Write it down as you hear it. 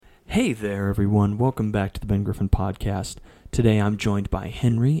Hey there, everyone. Welcome back to the Ben Griffin Podcast. Today I'm joined by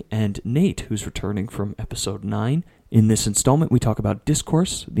Henry and Nate, who's returning from episode 9. In this installment, we talk about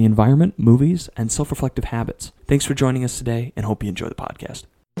discourse, the environment, movies, and self-reflective habits. Thanks for joining us today, and hope you enjoy the podcast.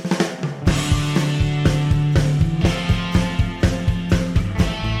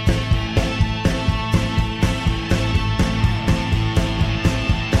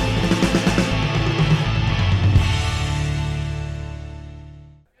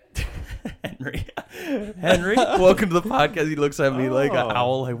 Henry, welcome to the podcast. He looks at me like an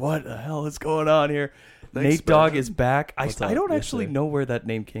owl, like, what the hell is going on here? Thanks, Nate Dogg is back. I What's up? don't Yes, actually sir. know where that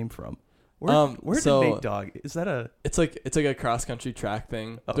name came from. Where did Nate Dogg? Is that a... It's like a cross country track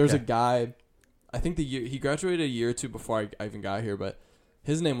thing. There's a Okay. guy, I think he graduated a year or two before I even got here, but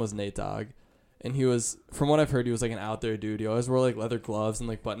his name was Nate Dogg, and he was, from what I've heard, he was like an out there dude. He always wore like leather gloves and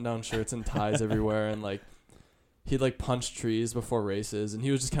like button down shirts and ties everywhere, and like he'd like punch trees before races, and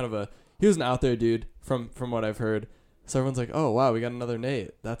he was just kind of he was an out there dude from what I've heard. So everyone's like, oh wow, we got another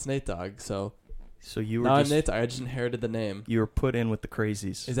Nate. That's Nate Dogg. So you were now just... I'm Nate Dogg. I just inherited the name. You were put in with the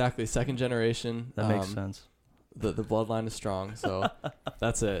crazies. Exactly, second generation. That makes sense. The bloodline is strong, so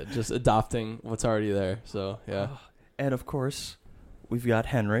that's it. Just adopting what's already there. So yeah. And of course, we've got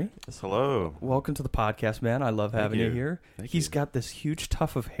Henry. Hello. Welcome to the podcast, man. I love having you here. He's got this huge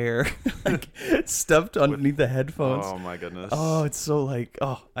tuft of hair like stuffed underneath the headphones. Oh my goodness. Oh, it's so like,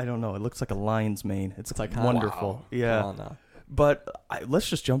 I don't know. It looks like a lion's mane. It's like wonderful. Wow. Yeah. Come on now. But let's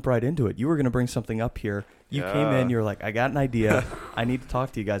just jump right into it. You were going to bring something up here. You came in, you're like, I got an idea. I need to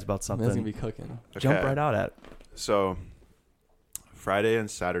talk to you guys about something. Man's gonna be cooking. Jump right out at it. So, Friday and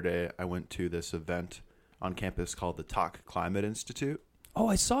Saturday, I went to this event on campus called the Talk Climate Institute. Oh,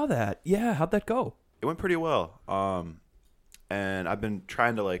 I saw that. Yeah, how'd that go? It went pretty well. And I've been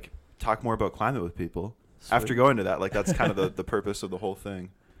trying to like talk more about climate with people. Sweet. After going to that, like that's kind of the purpose of the whole thing.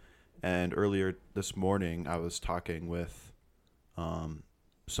 And earlier this morning, I was talking with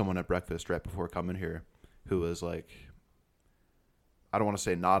someone at breakfast right before coming here who was like, I don't want to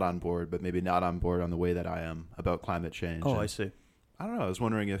say not on board, but maybe not on board on the way that I am about climate change. Oh, And I see. I don't know. I was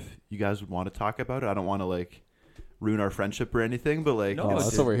wondering if you guys would want to talk about it. I don't want to like ruin our friendship or anything, but like, No, Oh, that's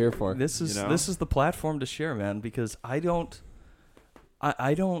dude. what we're here for. This is You know? this is the platform to share, man, because I don't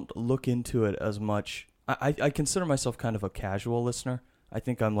look into it as much. I consider myself kind of a casual listener. I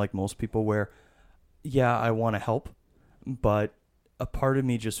think I'm like most people where, yeah, I want to help, but a part of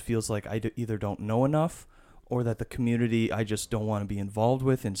me just feels like either don't know enough or that the community I just don't want to be involved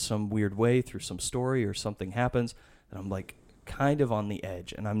with in some weird way through some story or something happens, and I'm like kind of on the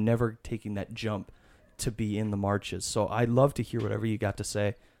edge, and I'm never taking that jump to be in the marches. So I'd love to hear whatever you got to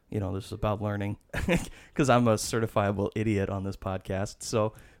say. You know, this is about learning because I'm a certifiable idiot on this podcast.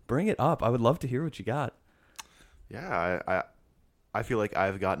 So bring it up. I would love to hear what you got. yeah, I feel like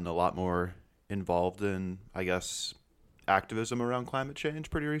I've gotten a lot more involved in, I guess, activism around climate change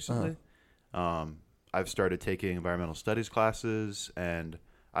pretty recently. I've started taking environmental studies classes, and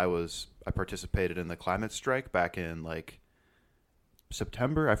I participated in the climate strike back in like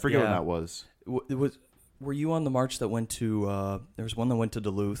September. I forget when Yeah. that was. Were you on the march that went to? There was one that went to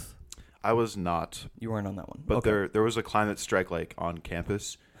Duluth. I was not, You weren't on that one, but okay. there was a climate strike like on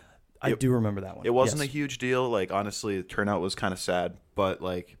campus. I do remember that one. It wasn't Yes. a huge deal. Like honestly, the turnout was kind of sad, but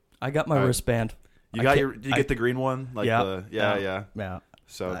like I got my wristband. did you get the green one? Like Yeah. yeah. Yeah.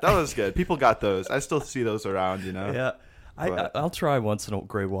 So that was good. People got those. I still see those around, you know. Yeah. But- I'll try once in a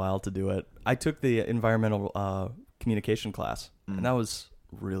great while to do it. I took the environmental communication class, and that was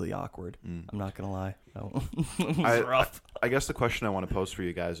really awkward. I'm not gonna lie. No. It was rough. I guess the question I want to pose for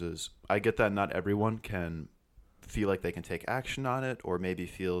you guys is, I get that not everyone can feel like they can take action on it, or maybe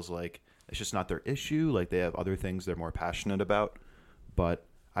feels like it's just not their issue, like they have other things they're more passionate about. But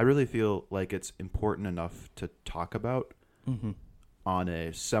I really feel like it's important enough to talk about on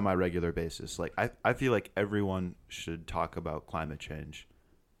a semi-regular basis. Like I feel like everyone should talk about climate change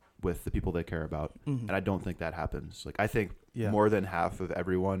with the people they care about, and I don't think that happens. Like I think more than half of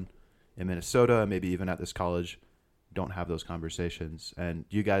everyone in Minnesota, maybe even at this college, don't have those conversations. And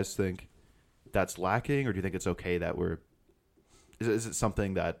do you guys think that's lacking, or do you think it's okay that is it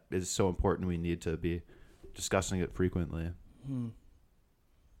something that is so important we need to be discussing it frequently?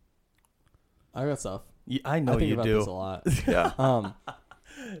 I got stuff. Yeah, I know I think you about do. this a lot. Yeah.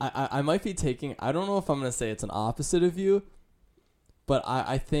 I might be taking. I don't know if I'm gonna say it's an opposite of you, but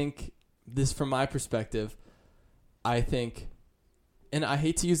I think this, from my perspective, I think, and I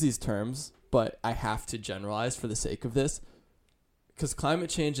hate to use these terms, but I have to generalize for the sake of this, because climate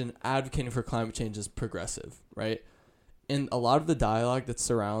change and advocating for climate change is progressive, right? And a lot of the dialogue that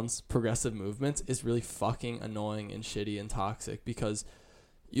surrounds progressive movements is really fucking annoying and shitty and toxic, because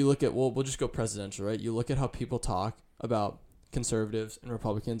you look at, we'll just go presidential, right? You look at how people talk about conservatives and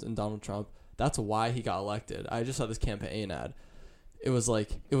Republicans and Donald Trump. That's why he got elected. I just saw this campaign ad. It was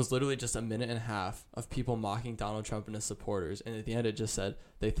literally just a minute and a half of people mocking Donald Trump and his supporters. And at the end, it just said,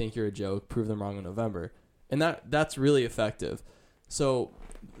 they think you're a joke, prove them wrong in November. And that's really effective. So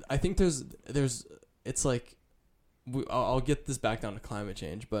I think it's like, I'll get this back down to climate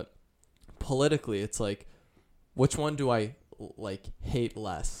change, but politically, it's like, which one do I like hate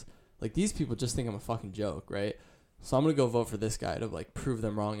less? Like, these people just think I'm a fucking joke, right? So I'm going to go vote for this guy to like prove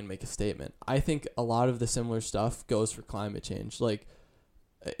them wrong and make a statement. I think a lot of the similar stuff goes for climate change. Like,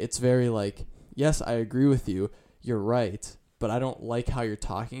 it's very like, yes, I agree with you. You're right. But I don't like how you're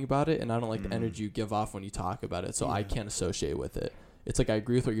talking about it. And I don't like the energy you give off when you talk about it. So I can't associate with it. It's like, I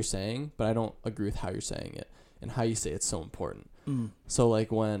agree with what you're saying, but I don't agree with how you're saying it. And how you say it's so important. So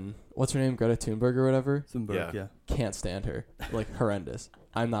like when, what's her name? Greta Thunberg or whatever? Thunberg, yeah. Can't stand her. Like, horrendous.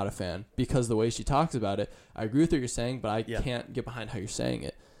 I'm not a fan because the way she talks about it, I agree with what you're saying, but I can't get behind how you're saying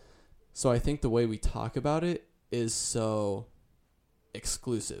it. So I think the way we talk about it is so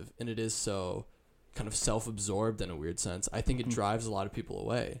exclusive and it is so kind of self-absorbed in a weird sense. I think it drives a lot of people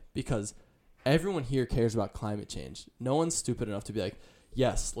away because everyone here cares about climate change. No one's stupid enough to be like,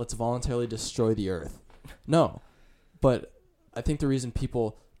 yes, let's voluntarily destroy the earth. No. But I think the reason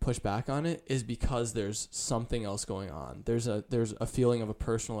people push back on it is because there's something else going on. There's a feeling of a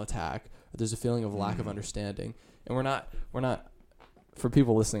personal attack. There's a feeling of lack of understanding. And we're not, for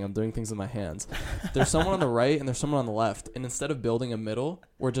people listening, I'm doing things with my hands. There's someone on the right and there's someone on the left. And instead of building a middle,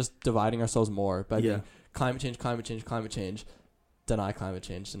 we're just dividing ourselves more by being climate change, deny climate change, deny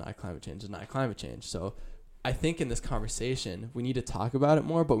climate change, deny climate change. So I think in this conversation, we need to talk about it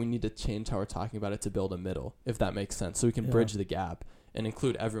more, but we need to change how we're talking about it to build a middle, if that makes sense. So we can bridge the gap and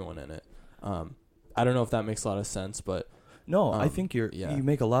include everyone in it. I don't know if that makes a lot of sense, but... No, I think you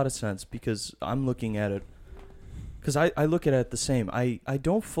make a lot of sense because I'm looking at it... Because I look at it the same. I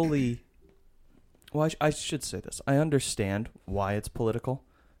don't fully... Well, I should say this. I understand why it's political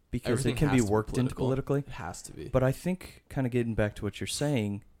because Everything it can has be to be worked into political. politically. It has to be. But I think, kind of getting back to what you're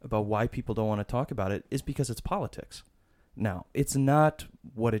saying about why people don't want to talk about it, is because it's politics. Now, it's not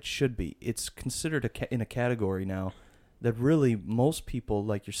what it should be. It's considered in a category now that really most people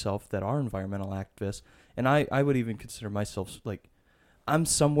like yourself that are environmental activists, and I would even consider myself like, I'm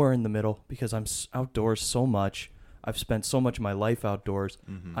somewhere in the middle because I'm outdoors so much. I've spent so much of my life outdoors.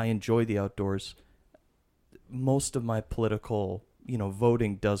 I enjoy the outdoors. Most of my political,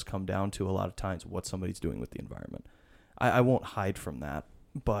 voting does come down to a lot of times what somebody's doing with the environment. I won't hide from that,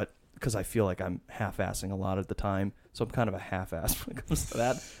 but because I feel like I'm half-assing a lot of the time, so I'm kind of a half-ass when it comes to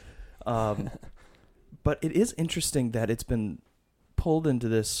that. But it is interesting that it's been pulled into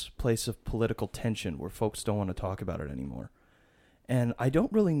this place of political tension where folks don't want to talk about it anymore. And I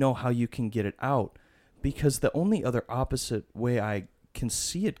don't really know how you can get it out because the only other opposite way I can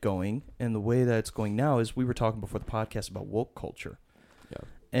see it going and the way that it's going now is we were talking before the podcast about woke culture. Yeah.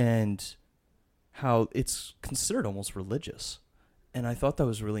 And how it's considered almost religious. And I thought that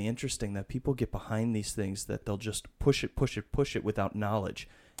was really interesting that people get behind these things, that they'll just push it without knowledge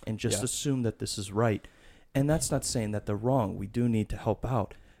and just assume that this is right. And that's not saying that they're wrong. We do need to help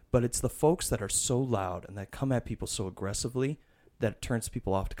out. But it's the folks that are so loud and that come at people so aggressively that it turns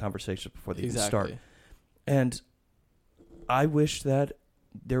people off to conversations before they even start. And I wish that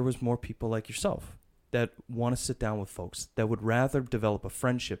there was more people like yourself that want to sit down with folks that would rather develop a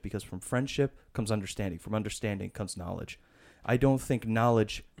friendship, because from friendship comes understanding. From understanding comes knowledge. I don't think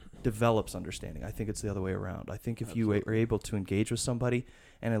knowledge develops understanding. I think it's the other way around. I think if you are able to engage with somebody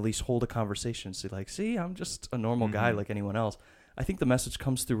and at least hold a conversation and say like, see, I'm just a normal guy like anyone else, I think the message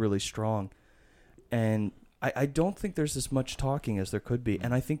comes through really strong. And I don't think there's as much talking as there could be.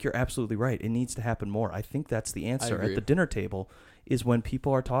 And I think you're absolutely right. It needs to happen more. I think that's the answer. At the dinner table is when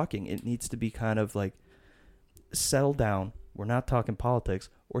people are talking, it needs to be kind of like, settle down. We're not talking politics.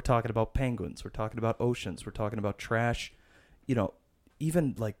 We're talking about penguins. We're talking about oceans. We're talking about trash.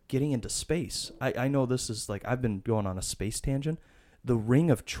 Even like getting into space. I know this is like, I've been going on a space tangent. The ring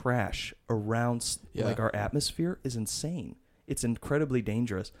of trash around like our atmosphere is insane. It's incredibly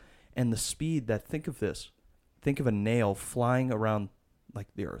dangerous. And the speed that, think of a nail flying around like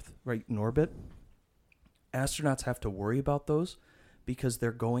the Earth, right, in orbit. Astronauts have to worry about those because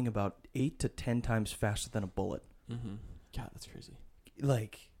they're going about 8 to 10 times faster than a bullet. God, that's crazy.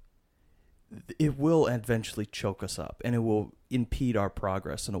 Like, it will eventually choke us up, and it will impede our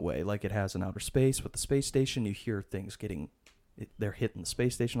progress in a way, like it has in outer space. With the space station, you hear things they're hitting the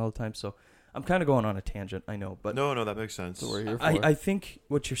space station all the time. So I'm kind of going on a tangent, I know. But no, that makes sense. So we're here for I think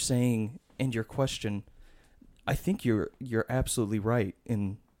what you're saying and your question, I think you're absolutely right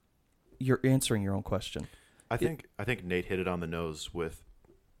in you're answering your own question. I think Nate hit it on the nose with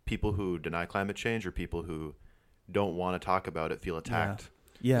people who deny climate change or people who don't want to talk about it feel attacked.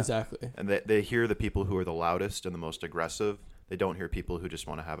 Yeah. Exactly. And they hear the people who are the loudest and the most aggressive. They don't hear people who just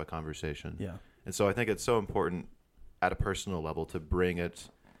want to have a conversation. Yeah. And so I think it's so important at a personal level to bring it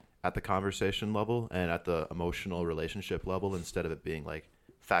at the conversation level and at the emotional relationship level instead of it being like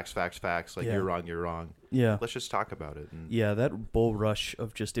facts, like Yeah. you're wrong. Yeah. Let's just talk about it. And Yeah, that bull rush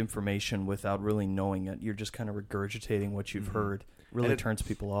of just information without really knowing it. You're just kind of regurgitating what you've heard. Really turns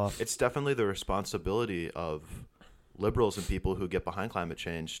people off. it's definitely the responsibility of liberals and people who get behind climate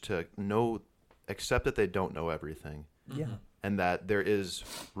change to accept that they don't know everything. Yeah. And that there is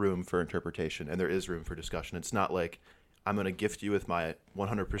room for interpretation and there is room for discussion. It's not like I'm going to gift you with my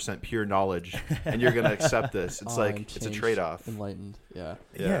 100% pure knowledge and you're going to accept this. It's like it's a trade-off. Enlightened. Yeah.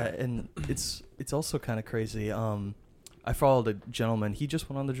 Yeah, and it's also kind of crazy. I followed a gentleman. He just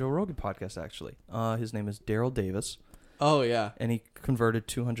went on the Joe Rogan podcast, actually. His name is Daryl Davis, Oh yeah. and he converted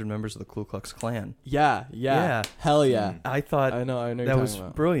 200 members of the Ku Klux Klan. Yeah. Hell yeah. I thought I know. that was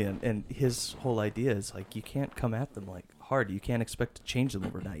brilliant, and his whole idea is like you can't come at them like hard. You can't expect to change them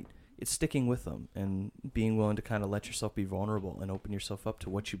overnight. It's sticking with them and being willing to kind of let yourself be vulnerable and open yourself up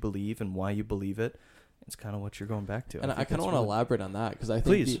to what you believe and why you believe it. It's kind of what you're going back to. And I kind of want to elaborate on that because I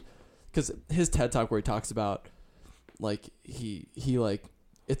think because his TED Talk where he talks about like he like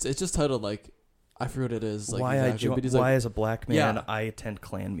it's just titled like I forget what it is like why as a black man I attend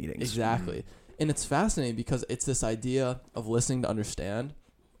Klan meetings. Exactly. And it's fascinating because it's this idea of listening to understand.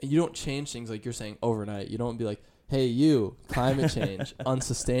 And you don't change things like you're saying overnight. You don't be like, hey, you, climate change,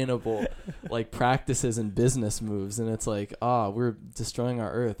 unsustainable, like practices and business moves. And it's like, we're destroying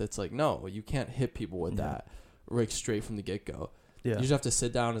our earth. It's like, no, you can't hit people with that like straight from the get-go. Yeah. You just have to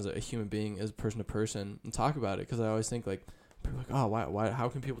sit down as a human being, as person to person and talk about it. Because I always think like, people are like, why, how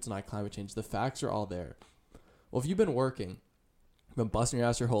can people deny climate change? The facts are all there. Well, if you've been working, been busting your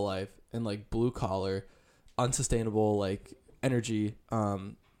ass your whole life in like blue collar, unsustainable, like energy,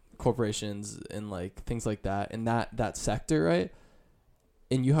 corporations and like things like that in that sector, right?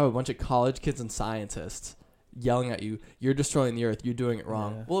 And you have a bunch of college kids and scientists yelling at you, you're destroying the earth, you're doing it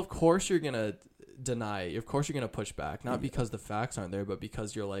wrong. Yeah. Well, of course you're gonna deny it. Of course you're gonna push back, not because the facts aren't there, but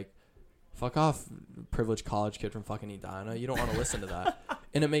because you're like, fuck off, privileged college kid from fucking Edina. You don't want to listen to that.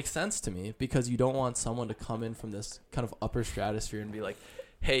 And it makes sense to me because you don't want someone to come in from this kind of upper stratosphere and be like,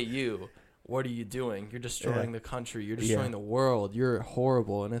 hey, you, what are you doing? You're destroying the country. You're destroying the world. You're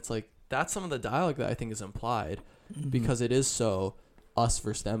horrible. And it's like, that's some of the dialogue that I think is implied because it is so us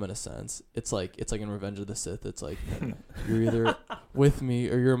versus them in a sense. It's like in Revenge of the Sith. It's like, you're either with me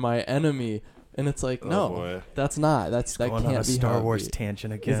or you're my enemy. And it's like, no, that's not. That can't on a be Star Wars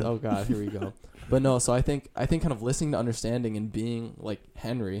tangent again. Oh God, here we go. But no, so I think kind of listening to understanding and being like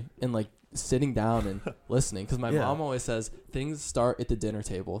Henry and like sitting down and listening, because my mom always says things start at the dinner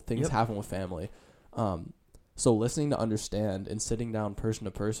table, things happen with family. So listening to understand and sitting down person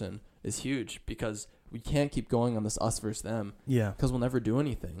to person is huge because we can't keep going on this us versus them. Yeah. Because we'll never do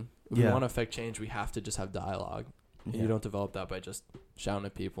anything. If we want to affect change, we have to just have dialogue. And you don't develop that by just shouting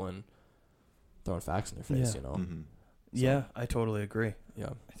at people and throwing facts in their face, you know? Mm-hmm. So, yeah, I totally agree. Yeah.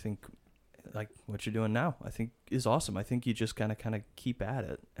 I think like what you're doing now, I think is awesome. I think you just kind of keep at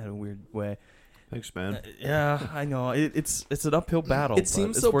it in a weird way. Thanks, man. Yeah, I know. It's an uphill battle. It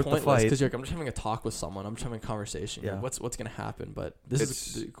seems so worth pointless because you're like, I'm just having a talk with someone. I'm just having a conversation. Yeah. Like, what's going to happen? But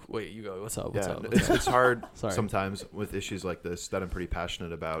wait, you go. What's up? It's hard sometimes with issues like this that I'm pretty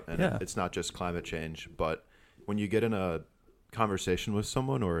passionate about. And it's not just climate change, but when you get in a conversation with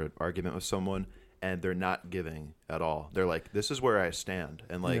someone or an argument with someone and they're not giving at all, they're like, this is where I stand.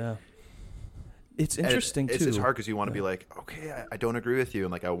 And like, it's interesting too. It's hard because you want to be like, okay, I don't agree with you.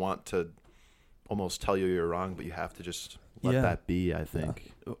 And like, I want to almost tell you you're wrong, but you have to just let that be, I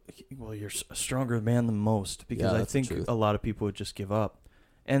think. Well, you're a stronger man than most because I think a lot of people would just give up.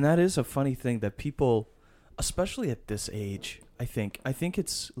 And that is a funny thing that people, especially at this age, I think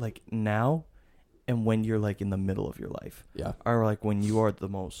it's like now and when you're like in the middle of your life are like when you are the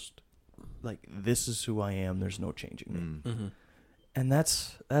most like, this is who I am. There's no changing me. Mm-hmm. And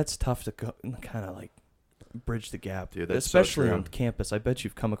that's tough to kind of like bridge the gap, dude, especially on campus. I bet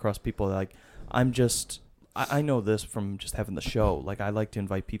you've come across people that like, I know this from just having the show. Like, I like to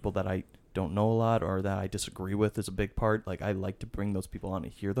invite people that I don't know a lot or that I disagree with is a big part. Like, I like to bring those people on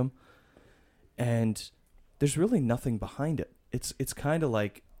and hear them. And there's really nothing behind it. It's kind of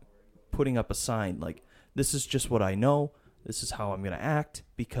like putting up a sign. Like, this is just what I know. This is how I'm going to act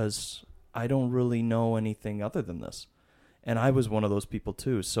because I don't really know anything other than this. And I was one of those people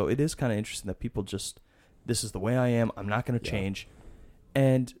too. So it is kind of interesting that people just this is the way I am. I'm not going to change.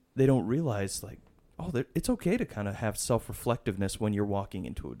 And they don't realize, like, it's okay to kind of have self-reflectiveness when you're walking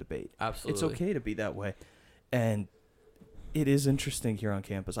into a debate. Absolutely. It's okay to be that way. And it is interesting here on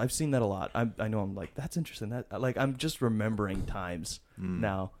campus. I've seen that a lot. I know I'm like, that's interesting. That, like, I'm just remembering times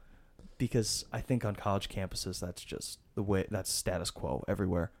now, because I think on college campuses, that's just the way, that's status quo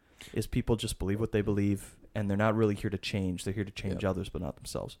everywhere, is people just believe what they believe, and they're not really here to change. They're here to change others, but not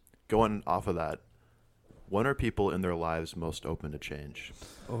themselves. Going off of that, when are people in their lives most open to change?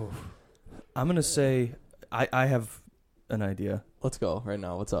 Oh, I'm going to say I have an idea. Let's go right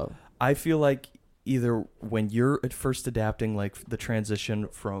now. What's up? I feel like either when you're at first adapting, like the transition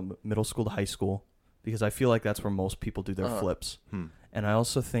from middle school to high school, because I feel like that's where most people do their flips. And I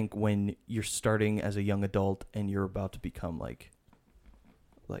also think when you're starting as a young adult and you're about to become like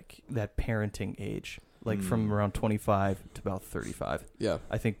that parenting age, like from around 25 to about 35. Yeah.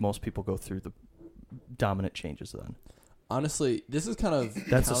 I think most people go through the dominant changes then. Honestly, this is kind of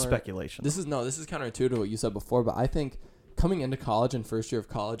that's a speculation. This is counterintuitive to what you said before, but I think coming into college and first year of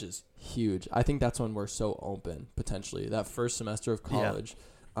college is huge. I think that's when we're so open, potentially. That first semester of college.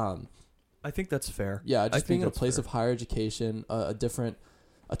 Yeah. I think that's fair. Yeah, just being in a place of higher education, a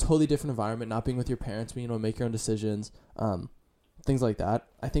totally different environment, not being with your parents, being able to make your own decisions, things like that.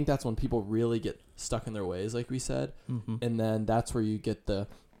 I think that's when people really get stuck in their ways, like we said. And then that's where you get the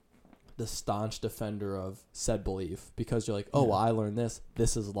staunch defender of said belief, because you're like, oh, well, I learned this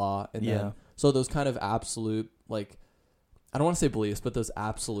is law. And then, so those kind of absolute, like, I don't want to say beliefs, but those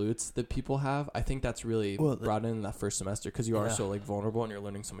absolutes that people have, I think that's really brought in that first semester, because you are so like vulnerable and you're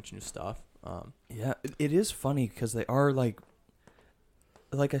learning so much new stuff. It is funny because they are like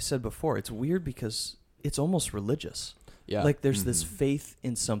I said before, it's weird because it's almost religious. Yeah. Like there's this faith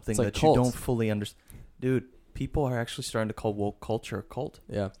in something that you don't fully understand. Dude, people are actually starting to call woke culture a cult.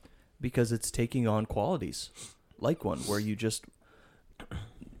 Yeah. Because it's taking on qualities like one where you just,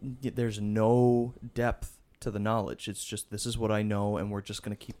 there's no depth to the knowledge. It's just, this is what I know, and we're just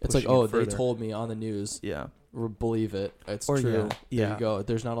going to keep pushing it further. It's like, they told me on the news. Yeah. Believe it. It's true. Yeah. There you go.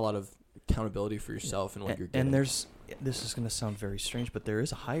 There's not a lot of accountability for yourself and what you're getting. And this is going to sound very strange, but there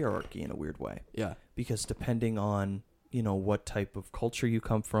is a hierarchy in a weird way. Yeah. Because depending on, what type of culture you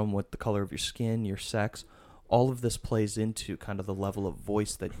come from, what the color of your skin, your sex, all of this plays into kind of the level of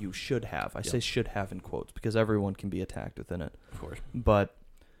voice that you should have. I say should have in quotes because everyone can be attacked within it. Of course. But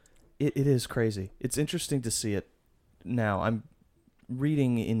it is crazy. It's interesting to see it now. I'm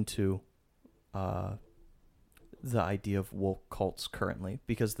reading into the idea of woke cults currently,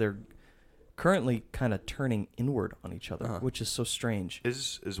 because they're currently kind of turning inward on each other, which is so strange.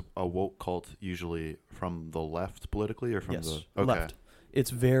 Is a woke cult usually from the left politically or from the left? It's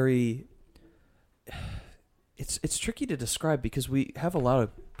very... It's tricky to describe because we have a lot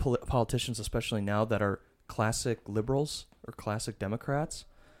of politicians, especially now, that are classic liberals or classic Democrats,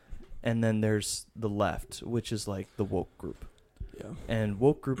 and then there's the left, which is like the woke group. Yeah. And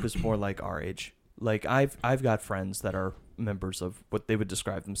woke group is more like our age. Like I've got friends that are members of what they would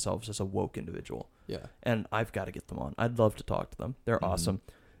describe themselves as a woke individual. Yeah. And I've got to get them on. I'd love to talk to them. They're awesome.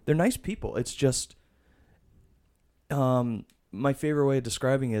 They're nice people. It's just my favorite way of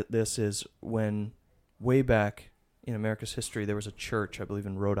describing this is when way back in America's history, there was a church, I believe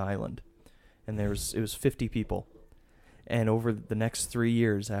in Rhode Island, and it was 50 people. And over the next 3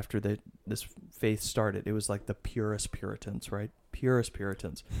 years after this faith started, it was like the purest Puritans, right? Purest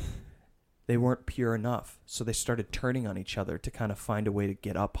Puritans. They weren't pure enough, so they started turning on each other to kind of find a way to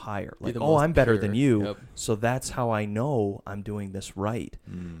get up higher. Like, oh, I'm better than you, so that's how I know I'm doing this right.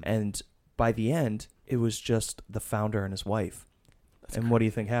 And by the end, it was just the founder and his wife. And what do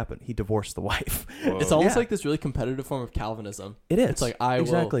you think happened? He divorced the wife. It's almost like this really competitive form of Calvinism. It is. It's like, I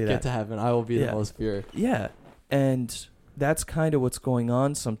will get to heaven. I will be the most pure. Yeah. And that's kind of what's going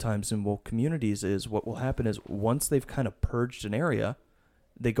on sometimes in woke communities. Is what will happen is once they've kind of purged an area,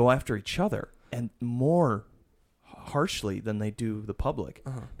 they go after each other, and more harshly than they do the public,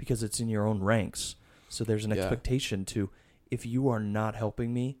 because it's in your own ranks. So there's an expectation to, if you are not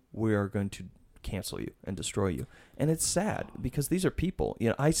helping me, we are going to cancel you and destroy you. And it's sad because these are people.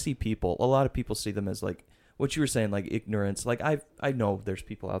 I see people, a lot of people see them as like what you were saying, like ignorance. Like I know there's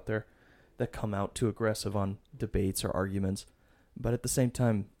people out there that come out too aggressive on debates or arguments, but at the same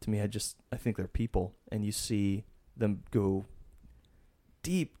time, to me, I think they're people, and you see them go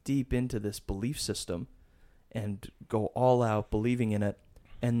deep into this belief system and go all out believing in it,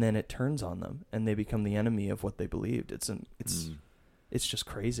 and then it turns on them and they become the enemy of what they believed. It's just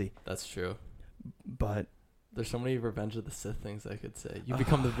crazy. That's true. But there's so many Revenge of the Sith things I could say. You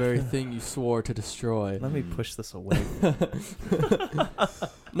become the very thing you swore to destroy. Let me push this away.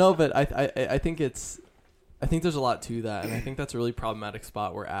 No, but I think it's I think there's a lot to that, and I think that's a really problematic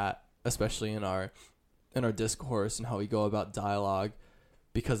spot we're at, especially in our discourse and how we go about dialogue,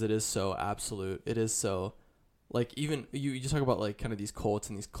 because it is so absolute. It is so, like, even you just talk about like kind of these cults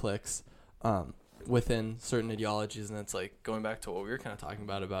and these cliques within certain ideologies, and it's like going back to what we were kind of talking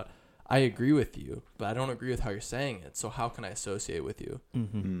about I agree with you, but I don't agree with how you're saying it. So how can I associate with you?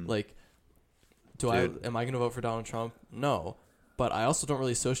 Mm-hmm. Like, Dude. am I going to vote for Donald Trump? No, but I also don't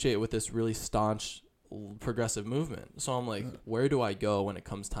really associate with this really staunch progressive movement. So I'm like, where do I go when it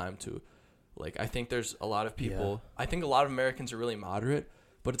comes time to, like, I think there's a lot of people. I think a lot of Americans are really moderate,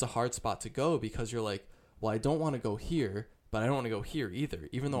 but it's a hard spot to go because you're like, well, I don't want to go here, but I don't want to go here either.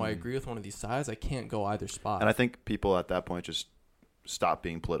 Even though I agree with one of these sides, I can't go either spot. And I think people at that point just stop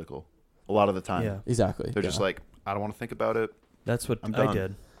being political a lot of the time. Yeah. Exactly. They're just like, I don't want to think about it. That's what I'm I done.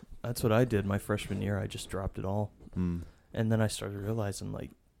 did. That's what I did my freshman year. I just dropped it all. Mm. And then I started realizing, like,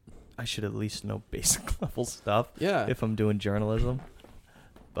 I should at least know basic level stuff Yeah. if I'm doing journalism.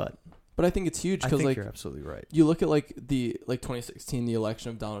 But But I think it's huge I because, think like, you're absolutely right. you look at, like, 2016, the election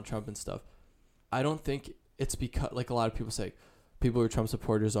of Donald Trump and stuff. I don't think it's because, like, a lot of people say people who are Trump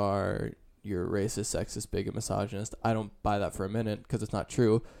supporters are, you're racist, sexist, bigot, misogynist. I don't buy that for a minute because it's not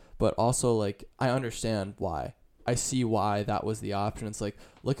true. But also, like, I understand why. I see why that was the option. It's like,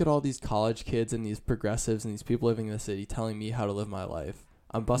 look at all these college kids and these progressives and these people living in the city telling me how to live my life.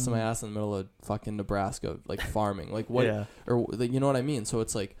 I'm busting my ass in the middle of fucking Nebraska, like, farming. Like, what? Yeah. Or, like, you know what I mean? So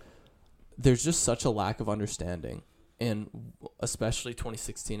it's like, there's just such a lack of understanding. And especially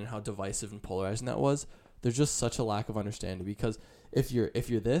 2016 and how divisive and polarizing that was. There's just such a lack of understanding because if you're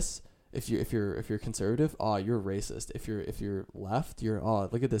conservative, you're racist. If you're left, you're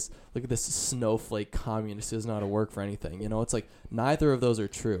look at this snowflake communist who doesn't know how to work for anything. You know, it's like neither of those are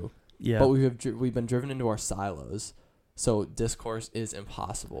true. Yeah. But we've been driven into our silos, so discourse is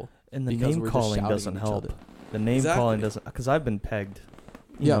impossible. And the because name we're just calling shouting doesn't at each help. other. The name Exactly. calling doesn't, because I've been pegged,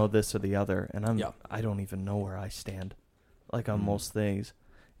 you Yeah. know, this or the other, and Yeah. I don't even know where I stand, like on most things.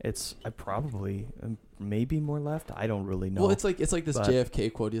 I probably am maybe more left. I don't really know. Well, it's like this but-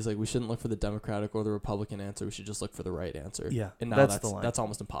 JFK quote. He's like, we shouldn't look for the Democratic or the Republican answer. We should just look for the right answer. Yeah, And now that's the line. that's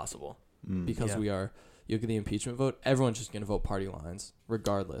almost impossible because Yeah. you look at the impeachment vote. Everyone's just going to vote party lines,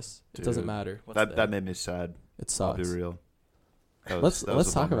 regardless. It doesn't Dude, matter. What's That there. made me sad. It I'll be sucks. real.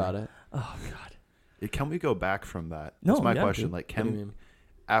 Let's talk about it. Oh God. Can we go back from that? No, That's my yeah, question. dude. Like, What do you mean?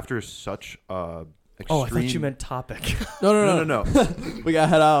 after such extreme... Oh, I thought you meant topic. No. We got to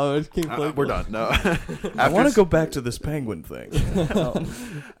head out. We're done. No. I want to go back to this penguin thing.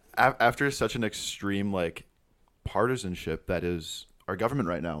 After such an extreme, like, partisanship that is our government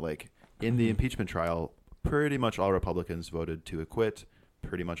right now, like, in the impeachment trial, pretty much all Republicans voted to acquit,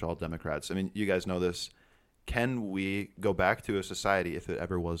 pretty much all Democrats. I mean, you guys know this. Can we go back to a society, if it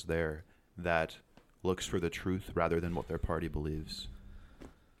ever was there, that looks for the truth rather than what their party believes?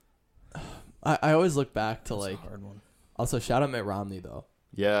 I always look back to, That's like, a hard one. Also, shout out Mitt Romney, though.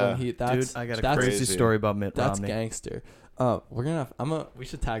 Yeah. Dude, I got a that's- crazy story about Mitt That's Romney. gangster. We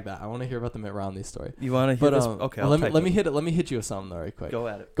should tag that. I want to hear about the Mitt Romney story. You want to hear But this? Okay, I'll let type me it. hit it. Let me hit you with something though, right quick. Go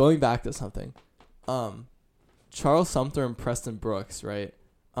at it. Going back to something, Charles Sumter and Preston Brooks, right?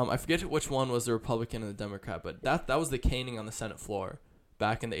 I forget which one was the Republican and the Democrat, but that was the caning on the Senate floor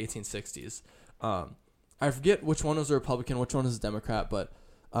back in the 1860s. I forget which one was the Republican, which one was the Democrat, but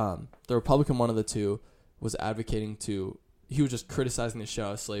the Republican, one of the two, was advocating he was just criticizing the shit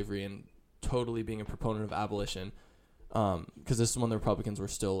out of slavery and totally being a proponent of abolition. Because this is when the Republicans were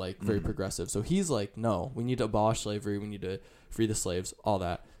still like very progressive. So he's like, no, we need to abolish slavery. We need to free the slaves, all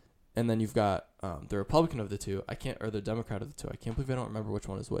that. And then you've got the Republican of the two, or the Democrat of the two. I can't believe I don't remember which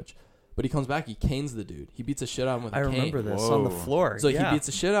one is which. But he comes back, he canes the dude. He beats the shit out of him with a cane. I remember this on the Whoa. floor. So yeah. he beats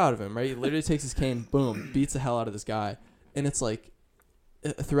the shit out of him, right? He literally takes his cane, boom, beats the hell out of this guy. And it's like,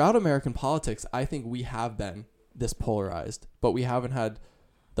 throughout American politics, I think we have been this polarized, but we haven't had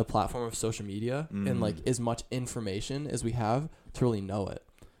the platform of social media and like as much information as we have to really know it.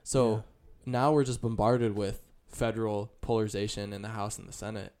 So now we're just bombarded with federal polarization in the House and the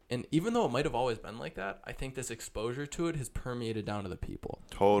Senate. And even though it might have always been like that, I think this exposure to it has permeated down to the people.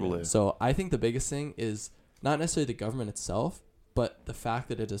 Totally. So I think the biggest thing is not necessarily the government itself, but the fact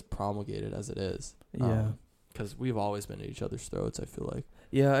that it is promulgated as it is. Yeah. Because we've always been at each other's throats, I feel like.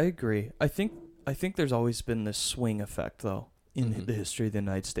 Yeah, I agree. I think there's always been this swing effect, though, in the history of the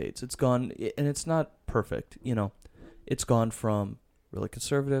United States. It's gone, and it's not perfect, you know. It's gone from really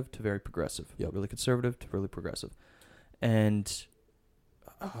conservative to very progressive. Yep. Really conservative to really progressive. And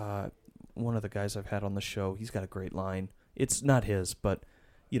one of the guys I've had on the show, he's got a great line. It's not his, but,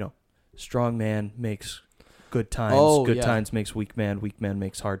 you know, strong man makes good times. Oh, Good yeah. times makes weak man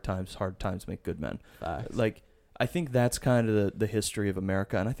makes hard times make good men. Facts. Like, I think that's kind of the history of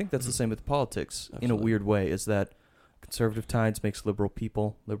America, and I think that's the same with politics in a Absolutely. weird way, is that conservative times makes liberal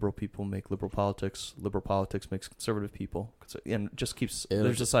people make liberal politics makes conservative people, and it just keeps,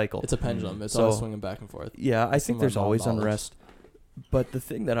 there's a cycle. It's a pendulum. It's So- always swinging back and forth. Yeah, I That's think some of there's my always knowledge. unrest. But the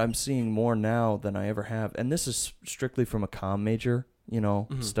thing that I'm seeing more now than I ever have, and this is strictly from a comm major,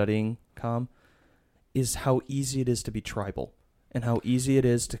 Mhm. studying comm, is how easy it is to be tribal and how easy it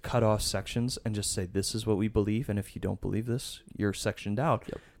is to cut off sections and just say, this is what we believe, and if you don't believe this, you're sectioned out.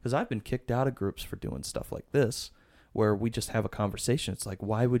 Yep. Because I've been kicked out of groups for doing stuff like this, where we just have a conversation. It's like,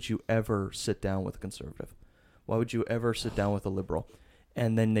 why would you ever sit down with a conservative? Why would you ever sit down with a liberal?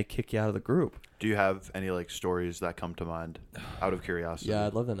 And then they kick you out of the group. Do you have any like stories that come to mind out of curiosity? Yeah,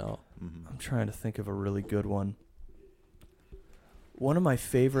 I'd love to know. Mhm. I'm trying to think of a really good one. One of my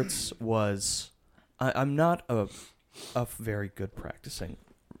favorites was, I'm not a very good practicing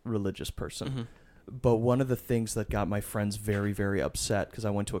religious person, Mhm. but one of the things that got my friends very, very upset, because I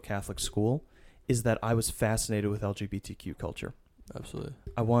went to a Catholic school, is that I was fascinated with LGBTQ culture. Absolutely.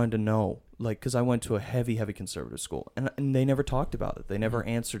 I wanted to know, because I went to a heavy, heavy conservative school, and they never talked about it. They never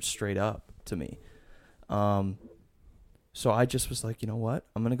answered straight up to me. So I just was like, you know what?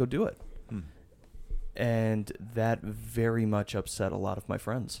 I'm going to go do it. Hmm. And that very much upset a lot of my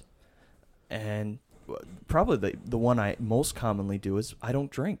friends. And probably the one I most commonly do is I don't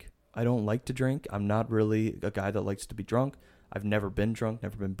drink. I don't like to drink. I'm not really a guy that likes to be drunk. I've never been drunk,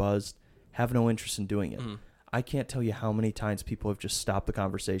 never been buzzed, have no interest in doing it. Mhm. I can't tell you how many times people have just stopped the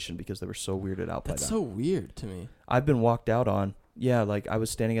conversation because they were so weirded out by That's that. so weird to me. I've been walked out on. Yeah, like I was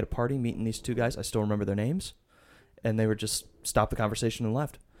standing at a party meeting these two guys. I still remember their names. And they were just stopped the conversation and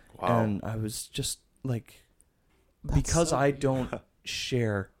left. Wow. And I was just like, That's because so I weird. don't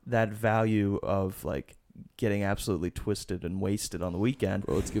share that value of like getting absolutely twisted and wasted on the weekend.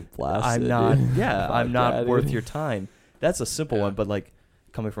 Bro, let's get blasted. I'm not, dude. yeah, I'm Fuck not yeah, worth dude. your time. That's a simple Yeah. one, but like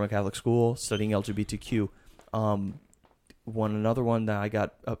coming from a Catholic school, studying LGBTQ, another one that I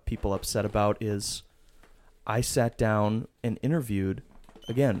got people upset about is I sat down and interviewed.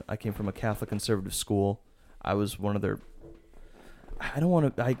 Again, I came from a Catholic conservative school. I was one of their.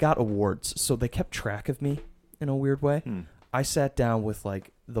 I got awards, so they kept track of me in a weird way. Hmm. I sat down with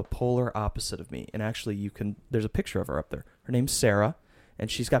like the polar opposite of me, and actually, there's a picture of her up there. Her name's Sarah, and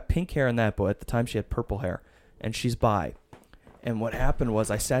she's got pink hair in that, but at the time she had purple hair, and she's bi. And what happened was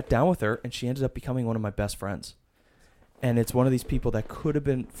I sat down with her, and she ended up becoming one of my best friends. And it's one of these people that could have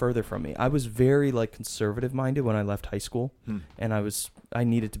been further from me. I was very like conservative minded when I left high school, Hmm. and I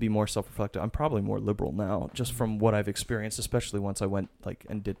needed to be more self-reflective. I'm probably more liberal now, just from what I've experienced, especially once I went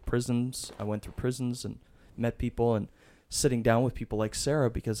and did prisons. I went through prisons and met people and sitting down with people like Sarah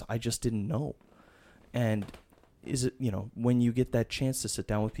because I just didn't know. And is it, when you get that chance to sit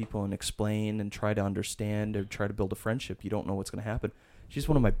down with people and explain and try to understand or try to build a friendship, you don't know what's going to happen. She's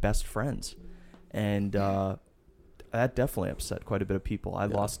one of my best friends. And that definitely upset quite a bit of people. I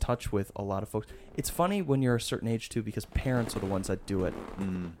lost touch with a lot of folks. It's funny when you're a certain age, too, because parents are the ones that do it.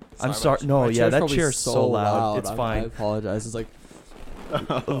 Mm. I'm sorry. No, yeah, that probably chair's so loud. It's I fine. apologize. It's like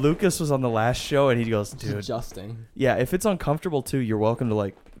Lucas was on the last show, and he goes, it's dude. adjusting. Yeah, if it's uncomfortable, too, you're welcome to,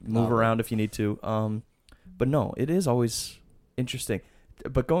 move No. around if you need to. But no, it is always interesting.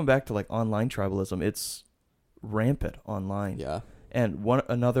 But going back to, online tribalism, it's rampant online. Yeah. And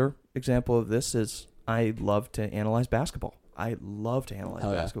another example of this is I love to analyze basketball. I love to analyze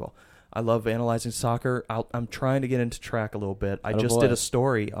Hell yeah. basketball. I love analyzing soccer. I'm trying to get into track a little bit. I Atta just boy. did a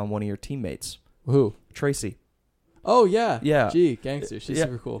story on one of your teammates, Who? Tracy. Oh yeah. Yeah. Gee, gangster. She's Yeah.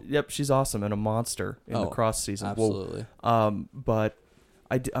 super cool. Yep, she's awesome and a monster in the Oh, cross season. Whoa. Absolutely. But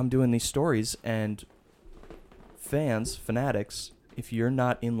I'm doing these stories, and fanatics, if you're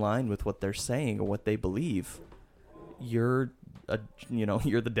not in line with what they're saying or what they believe, you're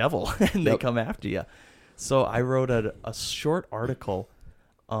the devil, and they Yep. come after you. So I wrote a short article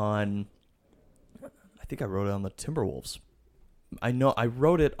on, I think I wrote it on the Timberwolves. I know I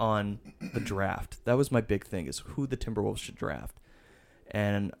wrote it on the draft. That was my big thing, is who the Timberwolves should draft.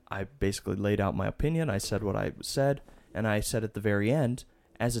 And I basically laid out my opinion. I said what I said, and I said at the very end,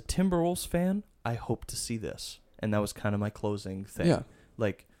 as a Timberwolves fan, I hope to see this. And that was kind of my closing thing. Yeah.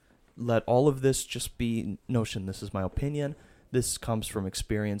 Let all of this just be notion. This is my opinion. This comes from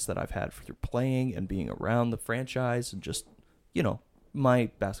experience that I've had through playing and being around the franchise and just, my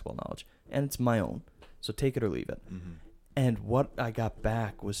basketball knowledge. And it's my own. So take it or leave it. Mhm. And what I got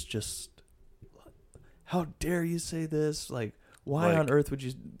back was just, how dare you say this? Why on earth would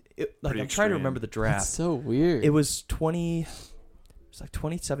you? Pretty I'm trying to extreme. remember the That's draft. so weird. It was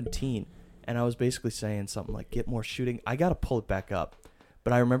 2017, and I was basically saying something like, get more shooting. I got to pull it back up.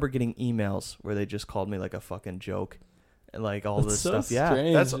 But I remember getting emails where they just called me like a fucking joke. And like all That's this so stuff. Yeah.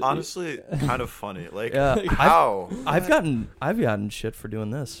 strange. That's honestly kind of funny. Like, Yeah. how? I've gotten shit for doing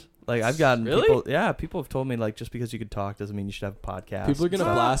this. Like I've gotten Really? people have told me like just because you could talk doesn't mean you should have a podcast. People are gonna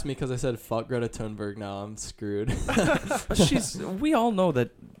So- blast me because I said fuck Greta Thunberg. Now I'm screwed. We all know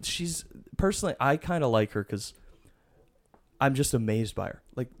that she's personally. I kind of like her because I'm just amazed by her,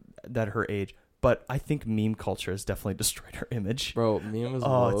 like at her age. But I think meme culture has definitely destroyed her image. Bro, meme is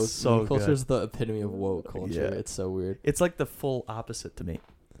Oh, it's woke. so Meme culture good. is the epitome of woke culture. Yeah. It's so weird. It's like the full opposite to me.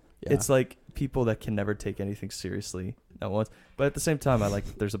 Yeah. It's like people that can never take anything seriously at once. But at the same time, I like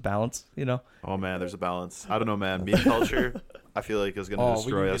that there's a balance, you know? Oh man, there's a balance. I don't know, man. Meme culture, I feel like is gonna we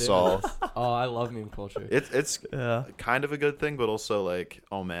destroy can us get all. into this. Oh, I love meme culture. It's Yeah. kind of a good thing, but also like,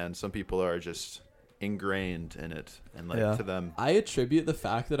 oh man, some people are just ingrained in it, and like Yeah. to them, I attribute the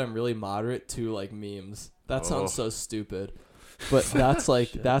fact that I'm really moderate to like memes. That sounds Oh. so stupid, but that's like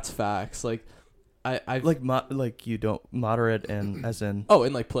Shit. that's facts. Like I Like you don't moderate and as in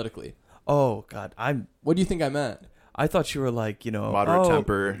and like politically. oh god, What do you think I meant? I thought you were like, you know, moderate oh,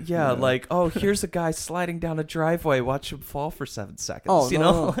 temper. Yeah, like, oh, here's a guy sliding down a driveway, watch him fall for 7 seconds. Oh, you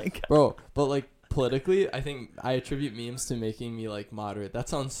no, know? no. Like Bro, but like politically, I think I attribute memes to making me like moderate. That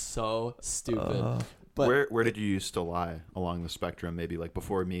sounds so stupid. But where did you used to lie along the spectrum? Maybe like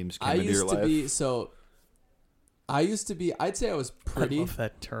before memes came I into your used to life. be I'd say I was I pretty love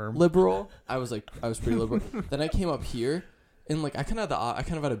that term. liberal. I was pretty liberal. Then I came up here, and like I kind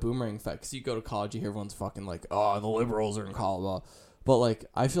of had a boomerang effect because you go to college, you hear everyone's fucking like, oh, the liberals are in college, but like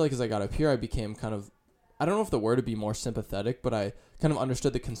I feel like as I got up here, I became kind of, I don't know if the word would be more sympathetic, but I kind of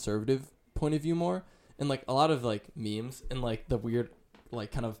understood the conservative point of view more, and like a lot of like memes and like the weird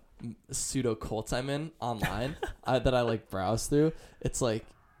like kind of pseudo cults I'm in online that I like browse through. It's like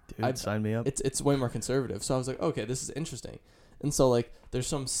Dude, sign me up. it's way more conservative. So I was like, okay, this is interesting. And so like there's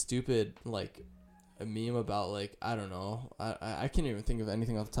some stupid like a meme about like I don't know, I can't even think of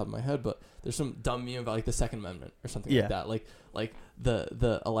anything off the top of my head, but there's some dumb meme about like the Second Amendment or something Yeah. like that, like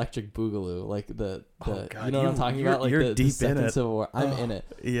the electric boogaloo, like the Oh, God, you know what I'm talking you're- about, like you're the deep in Second it. Civil War. I'm Oh, in it,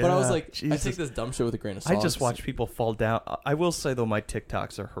 yeah, but I was like, I Jesus. take this dumb shit with a grain of I salt. just watch people fall down. I will say though, my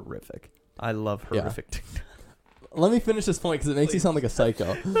TikToks are horrific. I love Yeah. horrific TikToks. Let me finish this point because it makes you sound like a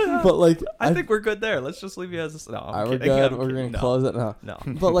psycho. But like I think we're good there. Let's just leave you as a. No, I'm we're kidding. good. I'm We're kidding. gonna No. close it now. No.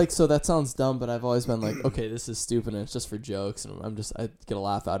 But like, so that sounds dumb, but I've always been like, okay, this is stupid and it's just for jokes, and I get a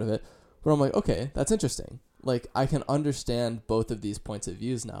laugh out of it. But I'm like, okay, that's interesting. Like, I can understand both of these points of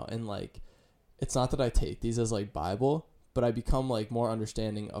views now, and like, it's not that I take these as like Bible, but I become like more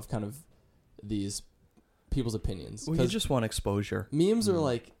understanding of kind of these people's opinions. Well, you 'Cause just want exposure. memes are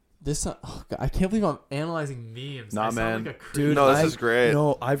like this. Oh God, I can't believe I'm analyzing memes. Nah, I sound man. like a creep. Dude, No, this I- is great.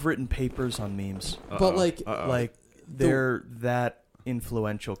 No, I've written papers on memes. But like, Like they're that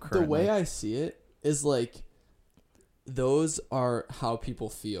influential currently. the way I see it is like those are how people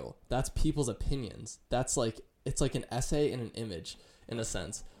feel. That's people's opinions. That's like it's like an essay and an image in a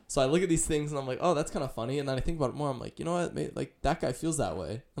sense. So I look at these things and I'm like, oh, that's kind of funny. And then I think about it more. I'm like, you know what? Like that guy feels that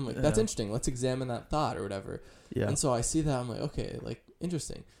way. I'm like, that's Yeah. interesting. Let's examine that thought or whatever. Yeah. And so I see that. I'm like, okay, like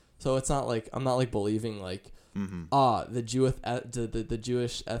interesting. So it's not like I'm not like believing like the Jewish the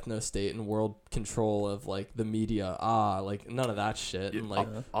Jewish ethno state and world control of like the media. Like none of that shit. And like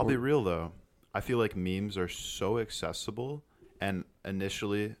I'll be real though. I feel like memes are so accessible, and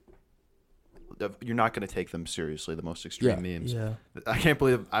initially, you're not going to take them seriously. The most extreme memes. Yeah. I can't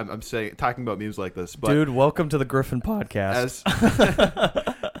believe I'm saying talking about memes like this, but Dude, welcome to the Griffin podcast.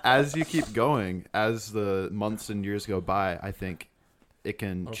 as you keep going, as the months and years go by, I think it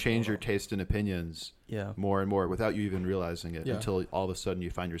can Oh, change cool. your taste and opinions Yeah. more and more without you even realizing it, Yeah. until all of a sudden you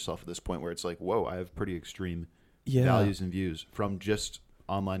find yourself at this point where it's like, whoa, I have pretty extreme Yeah. values and views from just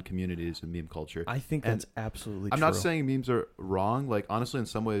online communities and meme culture. I think And that's absolutely I'm true. not saying memes are wrong. Like, honestly, in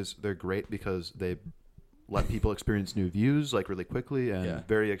some ways, they're great because they let people experience new views like really quickly and Yeah.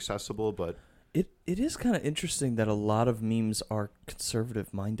 very accessible. But it is kind of interesting that a lot of memes are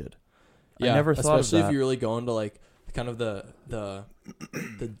conservative minded. yeah, I never thought of especially that. if you really go into like kind of the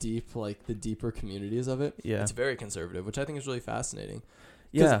deep like the deeper communities of it. Yeah. It's very conservative, which I think is really fascinating. 'Cause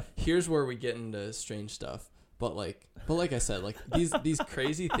Yeah. here's where we get into strange stuff. But like I said, like these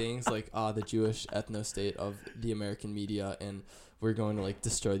crazy things like the Jewish ethno state of the American media, and we're going to like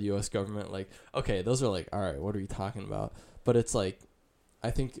destroy the U.S. government. Like, okay, those are like, all right, what are you talking about? But it's like,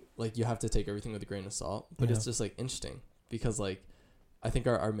 I think like you have to take everything with a grain of salt. But it's Yeah. just like interesting because like I think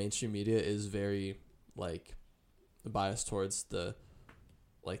our mainstream media is very like biased towards the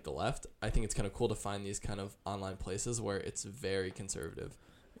left. I think it's kind of cool to find these kind of online places where it's very conservative.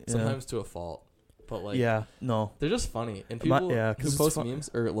 sometimes to a fault. But like, yeah, no, they're just funny, and people yeah, who post memes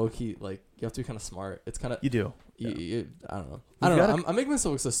are low key like you have to be kind of smart. It's kind of you do. I don't know. I don't know. I'm making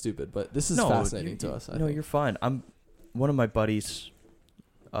myself look so stupid, but this is fascinating to us. I think. You're fine. I'm one of my buddies.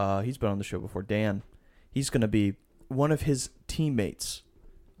 He's been on the show before. Dan, he's gonna be one of his teammates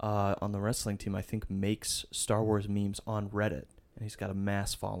on the wrestling team. I think makes Star Wars memes on Reddit, and he's got a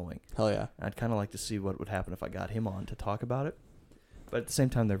mass following. Hell yeah! I'd kind of like to see what would happen if I got him on to talk about it, but at the same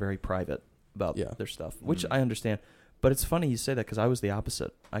time, they're very private about their stuff, which I understand. But it's funny you say that because I was the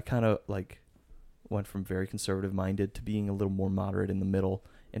opposite. I kind of like went from very conservative minded to being a little more moderate in the middle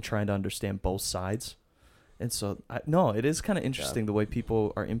and trying to understand both sides. And so, it is kind of interesting the way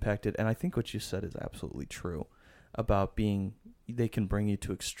people are impacted. And I think what you said is absolutely true about they can bring you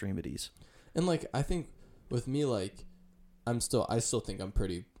to extremities. And like, I think with me, like, I still think I'm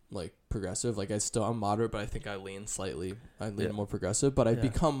pretty like progressive. Like I'm moderate, but I think I lean more progressive, but I've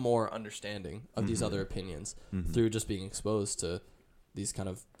become more understanding of these other opinions through just being exposed to these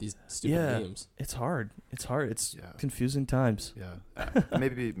stupid memes. It's hard. It's confusing times. Yeah.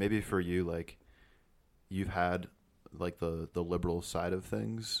 maybe for you, like you've had like the liberal side of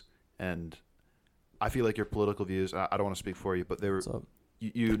things, and I feel like your political views, I don't want to speak for you, but they were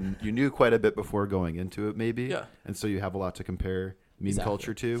you knew quite a bit before going into it, maybe. Yeah. And so you have a lot to compare meme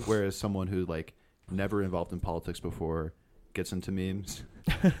culture to, whereas someone who like never involved in politics before gets into memes.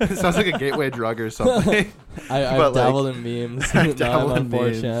 It sounds like a gateway drug or something. I've dabbled in memes. I've dabbled in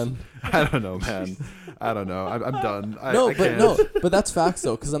memes. I don't know, man. I don't know. I'm done. But that's facts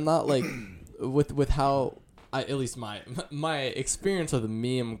though, because I'm not like with how at least my experience of the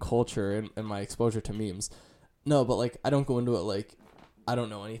meme culture and my exposure to memes. No, but like I don't go into it like I don't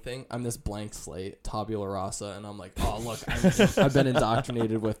know anything. I'm this blank slate, tabula rasa, and I'm like, oh look, I've been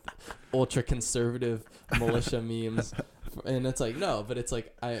indoctrinated with ultra conservative militia memes, and it's like no, but it's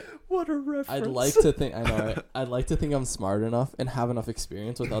like what a reference. I'd like to think I'd like to think I'm smart enough and have enough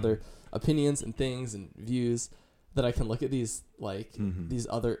experience with other opinions and things and views that I can look at these like these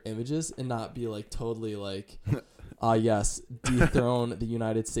other images and not be like totally like. Yes, dethrone the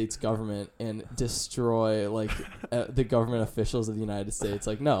United States government and destroy like the government officials of the United States.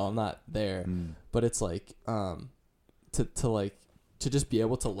 Like, no, I'm not there. But it's like to just be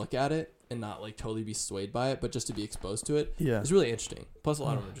able to look at it and not like totally be swayed by it, but just to be exposed to it is really interesting. Plus, a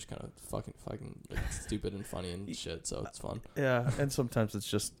lot of them are just kind of fucking like, stupid and funny and shit. So it's fun. Yeah, and sometimes it's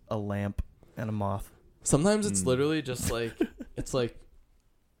just a lamp and a moth. Sometimes it's literally just like it's like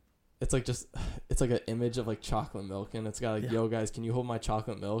an image of like chocolate milk, and it's got like, yo guys, can you hold my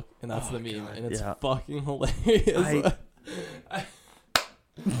chocolate milk? And that's the meme, and it's fucking hilarious.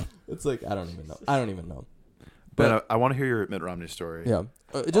 It's like I don't even know. But I want to hear your Mitt Romney story. Yeah,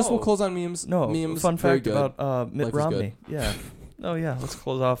 we'll close on memes. No, memes. Fun fact about Mitt Life Romney. Yeah. Oh yeah, let's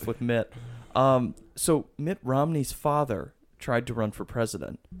close off with Mitt. So Mitt Romney's father tried to run for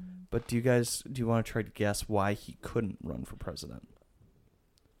president, but do you want to try to guess why he couldn't run for president?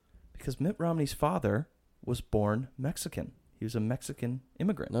 Because Mitt Romney's father was born Mexican. He was a Mexican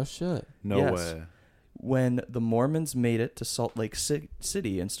immigrant. No shit. No way. When the Mormons made it to Salt Lake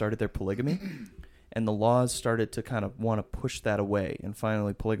City and started their polygamy, and the laws started to kind of want to push that away, and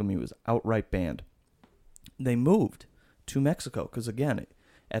finally polygamy was outright banned, they moved to Mexico. Because again,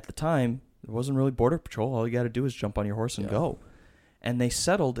 at the time, there wasn't really border patrol. All you got to do is jump on your horse and go. And they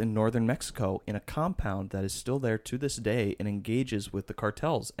settled in northern Mexico in a compound that is still there to this day and engages with the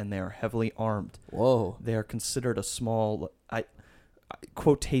cartels, and they are heavily armed. Whoa. They are considered a small...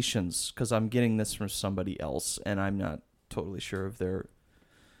 quotations, because I'm getting this from somebody else, and I'm not totally sure of the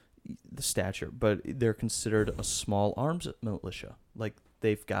stature, but they're considered a small arms militia. Like,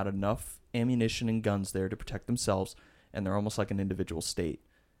 they've got enough ammunition and guns there to protect themselves, and they're almost like an individual state.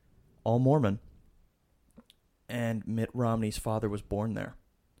 All Mormon. And Mitt Romney's father was born there.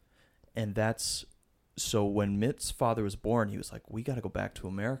 And so when Mitt's father was born, he was like, we got to go back to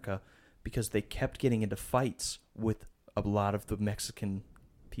America, because they kept getting into fights with a lot of the Mexican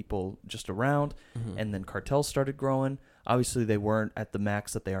people just around. And then cartels started growing. Obviously, they weren't at the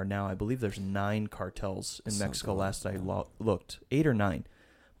max that they are now. I believe there's 9 cartels in Mexico last I looked. 8 or 9.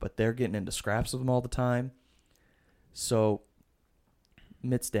 But they're getting into scraps with them all the time. So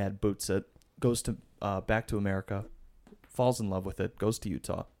Mitt's dad boots it, goes to back to America, falls in love with it, goes to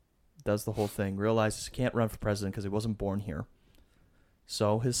Utah, does the whole thing, realizes he can't run for president because he wasn't born here.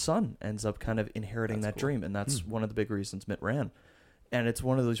 So his son ends up kind of inheriting that dream, and that's one of the big reasons Mitt ran. And it's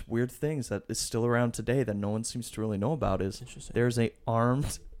one of those weird things that is still around today that no one seems to really know about is there's a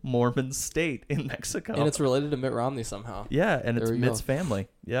armed Mormon state in Mexico. And it's related to Mitt Romney somehow. Yeah, and it's Mitt's family.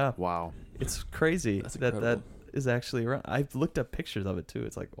 Yeah. Wow. It's crazy. That's that is actually around. I've looked up pictures of it too.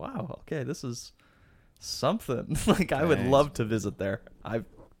 It's like, wow, okay, this is something. Like I would Dang. love to visit there.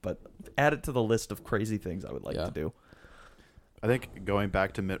 But add it to the list of crazy things I would like to do. I think going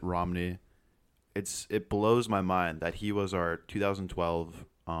back to Mitt Romney, it blows my mind that he was our 2012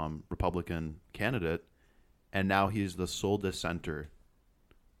 Republican candidate, and now he's the sole dissenter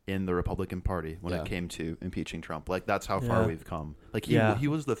in the Republican Party when it came to impeaching Trump. Like that's how far we've come. Like he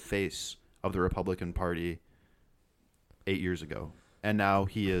was the face of the Republican Party 8 years ago, and now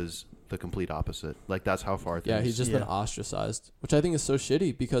he is the complete opposite. Like that's how far things. Yeah, he's just been ostracized, which I think is so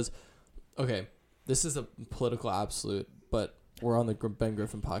shitty because, okay, this is a political absolute, but we're on the Ben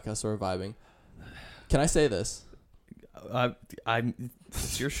Griffin podcast, so we're vibing. Can I say this?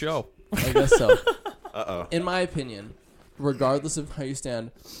 It's your show. I guess so. Uh-oh. In my opinion, regardless of how you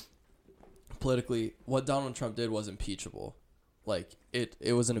stand politically, what Donald Trump did was impeachable. Like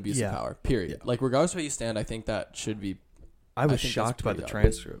it was an abuse of power. Period. Yeah. Like regardless of how you stand, I think that should be. I was think shocked that's by the pretty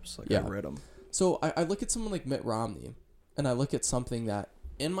obvious. transcripts. Like I read them. So I look at someone like Mitt Romney, and I look at something that,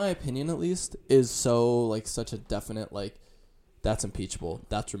 in my opinion at least, is so like such a definite like, that's impeachable,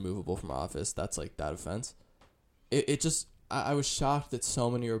 that's removable from office, that's like that offense. It just I was shocked that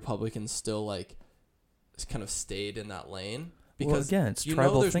so many Republicans still like kind of stayed in that lane. Because again, it's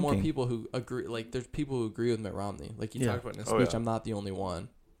tribal there's thinking. more people who agree. Like there's people who agree with Mitt Romney. Like you talked about in his Oh, speech, yeah. I'm not the only one.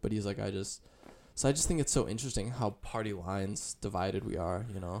 But he's like, I just think it's so interesting how party lines divided we are.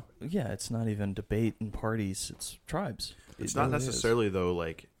 You know? Yeah, it's not even debate and parties. It's tribes. It's It not really necessarily though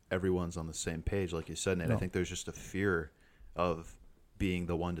like everyone's on the same page, like you said, Nate. No. I think there's just a fear of being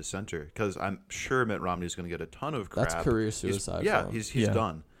the one dissenter because I'm sure Mitt Romney's going to get a ton of crap. That's career suicide. He's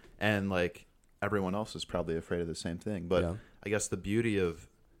done, and like everyone else is probably afraid of the same thing. But I guess the beauty of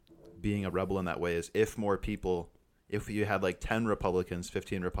being a rebel in that way is if you had like 10 Republicans,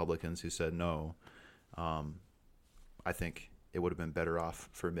 15 Republicans who said no, I think it would have been better off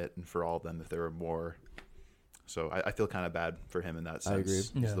for Mitt and for all of them if there were more. So I feel kind of bad for him in that sense. I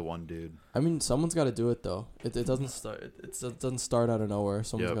agree. He's the one dude. I mean, someone's got to do it though. It doesn't start. It doesn't start out of nowhere.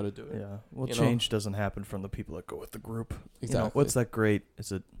 Someone's got to do it. Yeah. Well, You change doesn't happen from the people that go with the group. Exactly. What's that great?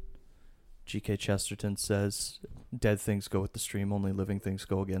 Is it G.K. Chesterton says, "Dead things go with the stream, only living things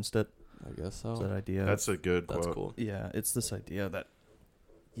go against it." I guess so. Is that idea? That's a good That's quote. cool. Yeah, it's this idea that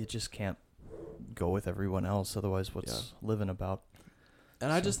you just can't go with everyone else. Otherwise, what's living about?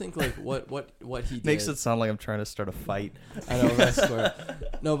 And I just think like what he did Makes it sound like I'm trying to start a fight. I know, that's square.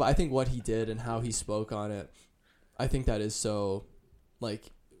 No, but I think what he did and how he spoke on it, I think that is so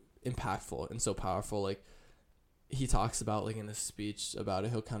like impactful and so powerful. Like he talks about like in his speech about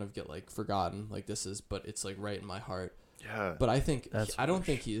it, he'll kind of get like forgotten. Like but it's like right in my heart. Yeah. But I think That's I don't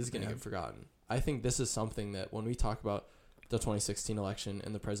think he is going to get forgotten. I think this is something that when we talk about the 2016 election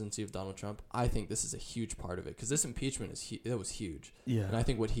and the presidency of Donald Trump, I think this is a huge part of it because this impeachment that was huge. Yeah. And I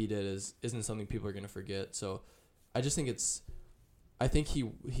think what he did isn't something people are going to forget. So I just think I think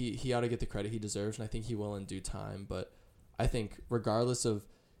he ought to get the credit he deserves, and I think he will in due time. But I think regardless of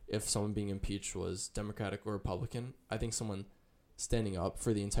if someone being impeached was Democratic or Republican, I think someone standing up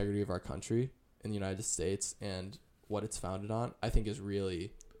for the integrity of our country in the United States and what it's founded on, I think is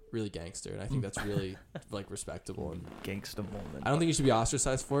really, really gangster. And I think that's really like respectable. And Gangsta moment. I don't think he should be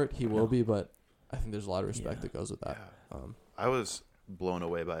ostracized for it. He will be, but I think there's a lot of respect that goes with that. Yeah. I was blown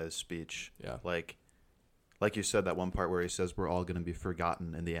away by his speech. Yeah. Like you said, that one part where he says we're all going to be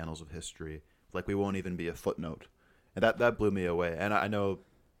forgotten in the annals of history. Like we won't even be a footnote. And that blew me away. And I know,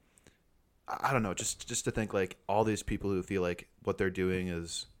 I don't know, just to think like all these people who feel like what they're doing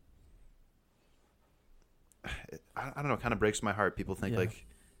is, I don't know, kind of breaks my heart. People think like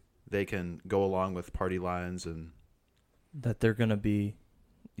they can go along with party lines and that they're going to be,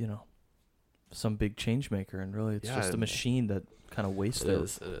 some big change maker. And really it's just a machine that kind of wastes their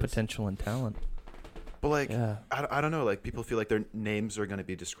potential and talent. But like, I don't know, like people feel like their names are going to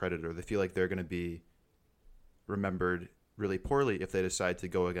be discredited, or they feel like they're going to be remembered really poorly if they decide to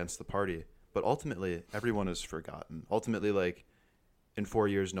go against the party. But ultimately, everyone is forgotten. Ultimately, like in 4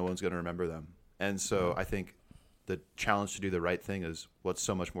 years, no one's going to remember them. And so I think the challenge to do the right thing is what's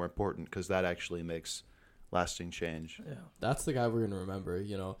so much more important, because that actually makes lasting change. Yeah, that's the guy we're going to remember.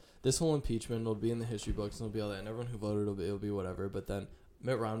 This whole impeachment will be in the history books and it'll be all that, and everyone who voted it'll be whatever. But then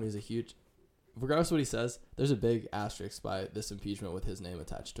Mitt Romney is a huge, regardless of what he says, there's a big asterisk by this impeachment with his name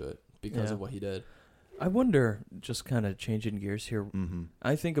attached to it because of what he did. I wonder, just kind of changing gears here, Mm-hmm.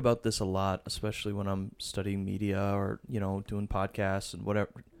 I think about this a lot, especially when I'm studying media or, doing podcasts and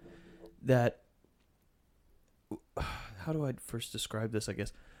whatever, that, how do I first describe this, I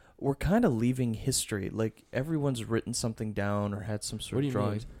guess? We're kind of leaving history. Like, everyone's written something down or had some sort What do of you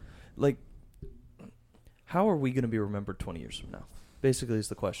drawings. mean? Like, how are we going to be remembered 20 years from now? Basically is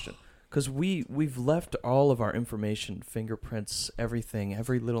the question. Because we've left all of our information, fingerprints, everything,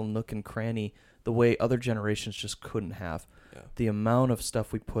 every little nook and cranny, the way other generations just couldn't have. Yeah. The amount of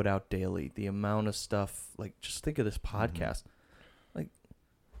stuff we put out daily, the amount of stuff, like, just think of this podcast. Like,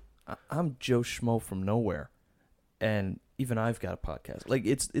 I'm Joe Schmo from nowhere, and even I've got a podcast. Like,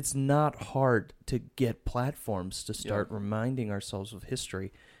 it's not hard to get platforms to start reminding ourselves of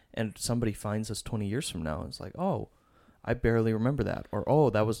history, and somebody finds us 20 years from now, and it's like, oh, I barely remember that. Or, oh,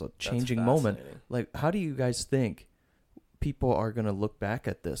 that was a changing moment. Like, how do you guys think people are going to look back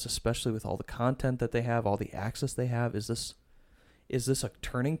at this, especially with all the content that they have, all the access they have? Is this a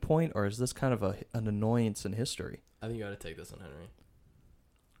turning point, or is this kind of an annoyance in history? I think you got to take this one, Henry.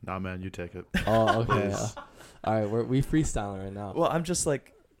 Nah, man, you take it. Oh, okay. All right, we freestyling right now. Well, I'm just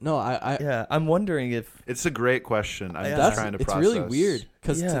like... No, I'm wondering if... It's a great question. I'm just trying to process. It's really weird,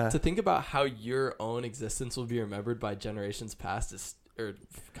 because to think about how your own existence will be remembered by generations past is weird.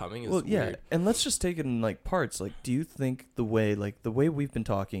 And let's just take it in, like, parts. Like, do you think the way we've been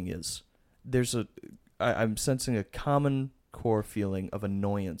talking is... I'm sensing a common core feeling of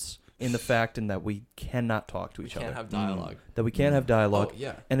annoyance in the fact that we cannot talk to each other. We can't have dialogue. That we can't have dialogue. Oh,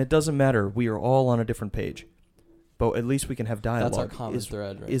 yeah. And it doesn't matter. We are all on a different page. But at least we can have dialogue. That's our common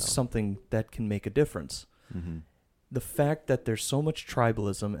thread right now. Is something that can make a difference. Mm-hmm. The fact that there's so much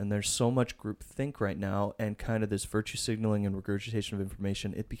tribalism and there's so much groupthink right now and kind of this virtue signaling and regurgitation of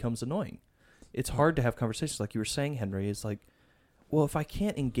information, it becomes annoying. It's hard to have conversations. Like you were saying, Henry, is like, well, if I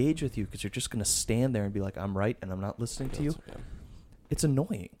can't engage with you because you're just going to stand there and be like, I'm right and I'm not listening to you, it's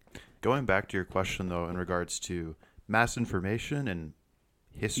annoying. Going back to your question, though, in regards to mass information and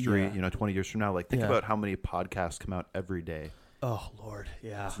history, 20 years from now, like think about how many podcasts come out every day. Oh, Lord.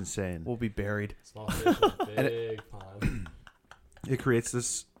 Yeah. It's insane. We'll be buried. Small fish, big pond. It creates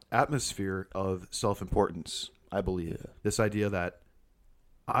this atmosphere of self-importance, I believe. Yeah. This idea that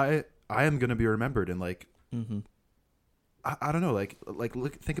I am going to be remembered, and like, I don't know, like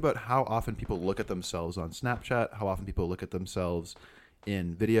think about how often people look at themselves on Snapchat, how often people look at themselves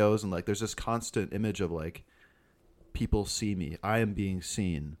in videos, and like there's this constant image of like, people see me, I am being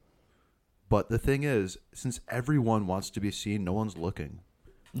seen. But the thing is, since everyone wants to be seen, no one's looking.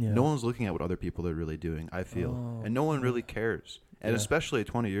 Yeah. No one's looking at what other people are really doing, I feel. And no one really cares. And especially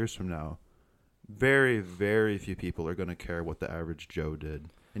 20 years from now, very, very few people are going to care what the average Joe did.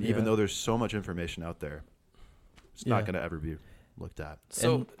 And even though there's so much information out there, it's not going to ever be looked at.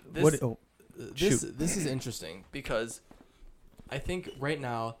 So this is interesting, because I think right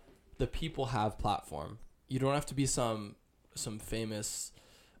now the people have platform. You don't have to be some famous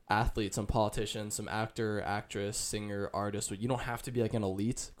athlete, some politician, some actor, actress, singer, artist. You don't have to be like an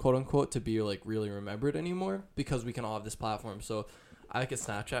elite, quote unquote, to be like really remembered anymore, because we can all have this platform. So I like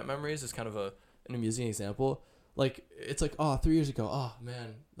Snapchat memories is kind of an amusing example. Like, it's like, 3 years ago, oh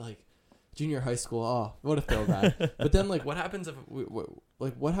man, like junior high school, oh, what a throwback. But then like, what happens if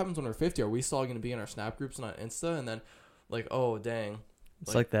what happens when we're 50? Are we still going to be in our Snap groups and on Insta? And then like, oh dang,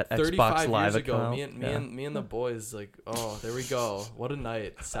 it's like that 35 Xbox Live years ago, account. me and the boys, like, oh, there we go. What a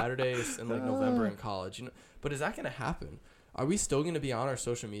night. Saturdays in like November in college. But is that going to happen? Are we still going to be on our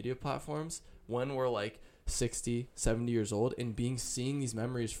social media platforms when we're like 60, 70 years old and seeing these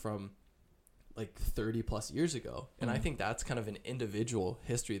memories from like 30 plus years ago? And I think that's kind of an individual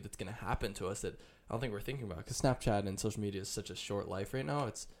history that's going to happen to us that I don't think we're thinking about, because Snapchat and social media is such a short life right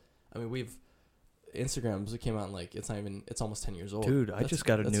now. Instagrams, it came out in like, it's almost 10 years old. Dude, I just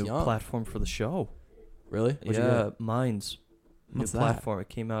got a new platform for the show. Really? What'd you get? Mine's new platform. It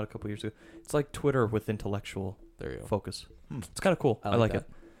came out a couple years ago. It's like Twitter with intellectual focus. It's kind of cool. I like it.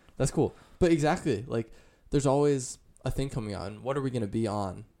 That's cool. But exactly, like, there's always a thing coming on. What are we going to be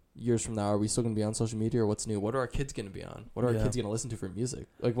on years from now? Are we still going to be on social media, or what's new? What are our kids going to be on? What are our kids going to listen to for music?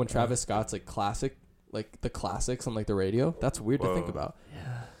 Like when Travis Scott's like classic, like the classics on like the radio, that's weird to think about.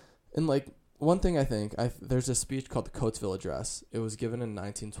 Yeah. And like, one thing I think, there's a speech called the Coatesville Address. It was given in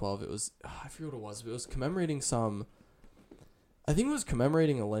 1912. It was, I forget what it was, but it was commemorating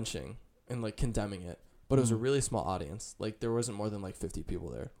a lynching and like condemning it. But it was a really small audience. Like there wasn't more than like 50 people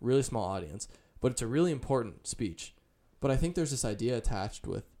there. Really small audience. But it's a really important speech. But I think there's this idea attached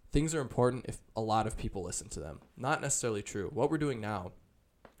with things are important if a lot of people listen to them. Not necessarily true. What we're doing now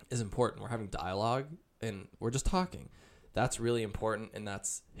is important. We're having dialogue and we're just talking. That's really important, and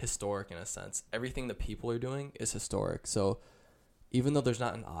that's historic in a sense. Everything that people are doing is historic. So even though there's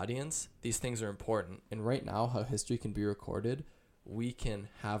not an audience, these things are important. And right now, how history can be recorded, we can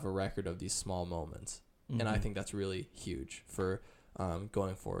have a record of these small moments. And I think that's really huge for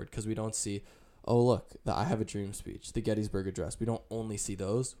going forward, because we don't see, oh, look, the I Have a Dream speech, the Gettysburg Address. We don't only see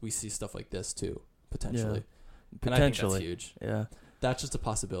those. We see stuff like this too. potentially. Yeah. And I think that's Potentially. huge. Yeah. That's just a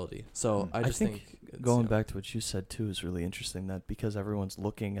possibility. So I just think it's, going back to what you said too is really interesting, that because everyone's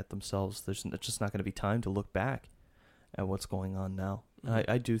looking at themselves, there's just not going to be time to look back at what's going on now. Mhm.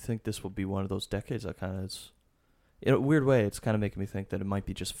 I do think this will be one of those decades that kind of is, in a weird way, it's kind of making me think that it might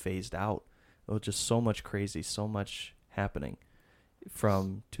be just phased out. It was just so much crazy, so much happening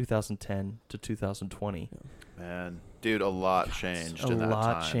from 2010 to 2020. Man, dude, a lot changed A in that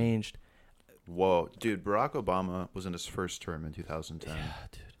lot time. changed. Whoa, dude, Barack Obama was in his first term in 2010. Yeah,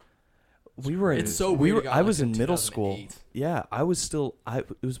 dude. We were. It's so we weird. were. it got I was elected in middle school. 2008. Yeah, I was still. It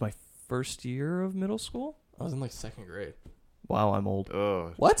was my first year of middle school. I was in like second grade. Wow, I'm old.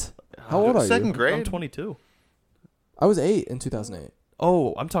 Oh, What? How old are you? second I'm grade? 22. I was 8 in 2008.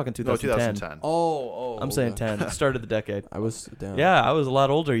 Oh, I'm talking No, 2010. 2010. Oh. I'm saying 10. Start of the decade. I was down. Yeah, I was a lot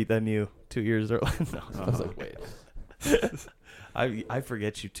older than you 2 years early. No. I was like, wait. I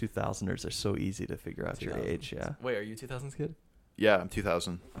forget you 2000ers are so easy to figure out your 2000s. age. Yeah. Wait, are you 2000s kid? Yeah, I'm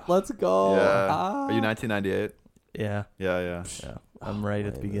 2000. Let's go. Yeah. Ah. Are you 1998? Yeah. Yeah. Yeah. I'm right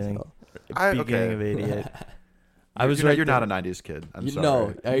at the Lame as beginning. hell. Beginning okay. of 88. I You're was not- right You're there. not a 90s kid. I'm You sorry.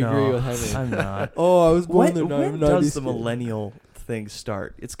 know, I agree No, with Henry. I'm not. Oh, I was born in the When 90s. does the kid. millennial thing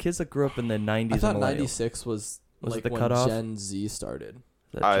start? It's kids that grew up in the 90s I thought and millennials. 96 was Was it like the when cutoff? Gen Z started.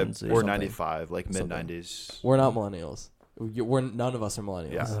 Is that Gen Z? Or something. 95, like Something. mid-90s. We're not millennials. We're none of us are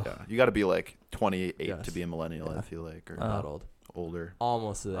millennials. Yeah, Ugh. yeah. You got to be like 28 Yes. to be a millennial, Yeah. I feel like, or Not old. older.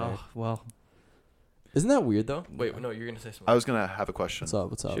 Almost there. Oh, well, Isn't that weird though? Wait, no, you're gonna say something. I was going to have a question. What's up?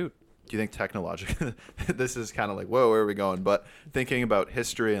 What's up? shoot. Do you think technologically, this is kind of like, whoa, where are we going? But thinking about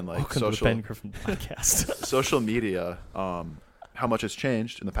history and like Welcome to the social Ben Griffin podcast. social media, how much has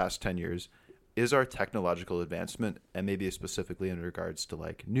changed in the past 10 years, is our technological advancement, and maybe specifically in regards to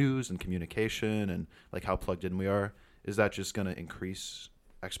like news and communication and like how plugged in we are, is that just going to increase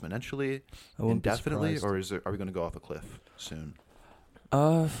exponentially, I wouldn't be indefinitely, surprised. or are we going to go off a cliff soon?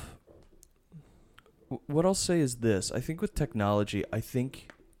 What I'll say is this. I think with technology, I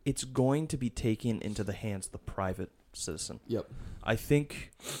think it's going to be taken into the hands of the private citizen. Yep. I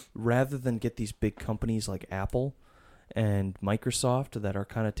think rather than get these big companies like Apple and Microsoft that are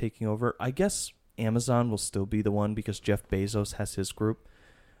kind of taking over, I guess Amazon will still be the one because Jeff Bezos has his group.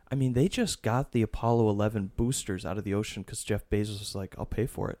 I mean, they just got the Apollo 11 boosters out of the ocean because Jeff Bezos was like, I'll pay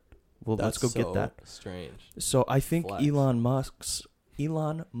for it. Well, That's let's go get so that. Strange. So I think Flex. Elon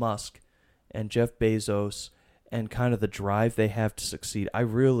Musk and Jeff Bezos and kind of the drive they have to succeed. I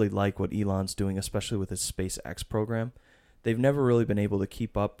really like what Elon's doing, especially with his SpaceX program. They've never really been able to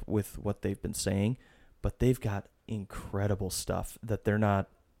keep up with what they've been saying, but they've got incredible stuff that they're not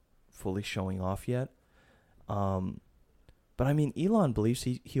fully showing off yet. But I mean, Elon believes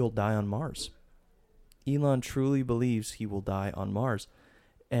he'll die on Mars. Elon truly believes he will die on Mars,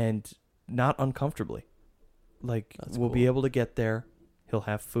 and not uncomfortably. Like, That's we'll be cool. able to get there. He'll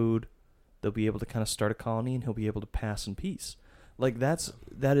have food. They'll be able to kind of start a colony, and he'll be able to pass in peace. Like, that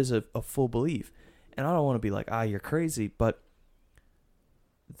is a full belief. And I don't want to be like, you're crazy, but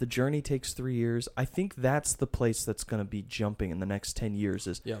the journey takes 3 years. I think that's the place that's going to be jumping in the next 10 years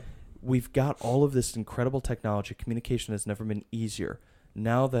is Yeah. we've got all of this incredible technology. Communication has never been easier.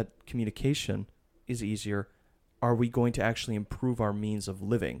 Now that communication is easier, are we going to actually improve our means of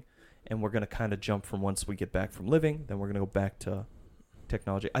living? And we're going to kind of jump from once we get back from living, then we're going to go back to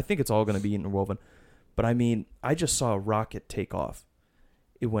technology. I think it's all going to be interwoven. But I mean, I just saw a rocket take off.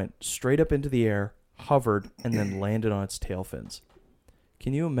 It went straight up into the air, hovered, and then landed on its tail fins.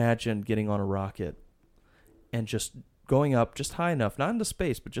 Can you imagine getting on a rocket and just going up just high enough, not into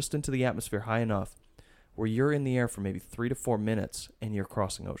space, but just into the atmosphere high enough where you're in the air for maybe 3 to 4 minutes and you're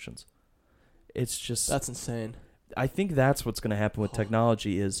crossing oceans? It's just... That's insane. I think that's what's going to happen with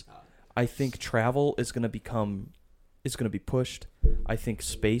technology is I think travel is going to be pushed. I think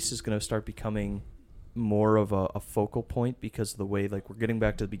space is going to start becoming more of a focal point because of the way, like, we're getting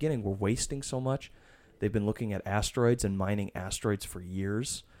back to the beginning. We're wasting so much. They've been looking at asteroids and mining asteroids for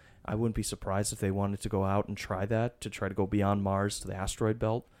years. I wouldn't be surprised if they wanted to go out and try that, to try to go beyond Mars to the asteroid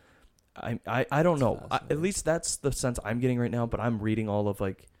belt. I don't know. At least that's the sense I'm getting right now, but I'm reading all of,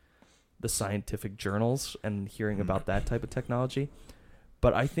 like, the scientific journals and hearing about that type of technology.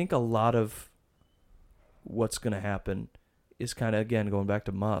 But I think a lot of what's going to happen is kind of, again, going back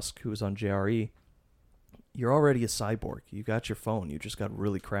to Musk, who was on JRE. You're already a cyborg. You got your phone. You just got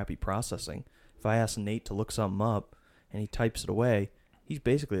really crappy processing. If I ask Nate to look something up and he types it away, he's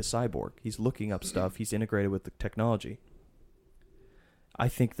basically a cyborg. He's looking up stuff. He's integrated with the technology. I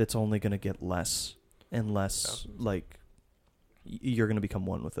think that's only going to get less and less, like, you're going to become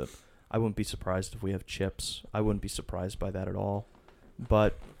one with it. I wouldn't be surprised if we have chips. I wouldn't be surprised by that at all.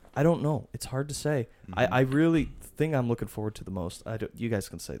 But I don't know. It's hard to say. Mhm. I really thing I'm looking forward to the most. You guys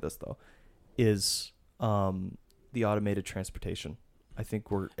can say this though, is the automated transportation. I think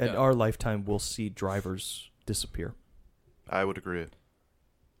in our lifetime we'll see drivers disappear, I would agree.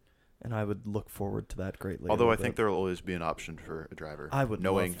 and I would look forward to that greatly. Although I think there will always be an option for a driver. I would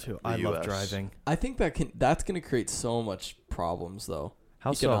knowing love to. the I love US. driving. I think that's going to create so much problems, though.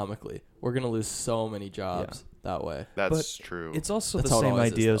 How so? Economically, we're going to lose so many jobs that way. That's true. It's also That's the how it same always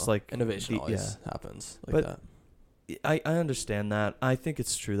is, idea as though. like Innovation always happens like But- that. I understand that. I think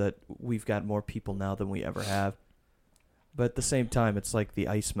it's true that we've got more people now than we ever have. But at the same time, it's like the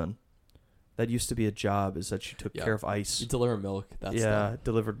iceman. That used to be a job, is that you took Yeah. care of ice. You deliver milk. That's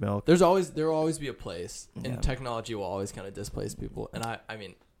Delivered milk. there will always be a place, Yeah. and technology will always kind of displace people. And I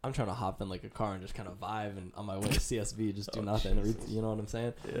mean, I'm trying to hop in like a car and just kind of vibe, and on my way to CSV, just do nothing. You know what I'm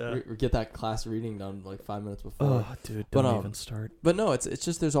saying? Yeah. Get that class reading done like 5 minutes before. Oh, dude, But, don't even start. But no, it's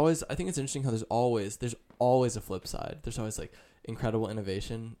just there's always. I think it's interesting how there's always a flip side. There's always like incredible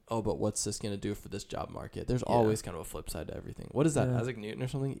innovation. Oh, but what's this gonna do for this job market? There's Yeah. always kind of a flip side to everything. What is that? Yeah. Isaac Newton or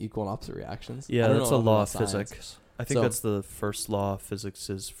something? Equal and opposite reactions. I Yeah, don't that's know a enough law about of science. physics. I think So- that's the first law of physics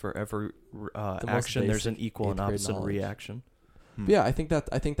is for every most action, there's an basic equal and 8th grade opposite knowledge. reaction. Hmm. But yeah, I think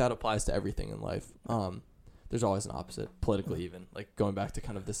that applies to everything in life. There's always an opposite, politically even. Like going back to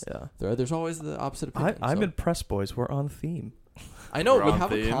kind of this Yeah. thread, there's always the opposite opinion. I'm so. impressed, boys. We're on theme. I know We're we on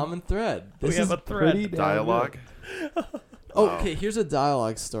have a theme. common thread. We This have is a thread. pretty damn Dialogue. good. Oh, Wow. okay. Here's a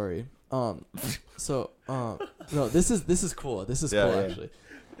dialogue story. No, this is cool. This is Yeah, cool yeah.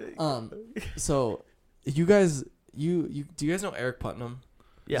 actually. So you guys, do you guys know Eric Putnam?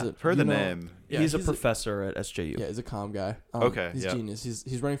 Yeah. it- Heard you the know- name. Yeah, he's a professor at SJU. Yeah, he's a comm guy. Okay, he's yeah. genius.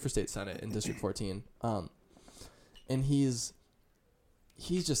 He's running for state senate in District 14. And he's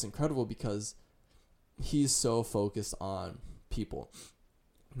just incredible because he's so focused on people,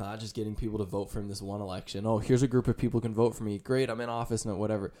 not just getting people to vote for him this one election. Oh, here's a group of people who can vote for me. Great, I'm in office and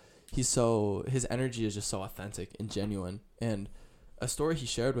whatever. His energy is just so authentic and genuine. And a story he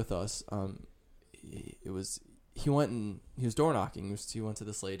shared with us, he was door knocking. He went to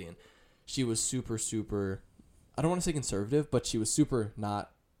this lady and she was super, super, I don't want to say conservative, but she was super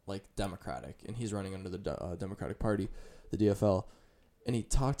not like Democratic. And he's running under the Democratic Party, the DFL. And he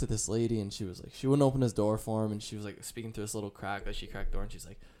talked to this lady and she was like, she wouldn't open his door for him. And she was like speaking through this little crack that she cracked door. And she's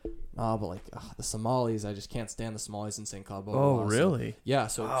like, nah, but like the Somalis, I just can't stand the Somalis in St. Cloud. Blah, blah, Oh, blah. So, really? yeah.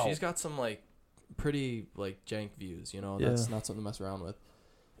 So Wow. she's got some like pretty like jank views, you know, Yeah. that's not something to mess around with.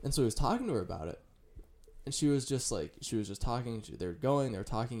 And so he was talking to her about it. And she was just talking. They were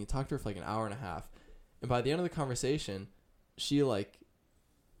talking. He talked to her for like an hour and a half. And by the end of the conversation, she had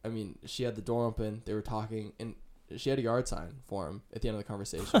the door open. They were talking, and she had a yard sign for him at the end of the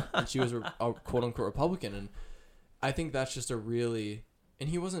conversation. And she was a quote unquote Republican. And I think that's just and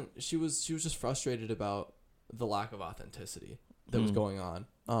he wasn't, she was just frustrated about the lack of authenticity that was going on.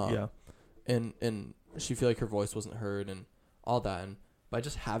 Yeah. And she feel like her voice wasn't heard and all that. And by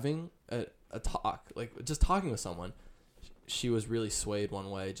just having a talk, like just talking with someone, she was really swayed one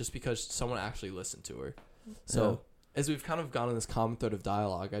way just because someone actually listened to her. So as we've kind of gone on this common thread of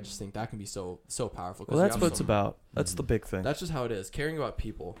dialogue, I just think that can be so powerful. Well, that's what it's about. That's the big thing. That's just how it is. Caring about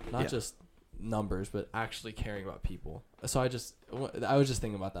people, not Yeah. just numbers, but actually caring about people. So I was just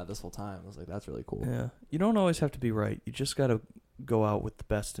thinking about that this whole time. I was like, that's really cool. Yeah. You don't always have to be right. You just got to go out with the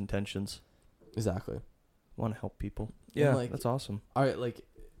best intentions. Exactly. Want to help people. And, Yeah, like, that's awesome. All right, like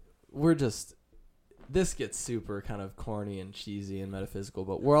this gets super kind of corny and cheesy and metaphysical,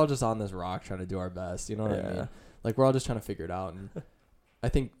 but we're all just on this rock trying to do our best. You know what I Yeah. mean? Like we're all just trying to figure it out. And I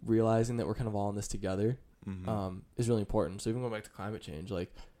think realizing that we're kind of all in this together is really important. So even going back to climate change,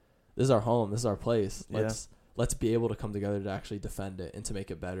 like this is our home, this is our place. Let's be able to come together to actually defend it and to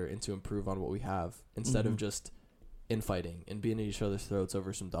make it better and to improve on what we have instead of just infighting and being at each other's throats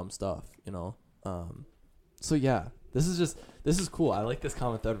over some dumb stuff, you know? So yeah, this is cool. I like this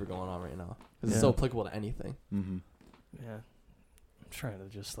common thread we're going on right now because it's so applicable to anything. Mm-hmm. Yeah. I'm trying to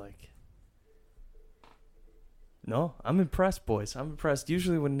just like... No, I'm impressed, boys. I'm impressed.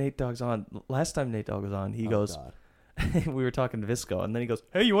 Usually when Nate Dogg's on, last time Nate Dogg was on, he goes, God. we were talking to Visco, and then he goes,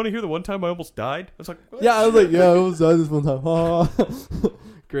 hey, you want to hear the one time I almost died? I was like, what? Yeah, I was like, yeah, I almost died this one time.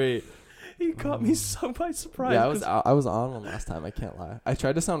 Great. He caught me so by surprise. Yeah, 'cause I was on one last time. I can't lie. I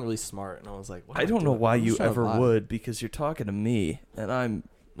tried to sound really smart, and I was like, what am I don't know doing? why I'm you just trying to ever lie. would, because you're talking to me, and I'm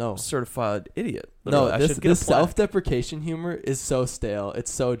No, a certified idiot. no. Literally, I This should get a plaque. self-deprecation humor is so stale.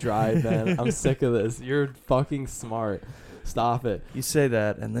 It's so dry, man. I'm sick of this. You're fucking smart. Stop it. You say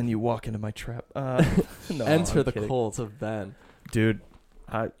that, and then you walk into my trap. No, Enter I'm the kidding. cult of Ben. Dude,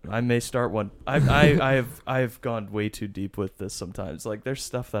 I may start one. I've gone way too deep with this sometimes. Like there's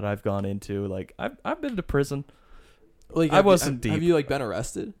stuff that I've gone into. Like I've been to prison. Like I wasn't deep. Have you like been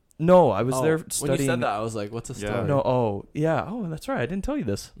arrested? No, I was there studying. When you said that, I was like, "What's a story?" Yeah. No, oh yeah, oh that's right. I didn't tell you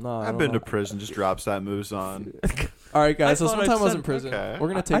this. No, I I've don't been know. to prison. Just drops that, moves on. All right, guys. I So thought I'd sometime I was said- in prison. Okay. We're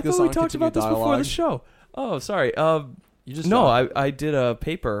gonna I take this thought on we talked continue about this before dialogue. the show. Oh, sorry. You just No, don't. I did a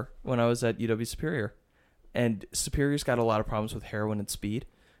paper when I was at UW Superior, and Superior's got a lot of problems with heroin and speed,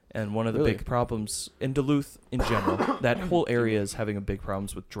 and one of the Really? big problems in Duluth in general, that whole area is having a big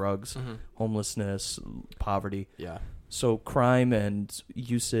problems with drugs, Mhm. homelessness, poverty. Yeah. So crime and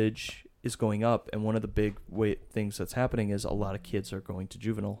usage is going up, and one of the big things that's happening is a lot of kids are going to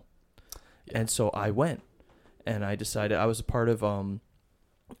juvenile. Yeah. And so I went, and I decided I was a part of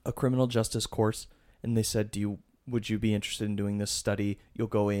a criminal justice course, and they said, would you be interested in doing this study? You'll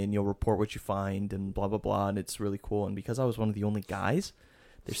go in, you'll report what you find, and blah, blah, blah, and it's really cool. And because I was one of the only guys,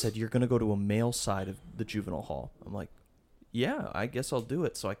 they said, you're going to go to a male side of the juvenile hall. I'm like, yeah, I guess I'll do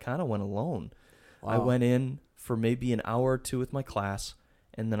it. So I kind of went alone. I Wow. went in for maybe an hour or two with my class,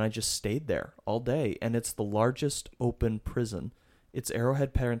 and then I just stayed there all day. And it's the largest open prison. It's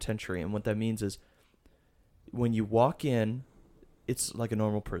Arrowhead Penitentiary, and what that means is when you walk in, it's like a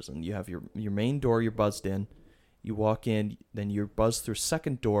normal prison. You have your main door, you're buzzed in. You walk in, then you're buzzed through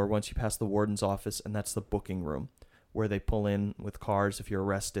second door once you pass the warden's office, and that's the booking room where they pull in with cars if you're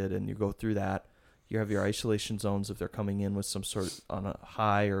arrested, and you go through that. You have your isolation zones if they're coming in with some sort of on a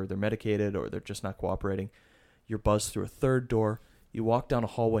high, or they're medicated, or they're just not cooperating. You're buzzed through a third door. You walk down a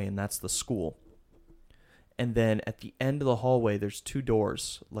hallway, and that's the school. And then at the end of the hallway, there's two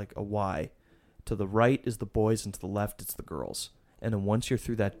doors, like a Y. To the right is the boys, and to the left it's the girls. And then once you're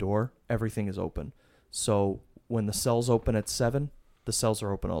through that door, everything is open. So when the cells open at 7, the cells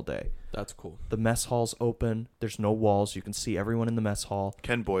are open all day. That's cool. The mess hall's open. There's no walls. You can see everyone in the mess hall.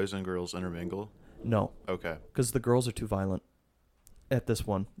 Can boys and girls intermingle? No, Okay. because the girls are too violent at this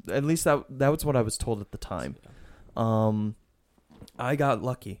one. At least that was what I was told at the time. I got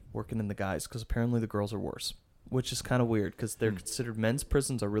lucky working in the guys because apparently the girls are worse, which is kind of weird because they're considered men's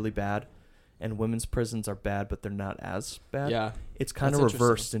prisons are really bad and women's prisons are bad, but they're not as bad. Yeah. It's kind of That's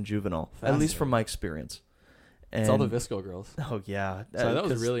reversed in juvenile, at least from my experience. And It's all the Visco girls. Oh, yeah. Sorry, that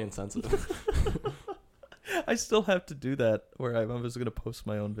was 'cause really insensitive. I still have to do that where I was going to post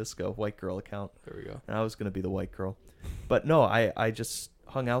my own Visco white girl account. There we go. And I was going to be the white girl. But no, I just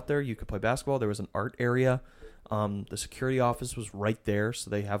hung out there. You could play basketball. There was an art area. The security office was right there, so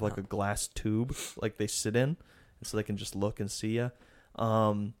they have like a glass tube like they sit in, and so they can just look and see you.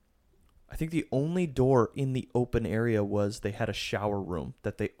 I think the only door in the open area was they had a shower room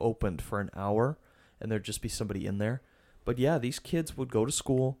that they opened for an hour, and there'd just be somebody in there. But yeah, these kids would go to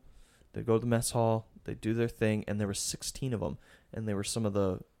school. They'd go to the mess hall. They'd do their thing, and there were 16 of them, and they were some of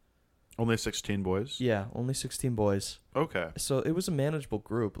the... Only 16 boys? Yeah, only 16 boys. Okay. So it was a manageable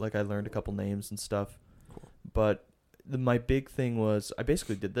group. Like, I learned a couple names and stuff. Cool. But my big thing was I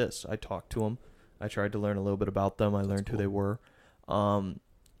basically did this. I talked to them. I tried to learn a little bit about them. I learned who they were.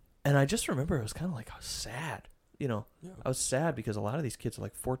 And I just remember it was kind of like I was sad. You know, I was sad because a lot of these kids are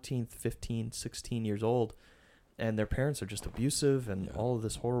like 14, 15, 16 years old, and their parents are just abusive and all of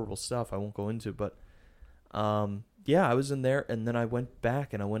this horrible stuff I won't go into. But, yeah, I was in there, and then I went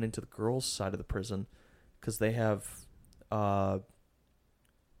back and I went into the girls' side of the prison because they have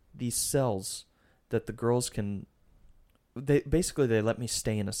these cells that the girls can... They let me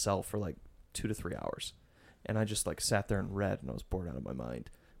stay in a cell for like 2 to 3 hours, and I just like sat there and read, and I was bored out of my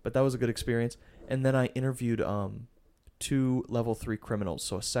mind. But that was a good experience. And then I interviewed 2 level 3 criminals,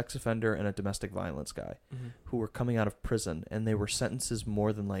 so a sex offender and a domestic violence guy, who were coming out of prison, and they were sentences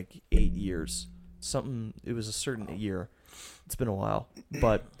more than like 8 years. It was a certain year. It's been a while.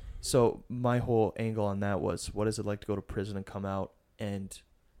 But so my whole angle on that was, what is it like to go to prison and come out and,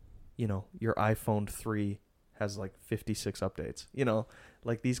 you know, your iPhone 3 has like 56 updates, you know,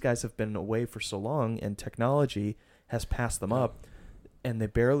 like these guys have been away for so long and technology has passed them up and they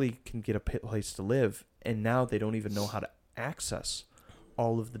barely can get a place to live. And now they don't even know how to access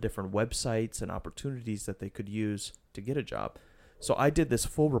all of the different websites and opportunities that they could use to get a job. So I did this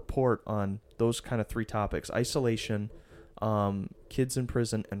full report on those kind of 3 topics: isolation, kids in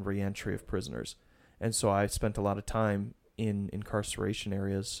prison, and reentry of prisoners. And so I spent a lot of time in incarceration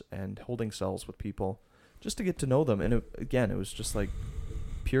areas and holding cells with people just to get to know them. And it was just like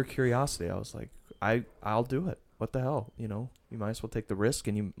pure curiosity. I was like, I'll do it. What the hell? You know, you might as well take the risk,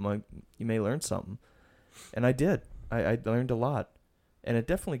 and you may learn something. And I did. I learned a lot. And it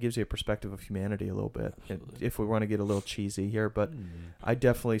definitely gives you a perspective of humanity a little bit, if we want to get a little cheesy here. But I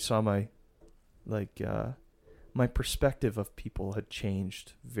definitely saw my, my perspective of people had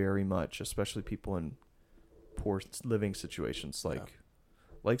changed very much, especially people in poor living situations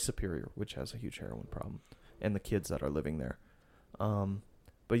like Superior, which has a huge heroin problem, and the kids that are living there.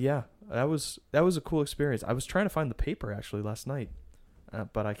 But yeah, that was a cool experience. I was trying to find the paper actually last night,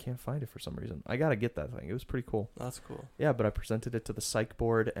 but I can't find it for some reason. I gotta get that thing. It was pretty cool. That's cool. Yeah, but I presented it to the psych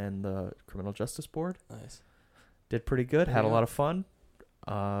board and the criminal justice board. Nice. Did pretty good. There Had a you lot go. of fun.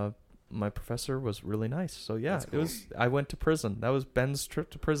 My professor was really nice. So yeah, That's it was. I went to prison. That was Ben's trip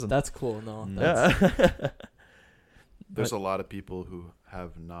to prison. That's cool. No, Mm. that's, Yeah. There's a lot of people who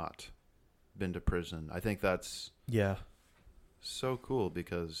have not been to prison. I think that's Yeah. so cool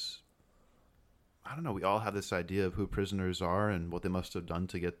because I don't know, we all have this idea of who prisoners are and what they must have done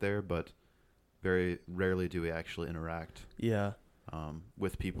to get there, but very rarely do we actually interact Yeah.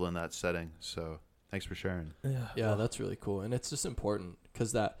 with people in that setting. So thanks for sharing. yeah, that's really cool, and it's just important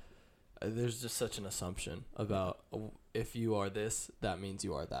because there's just such an assumption about if you are this, that means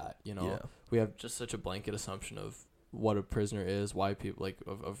you are that. You know, Yeah. we have just such a blanket assumption of what a prisoner is, why people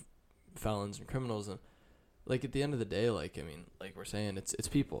of felons and criminals, and like at the end of the day, like I mean, like we're saying, it's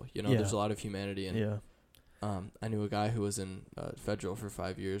people. You know, Yeah. there's a lot of humanity, and Yeah. I knew a guy who was in federal for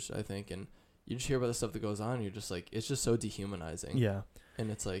 5 years, I think, and you just hear about the stuff that goes on, and you're just like, it's just so dehumanizing. Yeah. And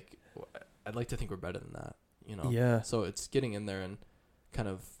it's like, I'd like to think we're better than that, you know? Yeah. So it's getting in there and kind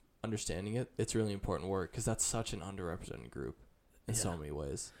of understanding it. It's really important work because that's such an underrepresented group in so Yeah. many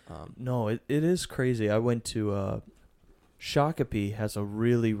ways. No, it is crazy. I went to Shakopee has a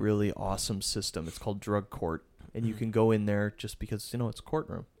really, really awesome system. It's called drug court, and you Mhm. can go in there just because, it's a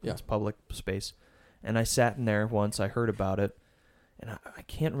courtroom. Yeah. It's public space. And I sat in there once. I heard about it, and I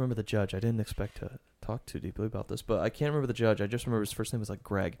can't remember the judge. I didn't expect to talk too deeply about this, but I can't remember the judge. I just remember his first name was like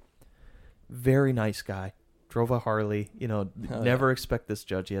Greg. Very nice guy. Drove a Harley. Never expect this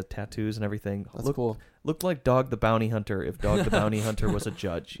judge. He has tattoos and everything. That's cool. Looked like Dog the Bounty Hunter if Dog the Bounty Hunter was a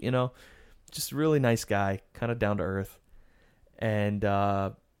judge, Just really nice guy, kind of down to earth. And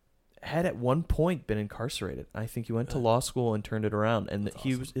had at one point been incarcerated. I think he went to Really? law school and turned it around. And That's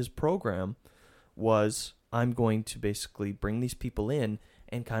awesome. his program was, I'm going to basically bring these people in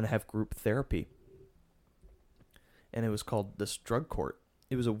and kind of have group therapy. And it was called this drug court.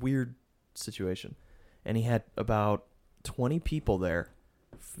 It was a weird situation. And he had about 20 people there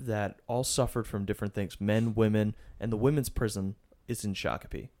that all suffered from different things, men, women, and the women's prison is in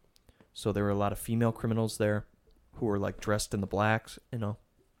Shakopee. So there were a lot of female criminals there who were like dressed in the blacks,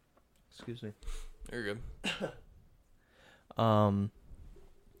 Excuse me. You're good.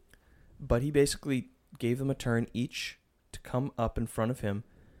 But he basically gave them a turn each to come up in front of him,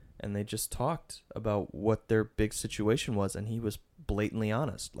 and they just talked about what their big situation was, and he was blatantly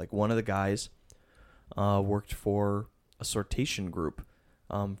honest. Like one of the guys worked for a sortation group,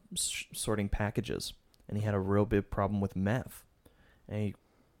 sorting packages, and he had a real big problem with meth. And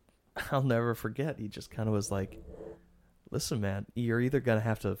I'll never forget, he just kind of was like, listen, man, you're either going to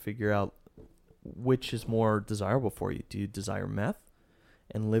have to figure out which is more desirable for you. Do you desire meth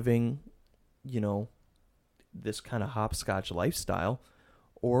and living, this kind of hopscotch lifestyle,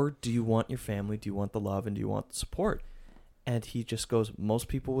 or do you want your family, do you want the love, and do you want the support? And he just goes, most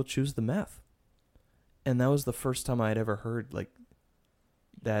people will choose the meth. And that was the first time I had ever heard like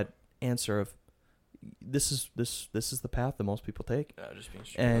that answer of, this is the path that most people take. Yeah, just being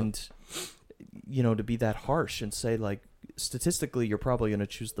straight And to be that harsh and say like, statistically you're probably going to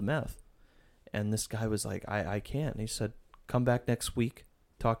choose the meth. And this guy was like, I can't. And he said, come back next week,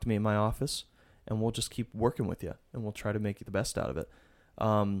 talk to me in my office, and we'll just keep working with you, and we'll try to make you the best out of it.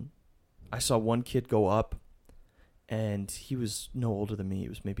 I saw one kid go up, and he was no older than me. He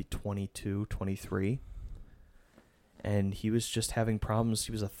was maybe 22, 23. And he was just having problems.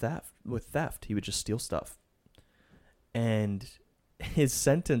 He was with theft. He would just steal stuff. And his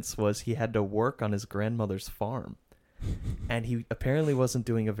sentence was he had to work on his grandmother's farm. And he apparently wasn't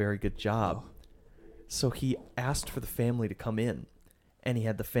doing a very good job. So he asked for the family to come in. And he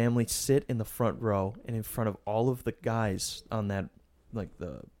had the family sit in the front row and in front of all of the guys on that, like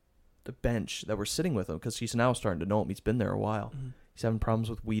the bench that were sitting with him, because he's now starting to know him. He's been there a while. Mm-hmm. He's having problems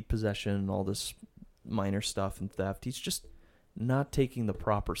with weed possession and all this minor stuff and theft. He's just not taking the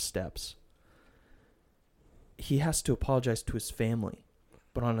proper steps. He has to apologize to his family.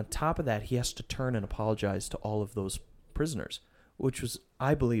 But on the top of that, he has to turn and apologize to all of those prisoners, which was,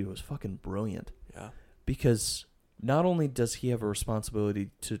 I believe, was fucking brilliant. Yeah. Because not only does he have a responsibility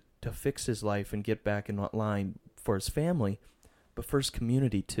to fix his life and get back in line for his family, but for his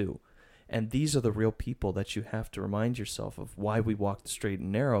community too. And these are the real people that you have to remind yourself of. Why we walk the straight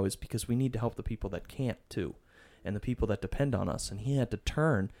and narrow is because we need to help the people that can't too, and the people that depend on us. And he had to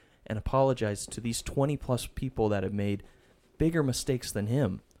turn and apologize to these 20 plus people that have made bigger mistakes than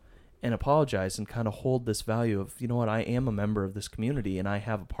him, and apologize and kind of hold this value of, you know what, I am a member of this community and I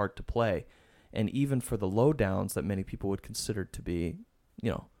have a part to play. And even for the lowdowns that many people would consider to be, you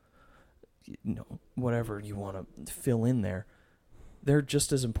know, whatever you want to fill in there, they're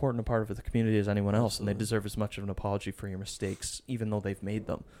just as important a part of the community as anyone else, and they deserve as much of an apology for your mistakes, even though they've made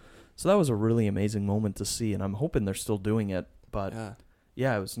them. So that was a really amazing moment to see, and I'm hoping they're still doing it. But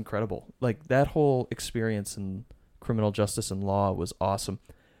yeah, it was incredible. Like, that whole experience in criminal justice and law was awesome.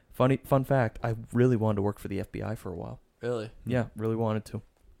 Fun fact, I really wanted to work for the FBI for a while. Really? Yeah, really wanted to.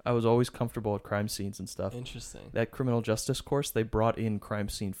 I was always comfortable at crime scenes and stuff. Interesting. That criminal justice course, they brought in crime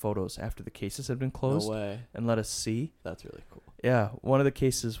scene photos after the cases had been closed. No way. And let us see. That's really cool. Yeah, one of the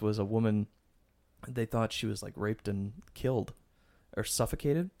cases was a woman, they thought she was like raped and killed or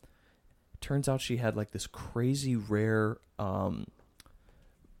suffocated. Turns out she had like this crazy rare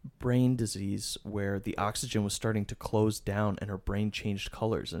brain disease where the oxygen was starting to close down and her brain changed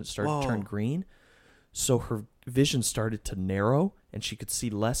colors and it started to turn green. So her vision started to narrow and she could see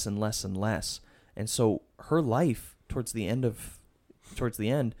less and less and less. And so her life towards the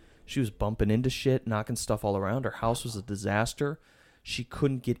end, she was bumping into shit, knocking stuff all around. Her house was a disaster. She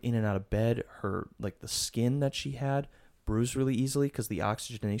couldn't get in and out of bed. Her, like, the skin that she had bruised really easily because the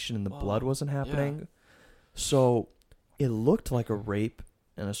oxygenation in the blood wasn't happening. Yeah. So it looked like a rape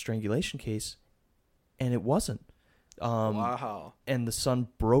and a strangulation case, and it wasn't. Wow. And the son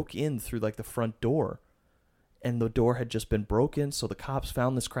broke in through, like, the front door, and the door had just been broken, so the cops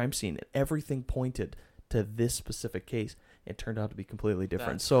found this crime scene, and everything pointed to this specific case. It turned out to be completely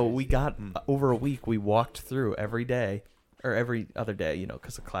different. That's so crazy. we got, over a week, we walked through every day, or every other day, you know,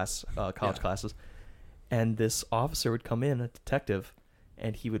 because of college classes, and this officer would come in, a detective,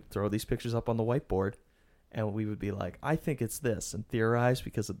 and he would throw these pictures up on the whiteboard, and we would be like, I think it's this, and theorize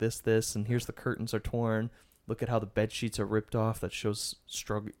because of this, and here's the curtains are torn. Look at how the bed sheets are ripped off. That shows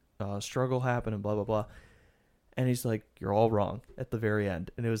struggle happen and blah, blah, blah. And he's like, you're all wrong at the very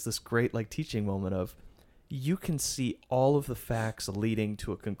end. And it was this great, like, teaching moment of, you can see all of the facts leading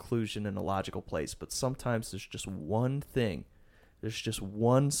to a conclusion in a logical place, but sometimes there's just one thing. There's just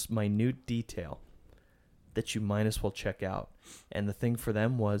one minute detail that you might as well check out. And the thing for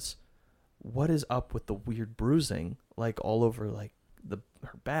them was, what is up with the weird bruising, like, all over, like,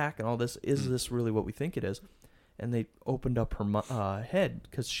 her back and all this? Is this really what we think it is? And they opened up her head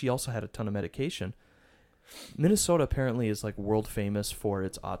because she also had a ton of medication. Minnesota apparently is, like, world famous for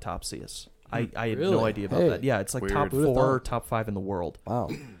its autopsies. I had Really? no idea about that. Yeah, it's like Weird. top Who'd have 4 or thought? top 5 in the world. Wow.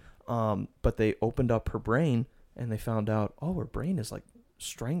 But they opened up her brain and they found out, oh, her brain is, like,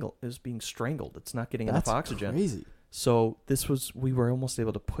 being strangled. It's not getting enough oxygen. Crazy. So we were almost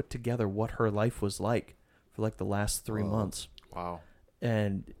able to put together what her life was like for, like, the last 3 months. Wow.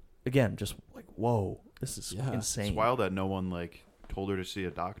 And again, just like, whoa, this is insane. It's wild that no one, like, told her to see a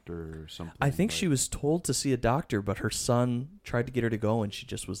doctor or something. I think like, she was told to see a doctor, but her son tried to get her to go, and she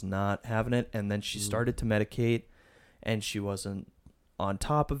just was not having it. And then she started to medicate, and she wasn't on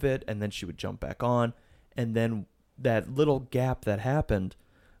top of it, and then she would jump back on. And then that little gap that happened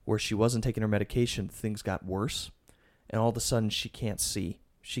where she wasn't taking her medication, things got worse. And all of a sudden, she can't see.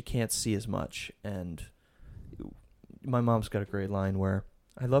 She can't see as much. And my mom's got a great line where,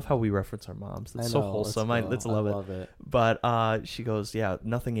 I love how we reference our moms. It's so wholesome. I love it. But she goes, yeah,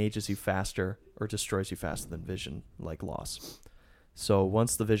 nothing ages you faster or destroys you faster than vision, like loss. So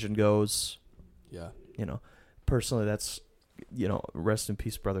once the vision goes, you know, personally, that's, you know, rest in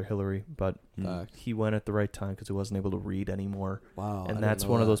peace, Brother Hillary. But he went at the right time because he wasn't able to read anymore. Wow. And that's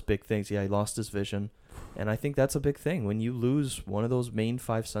one of those big things. Yeah, he lost his vision. And I think that's a big thing. When you lose one of those main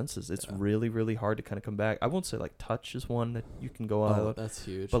 5 senses, it's really, really hard to kind of come back. I won't say, like, touch is one that you can go out of. That's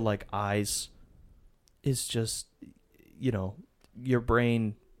huge. But, like, eyes is just, you know, your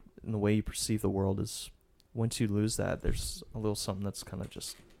brain and the way you perceive the world is, once you lose that, there's a little something that's kind of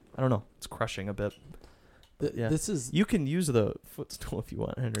just, I don't know, it's crushing a bit. Yeah. This is... You can use the footstool if you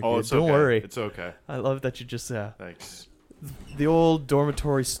want, Henry. Oh, it's Don't okay. worry. It's okay. I love that you just, Thanks. the old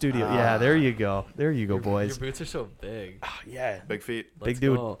dormitory studio. Yeah, there you go. There you go, boys. Your boots are so big. Oh, yeah. Big feet. Big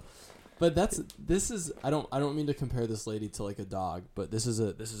dude. Go. But this is I don't mean to compare this lady to, like, a dog, but this is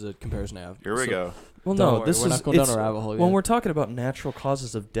a comparison I have. Here we go. Well, Don't no, worry, this we're is not going down it's- a rabbit hole when yet. we're talking about natural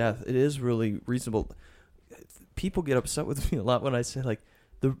causes of death, it is really reasonable. People get upset with me a lot when I say, like,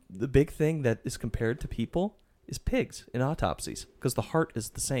 the big thing that is compared to people is pigs in autopsies because the heart is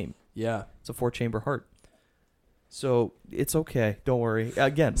the same. Yeah. It's a 4-chamber heart. So it's okay. Don't worry.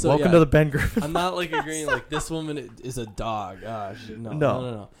 Again, So, welcome yeah, to the Ben Griffin. I'm not, like, agreeing, like, this woman is a dog.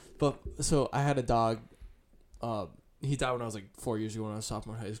 No. But, so I had a dog he died when I was like 4 years ago when I was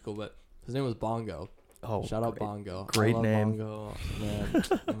sophomore in high school. But his name was Bongo. Oh, shout out Bongo. Great I love name. Bongo, man,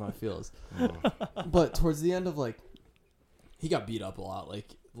 in my feels. But towards the end of like, he got beat up a lot.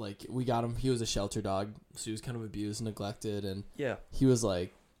 Like we got him. He was a shelter dog, so he was kind of abused, neglected, and he was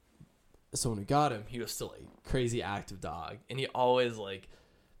like. So when we got him, he was still a crazy active dog, and he always like.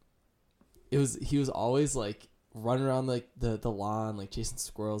 He was always like running around like the lawn, like chasing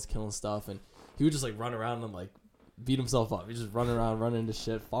squirrels, killing stuff, and he would just like run around and like beat himself up. He just run around, running into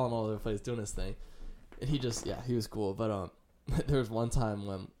shit, falling all over the place, doing his thing, and he was cool. But there was one time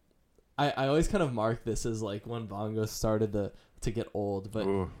when I always kind of mark this as like when Bongo started to get old,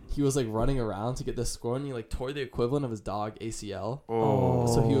 but he was like running around to get this squirrel, and he like tore the equivalent of his dog ACL.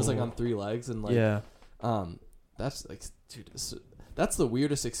 So he was like on 3 legs, and like that's like, dude, that's the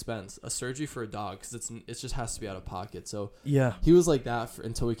weirdest expense, a surgery for a dog, because it just has to be out of pocket. So he was like that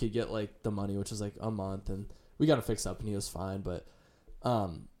until we could get like the money, which was like a month, and we got it fixed up, and he was fine. But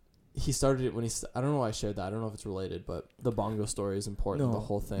he started it when I don't know why I shared that. I don't know if it's related, but the Bongo story is important, the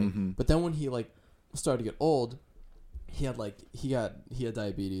whole thing. Mm-hmm. But then when he like started to get old, he had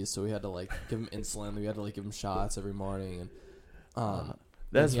diabetes, so we had to like give him insulin. We had to like give him shots every morning, and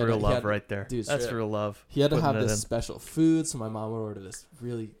that's real love right there. Dude, that's real love. He had to have this special food, so my mom would order this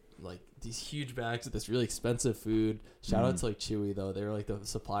really like these huge bags of this really expensive food. Shout out to like Chewy though; they were like the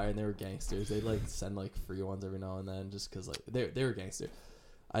supplier, and they were gangsters. They'd like send like free ones every now and then, just because like they were gangster.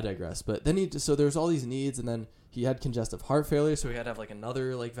 I digress. But then so there was all these needs, and then he had congestive heart failure, so we had to have like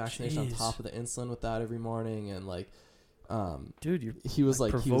another like vaccination on top of the insulin with that every morning, and like. Dude, he was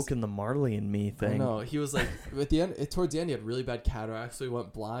like provoking the Marley in me thing. No, he was like at the end. Towards the end, he had really bad cataracts, so he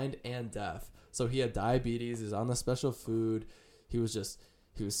went blind and deaf. So he had diabetes. He was on the special food. He was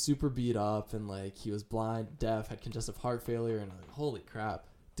super beat up, and like he was blind, deaf, had congestive heart failure, and like, holy crap,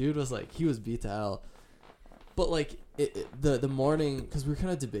 dude was like he was beat to hell. But like the morning, because we were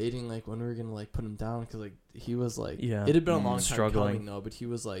kind of debating like when we were gonna like put him down, because like he was like it had been a long time coming though, but he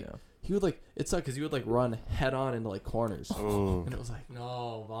was like. Yeah. He would like it sucked because he would like run head on into like corners, and it was like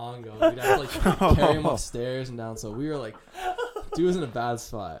no Bongo. We'd have to like carry him upstairs and down. So we were like, dude was in a bad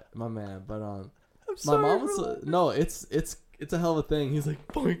spot, my man. But my mom was no, it's a hell of a thing. He's like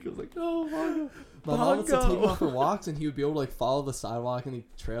boink. I was like no Bongo. My mom would take him out for walks, and he would be able to like follow the sidewalk and the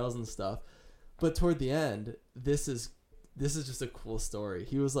trails and stuff. But toward the end, this is just a cool story.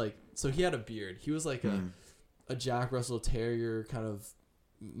 He was like, so he had a beard. He was like a Jack Russell Terrier kind of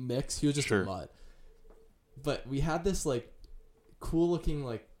mix. He was just a mutt. But we had this like cool looking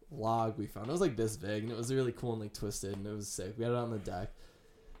like log we found. It was like this big, and it was really cool and like twisted, and it was sick. We had it on the deck,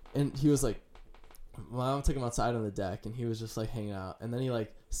 and he was like, my mom took him outside on the deck, and he was just like hanging out, and then he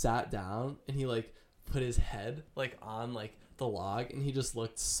like sat down, and he like put his head like on like the log, and he just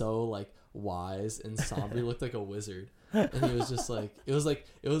looked so like wise and somber. He looked like a wizard. And he was just like it was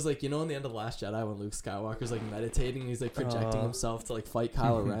like you know in the end of The Last Jedi when Luke Skywalker's like meditating and he's like projecting himself to like fight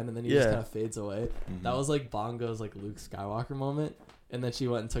Kylo Ren, and then he just kind of fades away. That was like Bongo's like Luke Skywalker moment. And then she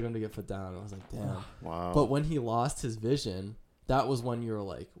went and took him to get put down. I was like, damn. Wow. But when he lost his vision, that was when you were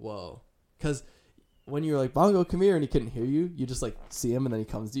like, whoa. Because when you were like, Bongo, come here, and he couldn't hear you, you just like see him and then he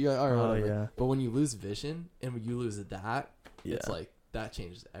comes to you. Like, all right, whatever. Yeah. But when you lose vision and when you lose that, it's like that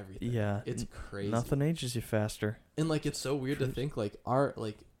changes everything. Yeah, it's crazy. Nothing ages you faster. And like it's so weird to think like our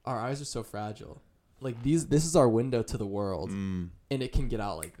eyes are so fragile. Like this is our window to the world, and it can get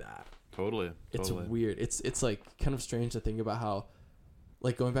out like that. Totally. It's weird. It's like kind of strange to think about how,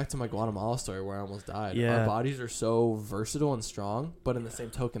 like going back to my Guatemala story where I almost died. Yeah. Our bodies are so versatile and strong, but in the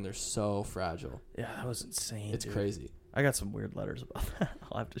same token, they're so fragile. Yeah, that was insane. It's crazy. I got some weird letters about that.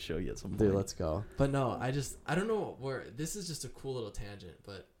 I'll have to show you at some point. Dude, let's go. But no, I don't know where this is just a cool little tangent,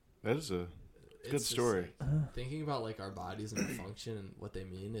 but that is a good story. Like, thinking about like our bodies and their function and what they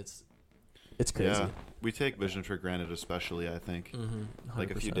mean, it's crazy. Yeah, we take vision for granted, especially I think.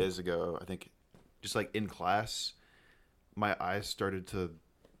 Like a few days ago, I think, just like in class, my eyes started to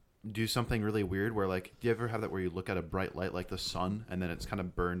do something really weird where like, do you ever have that where you look at a bright light like the sun and then it's kind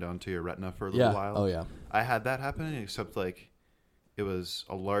of burned onto your retina for a little while? Oh yeah. I had that happen, except like it was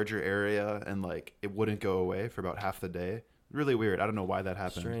a larger area and like it wouldn't go away for about half the day. Really weird. I don't know why that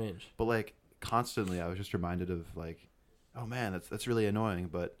happened. Strange. But like constantly I was just reminded of like, oh man, that's really annoying.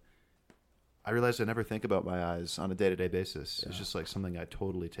 But I realized I never think about my eyes on a day-to-day basis. Yeah. It's just like something I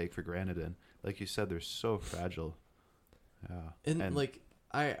totally take for granted. And like you said, they're so fragile. Yeah. And like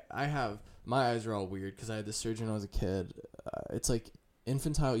I have, my eyes are all weird because I had this surgery when I was a kid. It's like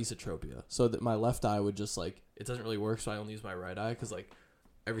infantile esotropia. So that my left eye would just like, it doesn't really work. So I only use my right eye because like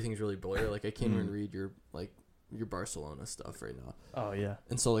everything's really blurry. Like I can't even read your like your Barcelona stuff right now. Oh yeah.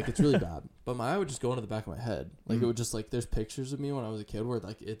 And so like it's really bad. But my eye would just go into the back of my head. Like it would just like there's pictures of me when I was a kid where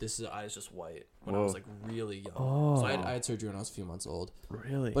like eye is just white when I was like really young. Oh. So I had surgery when I was a few months old.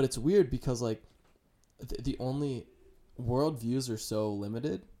 Really? But it's weird because like the only world views are so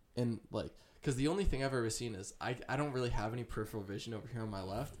limited and like because the only thing I've ever seen is I don't really have any peripheral vision over here on my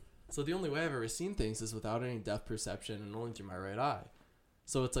left. So the only way I've ever seen things is without any depth perception and only through my right eye.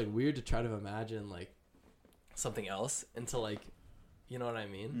 So it's like weird to try to imagine like something else until like, you know what I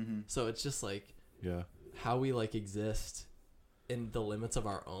mean? Mm-hmm. So it's just like Yeah. how we like exist in the limits of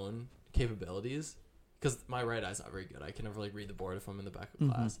our own capabilities. Because my right eye's not very good. I can never like read the board if I'm in the back of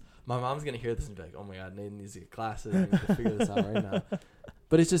class. My mom's gonna hear this and be like, "Oh my God, Nathan needs to get glasses. I need to figure this out right now."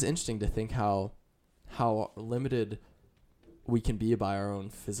 But it's just interesting to think how limited we can be by our own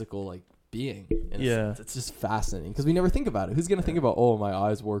physical like being. And it's just fascinating because we never think about it. Who's gonna think about, "Oh, my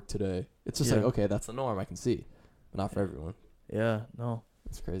eyes work today"? It's just like, okay, that's the norm. I can see, but not for everyone. Yeah. No.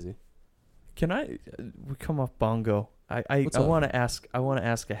 It's crazy. Can we come off bongo? I want to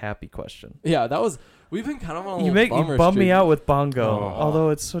ask a happy question. Yeah, that was. We've been kind of on a You bummer bum me streak. out with bongo, Oh.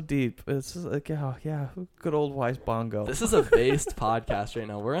 although it's so deep. It's just like, oh yeah, good old wise bongo. This is a based podcast right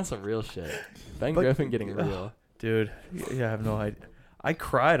now. We're on some real shit. Ben Griffin getting real. Dude, yeah, I have no idea. I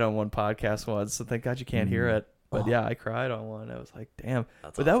cried on one podcast once, so thank God you can't hear it. But yeah, I cried on one. I was like, damn.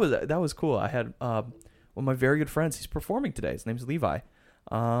 That's But that was cool. I had one of my very good friends. He's performing today. His name's Levi.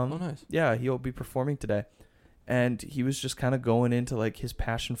 Oh, nice. Yeah, he'll be performing today. And he was just kind of going into like his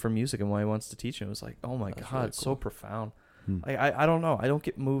passion for music and why he wants to teach it. It was like, oh my God, really it's cool. so profound. I don't know. I don't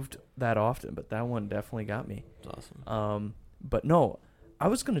get moved that often, but that one definitely got me. That's awesome. But no, I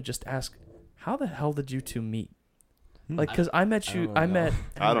was going to just ask, how the hell did you two meet? Like, because I met you, I met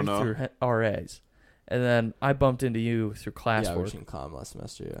I don't Henry know. through RAs. And then I bumped into you through class Yeah, we were work. in comm last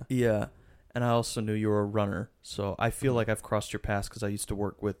semester, Yeah. And I also knew you were a runner. So I feel like I've crossed your paths because I used to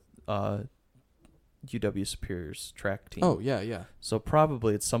work with UW Superior's track team. Oh, yeah. So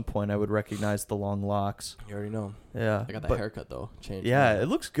probably at some point I would recognize the long locks. You already know. Yeah. I got that but- haircut, though. Changed. Yeah, my- it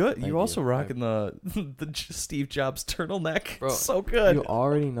looks good. Thank You're also you. rocking the Steve Jobs turtleneck. Bro, so good. You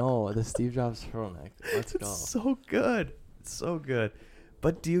already know the Steve Jobs turtleneck. Let's go. It's so good. It's so good.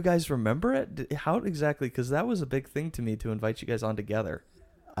 But do you guys remember it? How exactly? Because that was a big thing to me to invite you guys on together.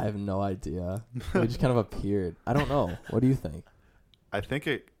 I have no idea. We just kind of appeared. I don't know. What do you think? I think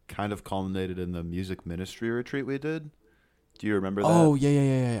it kind of culminated in the music ministry retreat we did. Do you remember that? Oh,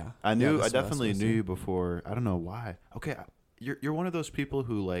 yeah. I this definitely semester. knew you before. I don't know why. Okay, you're one of those people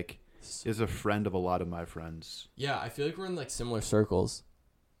who like is a friend of a lot of my friends. Yeah, I feel like we're in like similar circles.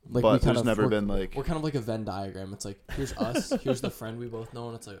 Like But there's never been like we're kind of like a Venn diagram. It's like here's us, here's the friend we both know,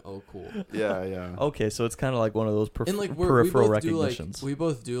 and it's like, oh, cool. yeah. Okay, so it's kind of like one of those And like peripheral we both do recognitions. we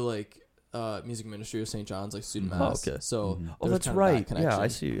both do like music ministry with St. John's, like student Mhm. mass. Oh, okay. So Mhm. Oh, there's that's kind of that right. Yeah, connection. I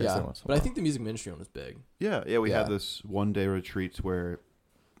see you guys there Yeah, once in a but I while. think the music ministry one was big. Yeah, we Yeah. had this one day retreat where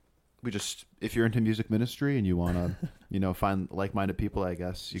we just if you're into music ministry and you want to find like-minded people, I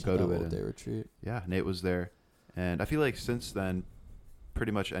guess you Just go had to that it. little day And, retreat. yeah, Nate was there, and I feel like since then,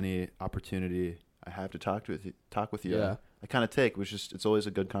 pretty much any opportunity I have to talk with you, Yeah. I kind of take, which is it's always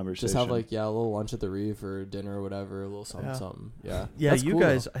a good conversation. Just have like a little lunch at the Reef or dinner or whatever, a little something, Yeah. something. Yeah. Yeah, That's you cool,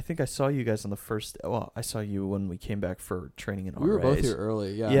 guys. though. I think I saw you guys on the first. Well, I saw you when we came back for training in RAs. We were both here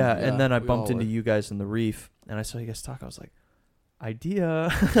early. Yeah. Yeah, and then I we bumped all into were. you guys in the Reef, and I saw you guys talk. I was like, idea.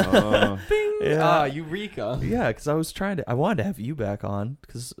 Oh. Bing! Yeah. Eureka. Yeah, because I wanted to have you back on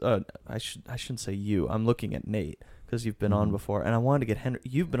because I shouldn't say you. I'm looking at Nate because you've been on Mhm. before, and I wanted to get Henry.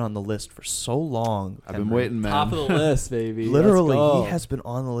 You've been on the list for so long. I've been Henry. waiting, man. Top of the list, baby. Literally, Let's go. he has been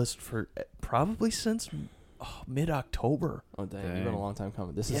on the list for probably since mid-October. Oh dang, you've Dang. been a long time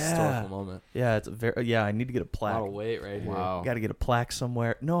coming. This is a Yeah. historical moment. Yeah, it's I need to get a A plaque. lot of weight right here. Wow. Got to get a plaque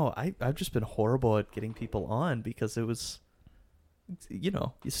somewhere. No, I've just been horrible at getting people on because it was, you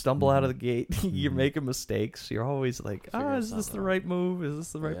stumble out of the gate, you're Mhm. making mistakes. You're always like, Figuring is this something the out. right move? Is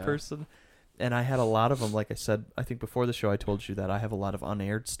this the right Yeah. person? And I had a lot of them. Like I said, I think before the show, I told you that I have a lot of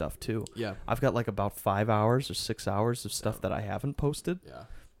unaired stuff too. Yeah. I've got like about 5 hours or 6 hours of stuff Yeah. that I haven't posted Yeah.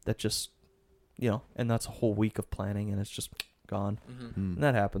 that just, and that's a whole week of planning and it's just gone. Mm-hmm. Mm. And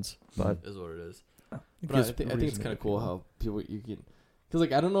that happens. But Is what it is. it But gives I think reason it's to kind of get cool people. how people you can, because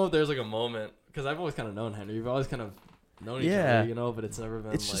like I don't know if there's like a moment because I've always kind of known Henry. You've always kind of known each Yeah. other, but it's never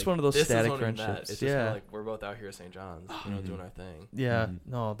been. It's just like, one of those this is static when we met. friendships. It's just Yeah. kinda like we're both out here at St. John's, Mhm. doing our thing. Yeah, Mhm.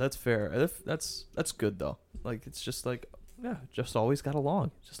 no, that's fair. That's good though. Like it's just like just always got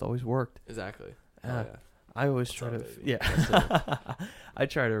along. Just always worked. Exactly. Yeah. Oh, I always What's try up, to baby? I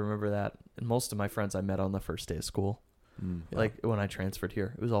try to remember that. And most of my friends I met on the first day of school. Mm. Yeah. Like when I transferred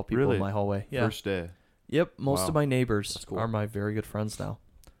here, it was all people Really? in my hallway. Yeah. First day. Yep, most of Wow. my neighbors That's cool. are my very good friends now.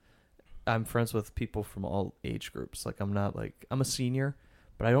 I'm friends with people from all age groups. Like I'm a senior,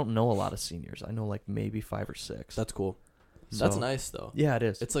 but I don't know a lot of seniors. I know like maybe 5 or 6. That's cool. So- That's nice though. Yeah, it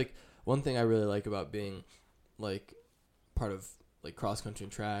is. It's like one thing I really like about being like part of like cross country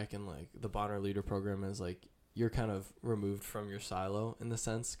and track and like the Bonner Leader program is like you're kind of removed from your silo in the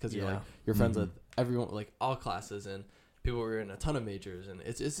sense because you're Yeah. like you're friends Mhm. with everyone, like all classes, and people were in a ton of majors, and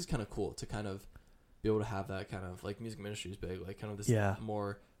it's just kind of cool to kind of be able to have that kind of like music ministry is big, like kind of this Yeah.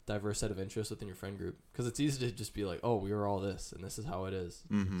 more diverse set of interests within your friend group, because it's easy to just be like, oh, we are all this and this is how it is.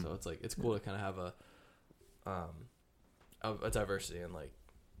 Mhm. So it's like it's cool to kind of have a diversity and like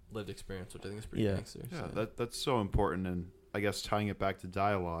lived experience, which I think is pretty Yeah. gangster. Yeah, so. that's so important, and I guess tying it back to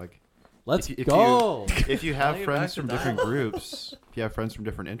dialogue. Let's if you- go. If you have Tying it friends back to from different groups, if you have friends from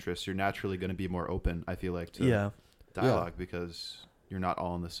different interests, you're naturally going to be more open, I feel like, to Yeah. dialogue because you're not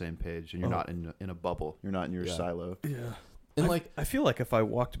all on the same page and you're Oh. not in a bubble. You're not in your Yeah. silo. Yeah. And I- like I feel like if I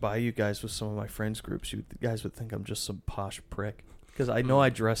walked by you guys with some of my friends groups, you guys would think I'm just some posh prick. Because I know I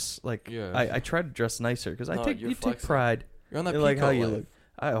dress like Yeah. I try to dress nicer because No, you you're take flexing. pride you're on that in like how Pico you life. look.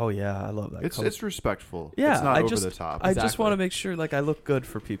 Oh yeah, I love that. It's color. it's respectful. Yeah, it's not I over just- the top. I just Exactly. want to make sure like I look good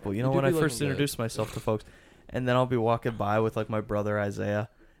for people. You know, do when be I looking first good. introduce myself to folks, and then I'll be walking by with like my brother Isaiah,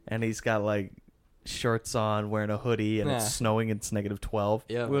 and he's got like shorts on, wearing a hoodie, and Nah. it's snowing. And it's -12.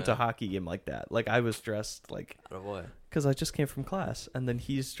 Yeah, we went to a man. hockey game like that. Like I was dressed like Attaboy. because I just came from class, and then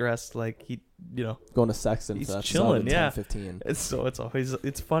he's dressed like he, you know. Going to Sexton. He's so that's chilling, 7, yeah. 10, 15. It's always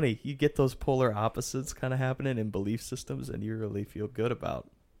it's funny. You get those polar opposites kind of happening in belief systems, and you really feel good about.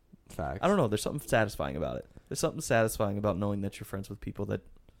 Facts. I don't know. There's something satisfying about it. There's something satisfying about knowing that you're friends with people that,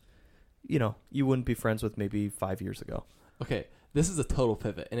 you know, you wouldn't be friends with maybe 5 years ago. Okay, this is a total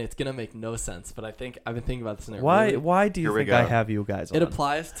pivot, and it's gonna make no sense. But I think I've been thinking about this. In a Why? really- Why do you Here we think I go. have you guys on? It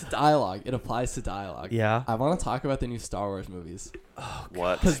applies to dialogue. It applies to dialogue. Yeah. I want to talk about the new Star Wars movies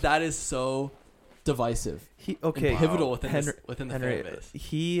What? because that is so divisive. He and okay. pivotal within Henry- within the Henry, fan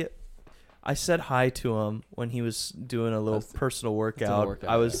base. I said hi to him when he was doing a little That's- personal doing a workout. workout,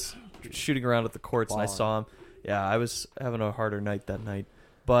 I was shooting around at the courts and I Balling. saw him. Yeah, I was having a harder night that night,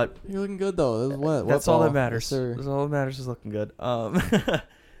 but You're looking good though. This is what? that's what all that ball? matters. Yes, sir. That's all that matters is looking good.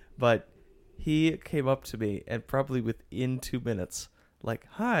 But he came up to me and probably within 2 minutes, like,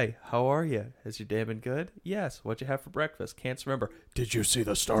 "Hi, how are you? Has your day been good? Yes. What'd you have for breakfast? Can't remember. Did you see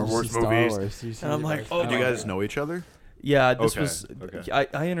the Star Did you Wars see Star movies?" Wars? Did you see And I'm the like, Darth oh, Did you Vader? guys know each other? Yeah, this Okay, was. okay.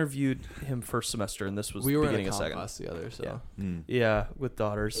 I interviewed him first semester, and this was We the were in a beginning of comp second. class together, so Yeah. Mm. Yeah, with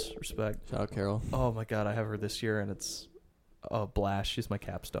daughters, respect. shout out Carol. Oh my God, I have her this year, and it's a blast. She's my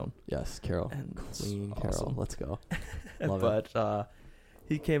capstone. Yes, Carol. And it's Queen Carol. awesome. Let's go. Love it. But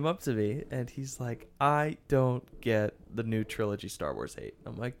he came up to me and he's like, "I don't get the new trilogy Star Wars hate."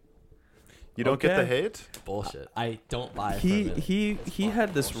 I'm like, You don't get the Okay. hate? Bullshit. I don't buy it. he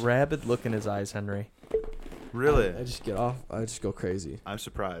had this rabid look in his eyes, Henry. Really? I just get off. I just go crazy. I'm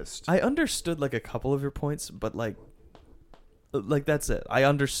surprised. I understood like a couple of your points, but like that's it. I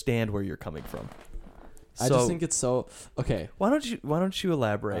understand where you're coming from. I So just think it's so okay. why don't you All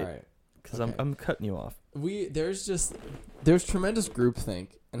elaborate? right. Because Okay. I'm cutting you off. There's tremendous groupthink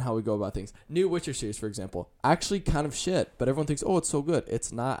in how we go about things. New Witcher series, for example, actually kind of shit, but everyone thinks, oh, it's so good.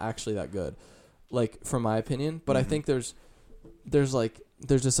 It's not actually that good, like from my opinion. But I think there's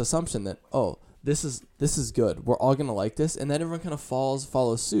this assumption that this is good. We're all gonna like this, and then everyone kind of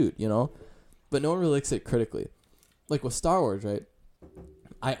follows suit, you know. But no one really looks at it critically. Like with Star Wars, right?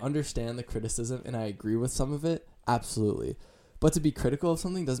 I understand the criticism and I agree with some of it, absolutely. But to be critical of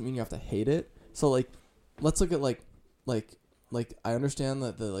something doesn't mean you have to hate it. So like, let's look at like I understand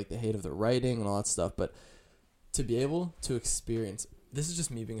that the hate of the writing and all that stuff, but to be able to experience, this is just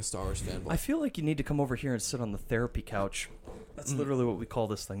me being a Star Wars fanboy. I feel like you need to come over here and sit on the therapy couch. That's literally what we call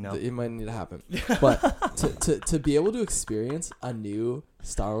this thing now. It might need to happen. But to be able to experience a new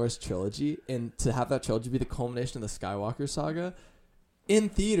Star Wars trilogy and to have that trilogy be the culmination of the Skywalker saga in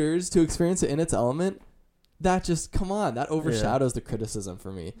theaters, to experience it in its element, that just, come on, that overshadows the criticism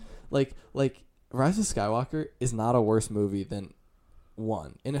for me. Like Rise of Skywalker is not a worse movie than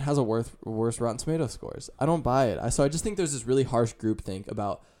 1, and it has a worse Rotten Tomato scores. I don't buy it. So I just think there's this really harsh groupthink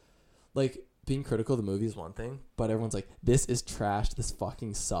about, like, being critical of the movie is one thing, but everyone's like, this is trash, this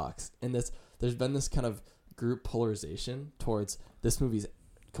fucking sucks. And there's been this kind of group polarization towards this movie's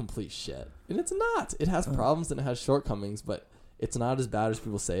complete shit. And it's not. It has problems and it has shortcomings, but it's not as bad as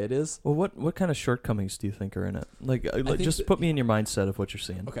people say it is. Well, what kind of shortcomings do you think are in it? Like think just put me in your mindset of what you're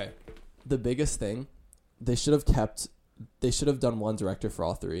seeing. Okay. The biggest thing, they should have done one director for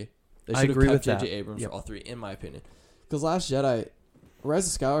all 3. They I should have agree kept with that. J.J. Abrams Yep. for all 3, in my opinion. Because Last Jedi,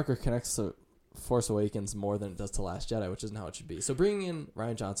 Rise of Skywalker connects to Force Awakens more than it does to Last Jedi, which isn't how it should be. So bringing in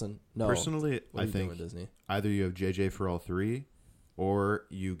Rian Johnson, no. Personally, What I are you doing think with Disney? either you have JJ for all three, or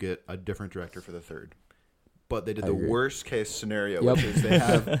you get a different director for the third. But they did the worst case scenario, which is they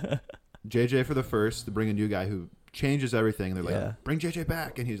have JJ for the first, to bring a new guy who changes everything. They're like, bring JJ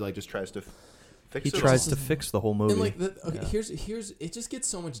back, and he's like, just tries to fix it. He tries to fix the whole movie. And like, here's it just gets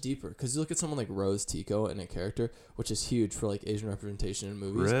so much deeper because you look at someone like Rose Tico in a character, which is huge for like Asian representation in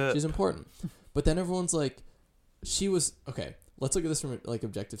movies. Rip. She's important, but then everyone's like, she was okay. Let's look at this from a, like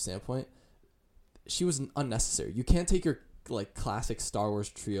objective standpoint. She was unnecessary. You can't take your like classic Star Wars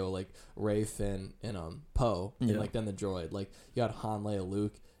trio like Rey, Finn, and Poe, and like then the droid. Like you got Han, Leia,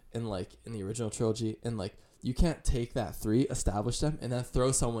 Luke, and like in the original trilogy, and like you can't take that three, establish them, and then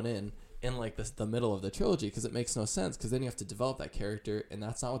throw someone in like the middle of the trilogy because it makes no sense. Because then you have to develop that character, and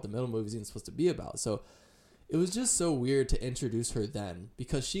that's not what the middle movie is even supposed to be about. So it was just so weird to introduce her then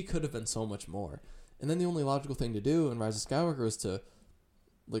because she could have been so much more. And then the only logical thing to do in Rise of Skywalker was to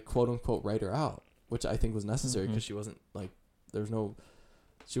like quote unquote write her out, which I think was necessary because she wasn't like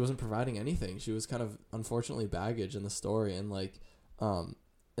she wasn't providing anything. She was kind of unfortunately baggage in the story, and like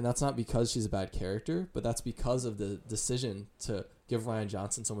and that's not because she's a bad character, but that's because of the decision to give Rian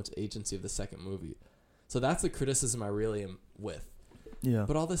Johnson so much agency of the second movie. So that's the criticism I really am with. Yeah.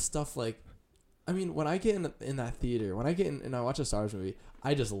 But all this stuff, like, I mean, when I get in that theater, when I get in and I watch a Star Wars movie,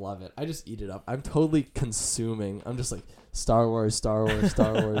 I just love it. I just eat it up. I'm totally consuming. I'm just like, Star Wars, Star Wars,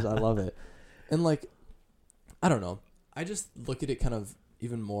 Star Wars. I love it. And like, I don't know. I just look at it kind of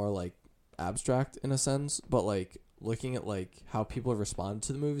even more like abstract in a sense, but like looking at like how people have responded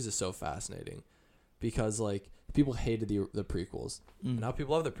to the movies is so fascinating because like people hated the prequels and now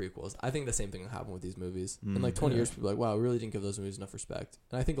people love the prequels. I think the same thing will happen with these movies. In like 20 years, people are like, wow, we really didn't give those movies enough respect.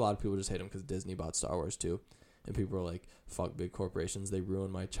 And I think a lot of people just hate them because Disney bought Star Wars too. And people are like, fuck big corporations. They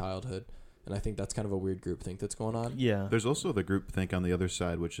ruined my childhood. And I think that's kind of a weird groupthink that's going on. Yeah. There's also the groupthink on the other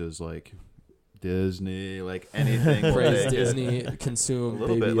side, which is like Disney, like anything. Praise Disney, consume, a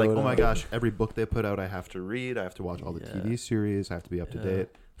little Baby bit. Like, Yoda. oh my gosh, every book they put out, I have to read. I have to watch all the Yeah. TV series. I have to be up to date.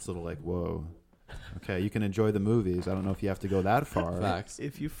 It's a little like, whoa. Okay, you can enjoy the movies. I don't know if you have to go that far. Facts.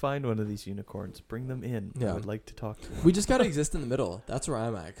 If you find one of these unicorns, bring them in. Yeah. I would like to talk to them. We just got to exist in the middle. That's where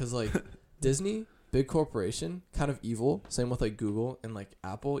I'm at. Because, like, Disney, big corporation, kind of evil. Same with, like, Google and, like,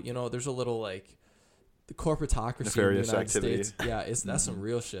 Apple. You know, there's a little, like, the corporatocracy Nefarious in the United activity. States. Yeah, that's some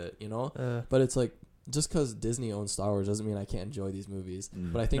real shit, you know? But it's like, just because Disney owns Star Wars doesn't mean I can't enjoy these movies.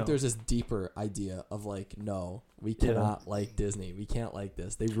 But I think there's this deeper idea of, like, no, we cannot like Disney. We can't like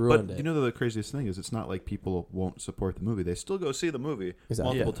this. They ruined it. You know, the craziest thing is it's not like people won't support the movie. They still go see the movie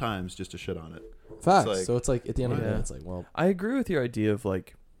multiple times just to shit on it. Facts. It's like, so it's like, at the end of the day, it's like, well. I agree with your idea of,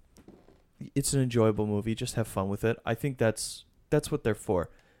 like, it's an enjoyable movie. Just have fun with it. I think that's what they're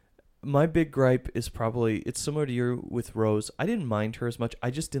for. My big gripe is probably, it's similar to you with Rose. I didn't mind her as much.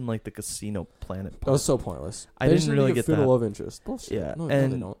 I just didn't like the Casino Planet part. That was so pointless. I didn't really get that. love interest. Bullshit. Yeah, No,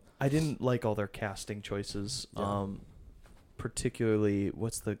 and they don't. I didn't like all their casting choices. Yeah. Particularly,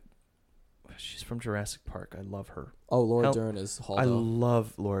 she's from Jurassic Park. I love her. Oh, Laura Dern is Holdo. I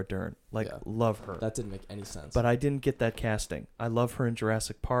love Laura Dern. Love her. That didn't make any sense. But I didn't get that casting. I love her in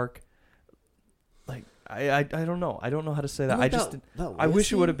Jurassic Park. Like, I don't know. I don't know how to say that. Like I just I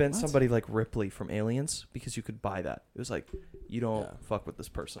wish it would have been somebody like Ripley from Aliens, because you could buy that. It was like, you don't fuck with this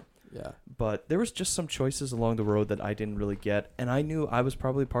person. Yeah. But there was just some choices along the road that I didn't really get, and I knew I was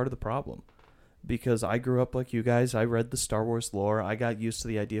probably part of the problem. Because I grew up like you guys. I read the Star Wars lore. I got used to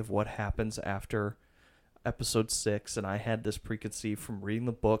the idea of what happens after Episode 6, and I had this preconceived from reading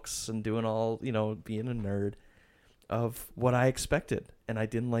the books and doing all, being a nerd, of what I expected. And I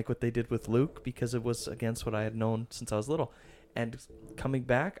didn't like what they did with Luke because it was against what I had known since I was little. And coming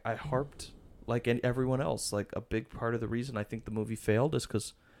back, I harped like everyone else. Like, a big part of the reason I think the movie failed is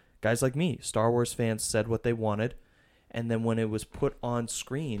because guys like me, Star Wars fans, said what they wanted. And then when it was put on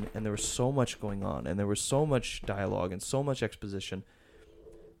screen and there was so much going on and there was so much dialogue and so much exposition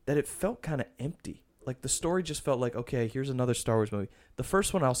that it felt kind of empty. Like, the story just felt like, okay, here's another Star Wars movie. The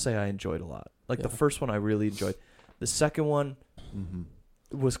first one I'll say I enjoyed a lot. Like, the first one I really enjoyed. The second one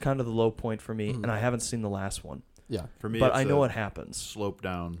was kind of the low point for me, and I haven't seen the last one. Yeah. For me, but it's I know what happens. Slope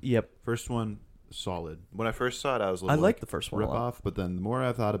down. Yep. First one, solid. When I first saw it, I was a little I liked the first one a rip lot. off, but then the more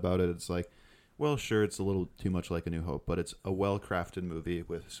I thought about it, it's like, well, sure, it's a little too much like A New Hope, but it's a well-crafted movie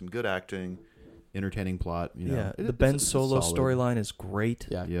with some good acting, entertaining plot. Yeah, the Ben Solo storyline is great.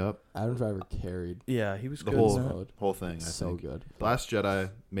 Yeah. Yep. Adam Driver carried. Yeah, he was The good. whole thing, I so think. good. Last Jedi,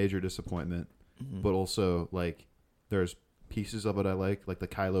 major disappointment, but also, like, there's pieces of it I like the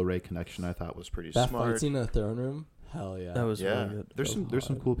Kylo Ray connection I thought was pretty That smart. fight scene in the throne room, Hell yeah. That was Yeah, really good. there's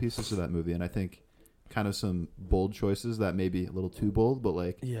some cool pieces to that movie, and I think kind of some bold choices that may be a little too bold, but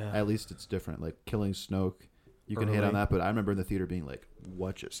like at least it's different. Like killing Snoke, you can hate on that, but I remember in the theater being like,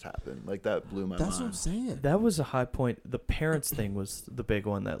 "What just happened?" Like that blew my mind. That's what I'm saying. That was a high point. The parents thing was the big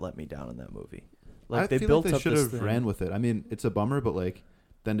one that let me down in that movie. Like I they feel built like they up should this have thing. ran with it. I mean, it's a bummer, but like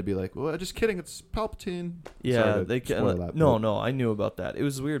then to be like, "Well, just kidding, it's Palpatine." Yeah, Sorry to they spoil that, no, I knew about that. It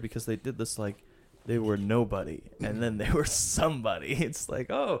was weird because they did this like they were nobody and then they were somebody. It's like,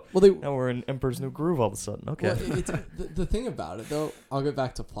 oh, Well, now we're in Emperor's New Groove all of a sudden. Okay. Well, it's, the thing about it, though, I'll get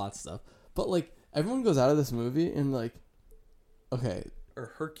back to plot stuff, but like everyone goes out of this movie and like, okay,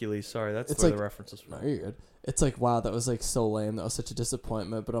 or Hercules, sorry, that's It's where like- the reference is from. no, you're good. It's like, wow, that was like so lame. That was such a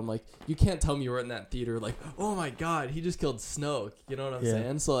disappointment. But I'm like, you can't tell me you were in that theater like, oh my god, he just killed Snoke. You know what I'm Yeah.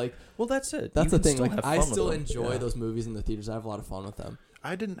 saying? So like, Well, that's it. that's You the can thing. still Like, have I fun with still them. enjoy Yeah. those movies in the theaters. I have a lot of fun with them.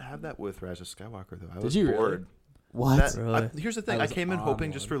 I didn't have that with Rise of Skywalker though. I Did was you really? bored. What? That- Really? here's the thing. I I was came in on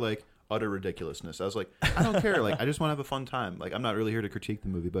hoping just one. for like utter ridiculousness. I was like, I don't care. Like, I just want to have a fun time. Like, I'm not really here to critique the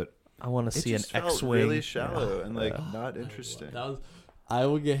movie, but I want to it see an just felt X-wing. really shallow and like Yeah. not interesting. That was. I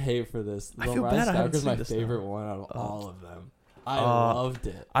would get hate for this. I The feel Rise bad I haven't Skywalker's my seen this now. favorite one out of all of them. I Uh, loved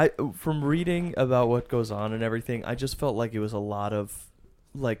it. I from reading about what goes on and everything, I just felt like it was a lot of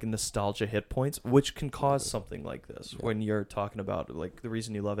like nostalgia hit points, which can cause something like this. Yeah. When you're talking about like the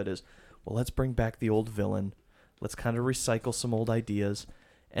reason you love it is, well, let's bring back the old villain, let's kind of recycle some old ideas,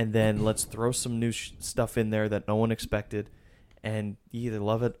 and then let's throw some new stuff in there that no one expected, and you either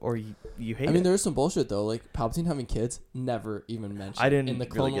love it or you hate I mean, it. there was some bullshit though, like Palpatine having kids, never even mentioned. I didn't in the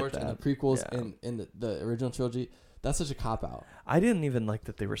really Clone get Wars, in the that. prequels, Yeah. and in the original trilogy. That's such a cop out. I didn't even like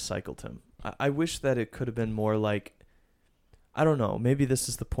that they recycled him. I wish that it could have been more like, I don't know, maybe this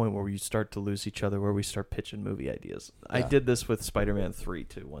is the point where we start to lose each other, where we start pitching movie ideas. I Yeah. did this with Spider-Man 3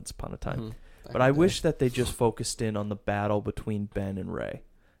 too, once upon a time. Mhm. Back But in I the day. wish that they just focused in on the battle between Ben and Rey.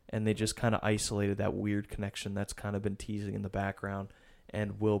 And they just kind of isolated that weird connection that's kind of been teasing in the background.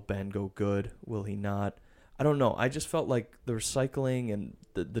 And will Ben go good? Will he not? I don't know. I just felt like the recycling and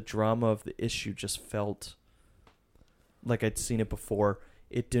the drama of the issue just felt like I'd seen it before.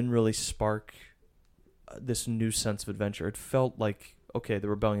 It didn't really spark this new sense of adventure. It felt like, okay, the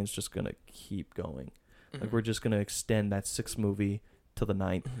rebellion's just going to keep going. Like we're just going to extend that 6th movie to the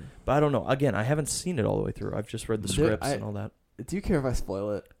 9th. But I don't know. Again, I haven't seen it all the way through. I've just read the Dude, scripts I- and all that. Do you care if I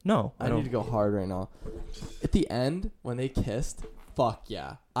spoil it? No, I need to go hard right now. At the end, when they kissed, fuck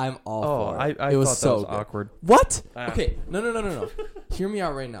yeah, I'm all for it. I it was thought so that was good. awkward. What? Ah. Okay, no. Hear me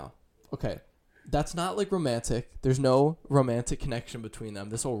out right now. Okay, that's not like romantic. There's no romantic connection between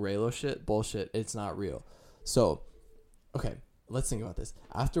them. This whole Raylo shit, bullshit. It's not real. So, okay, let's think about this.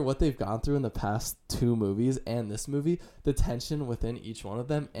 After what they've gone through in the past 2 movies and this movie, the tension within each one of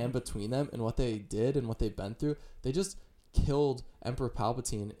them and between them and what they did and what they've been through, they just killed Emperor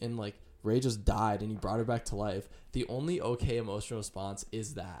Palpatine and like Rey just died and he brought her back to life. The only okay emotional response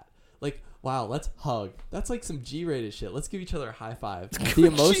is that. Like, wow, let's hug. That's like some G-rated shit. Let's give each other a high five. The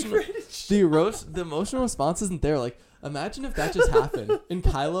emotional response isn't there. Like, imagine if that just happened and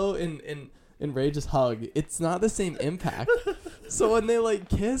Kylo and Rey just hug. It's not the same impact. So when they like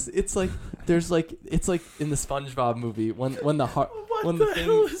kiss, it's like there's like it's like in the SpongeBob movie when the heart when the thing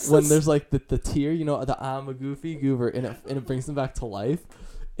when there's like the tear, you know, the I'm a goofy goober and it brings them back to life.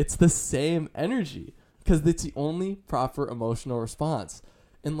 It's the same energy because it's the only proper emotional response.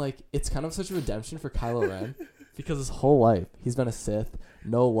 And like it's kind of such a redemption for Kylo Ren because his whole life he's been a Sith,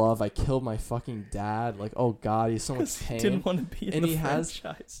 no love. I killed my fucking dad. Like, oh god, he's so much He pain. didn't want to be in And the he has-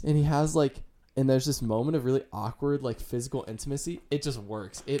 franchise. And he has like, and there's this moment of really awkward like physical intimacy. It just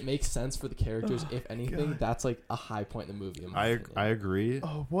works. It makes sense for the characters. If anything, God. that's like a high point in the movie. In my I opinion. agree.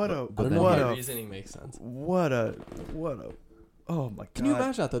 Oh, what a I but don't then know what if my a reasoning makes sense. what a oh my god. Can you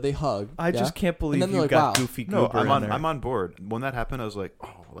imagine that though? They hug. I yeah? just can't believe then you they're like, got wow. Goofy No, Goober I'm in on. there. I'm on board. When that happened, I was like,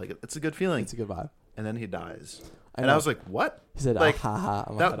 oh, like it's a good feeling. It's a good vibe. And then he dies, I and know. I was like, what? He said, like, ha ha,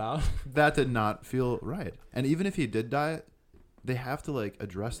 I'm that- that out. That did not feel right. And even if he did die, they have to like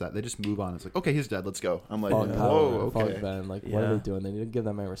address that. They just move on. It's like, okay, he's dead. Let's go. I'm like, Fuck yeah. whoa, Kylo, fuck okay. Ben. Like, what Yeah. are they doing? They need to give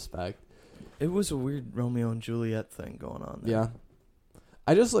them my respect. It was a weird Romeo and Juliet thing going on there. Yeah.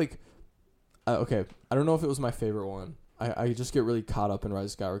 I just like, okay, I don't know if it was my favorite one. I just get really caught up in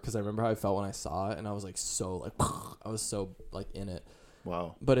Rise of Skywalker because I remember how I felt when I saw it, and I was like so like I was so like in it.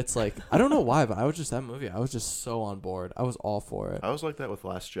 Wow. But it's like I don't know why, but I was just that movie. I was just so on board. I was all for it. I was like that with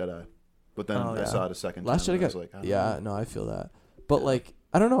Last Jedi, but then Oh, I yeah. saw it a second Last time. Jedi and I was got like, I don't yeah, know. no, I feel that. But like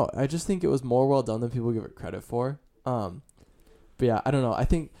I don't know. I just think it was more well done than people give it credit for. But yeah, I don't know. I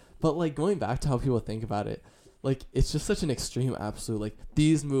think, but like going back to how people think about it, like it's just such an extreme absolute. Like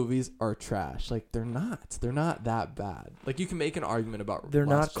these movies are trash. Like they're not that bad. Like you can make an argument about They're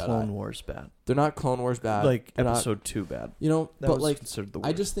Last not Jedi. Clone Wars bad. They're not Clone Wars bad. Like They're not- episode 2 bad. you know, That but was like considered the worst.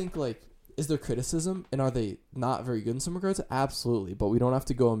 I just think like, is there criticism and are they not very good in some regards? Absolutely, but we don't have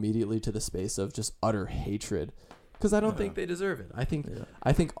to go immediately to the space of just utter hatred, because I don't think they deserve it. I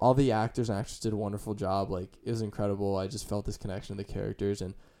think all the actors and actresses did a wonderful job. Like it was incredible. I just felt this connection to the characters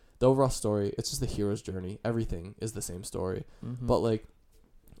and the overall story. It's just the hero's journey. Everything is the same story, but like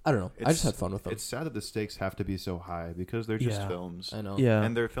I don't know. I just had fun with them. It's sad that the stakes have to be so high because they're just Yeah. films. I know. Yeah.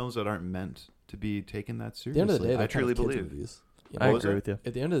 And they're films that aren't meant to be taken that At seriously. the end of the day, they're I truly kind of kids believe. movies. I What was agree it? with you.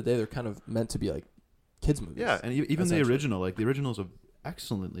 At the end of the day, they're kind of meant to be like kids movies. Yeah, and even the essentially. original, like the original's an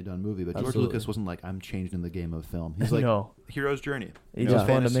excellently done movie, but George Absolutely. Lucas wasn't like, I'm changed in the game of film. He's like, no. hero's journey. He You know, just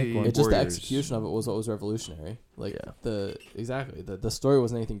wanted to make fantasy, one. It's just the warriors. execution of it was what was revolutionary. Like Yeah. the story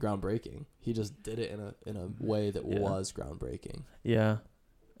wasn't anything groundbreaking. He just did it in a way that Yeah. was groundbreaking. Yeah.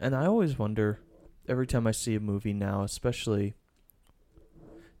 And I always wonder, every time I see a movie now, especially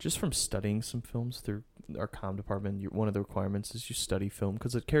just from studying some films through our comm department, one of the requirements is you study film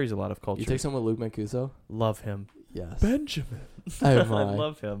because it carries a lot of culture. You take someone with Luke Mancuso? Love him. Yes. Benjamin. Oh I my.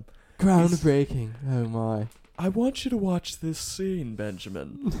 love him. Groundbreaking. Oh my. I want you to watch this scene,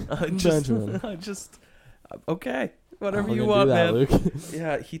 Benjamin. Benjamin. Okay. Whatever We're you gonna want, do that, man. Luke.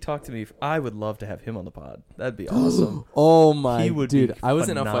 Yeah, he talked to me. I would love to have him on the pod. That'd be awesome. Oh my He would dude. be I was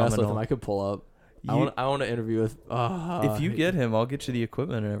in FYS with phenomenal. him. I could pull up. You- I want to interview with if you get him, I'll get you the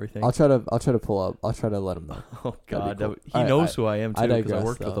equipment and everything. I'll try to pull up. I'll try to let him know. Oh God, cool. he Alright, knows who I am too I because digress. I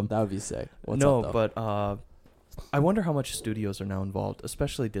worked with though. him. That would be sick. What's No, up, though? but I wonder how much studios are now involved,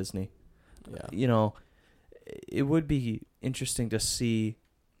 especially Disney. Yeah. You know, it would be interesting to see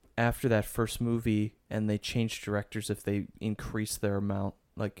after that first movie and they changed directors if they increase their amount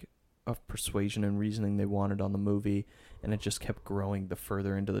like of persuasion and reasoning they wanted on the movie, and it just kept growing the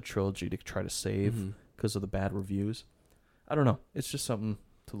further into the trilogy to try to save Mhm. because of the bad reviews. I don't know. It's just something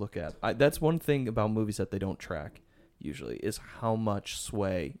to look at. That's one thing about movies that they don't track usually is how much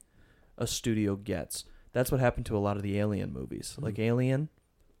sway a studio gets. That's what happened to a lot of the Alien movies. Like Alien,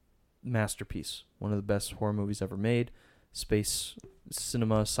 masterpiece. One of the best horror movies ever made. Space,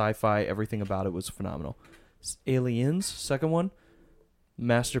 cinema, sci-fi, everything about it was phenomenal. Aliens, second one,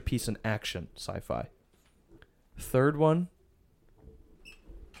 masterpiece in action, sci-fi. Third one,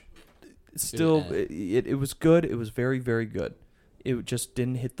 still, it was good. It was very, very good. It just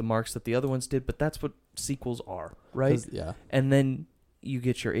didn't hit the marks that the other ones did, but that's what sequels are, right? Yeah. And then you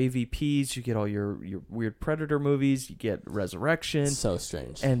get your AVPs, you get all your weird Predator movies, you get Resurrection, So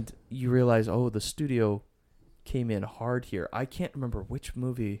strange. and you realize, oh, the studio came in hard here. I can't remember which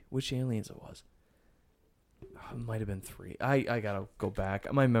Aliens it was. It might have been 3. I gotta go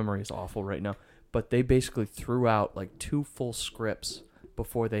back. My memory is awful right now. But they basically threw out like 2 full scripts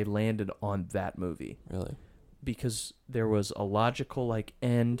before they landed on that movie. Really? Because there was a logical like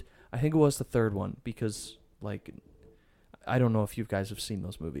end. I think it was the third one because like I don't know if you guys have seen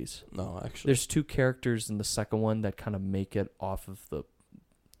those movies. No, actually. There's 2 characters in the second one that kind of make it out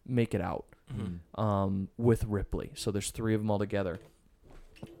with Ripley. So there's 3 of them all together.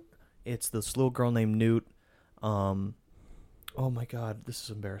 It's this little girl named Newt. Oh my God, this is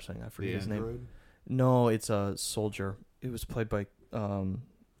embarrassing. I forget his name. No, it's a soldier. It was played by Oh, I know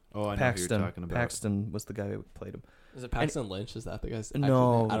who you're Paxton. talking about. Paxton was the guy who played him. Is it Paxton Lynch? Is that the guy's?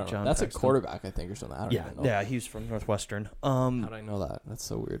 No, I don't know. John That's Paxton. a quarterback, I think, or something. I don't even know. Yeah, he's from Northwestern. How did I know that? That's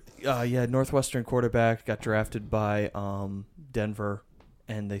so weird. Yeah, Northwestern quarterback, got drafted by Denver,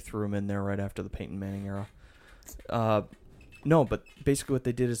 and they threw him in there right after the Peyton Manning era. No, but basically what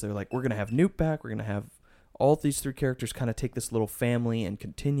they did is they're like, we're going to have Newt back, we're going to have all these 3 characters kind of take this little family and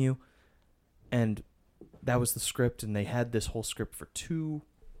continue, and that was the script, and they had this whole script for 2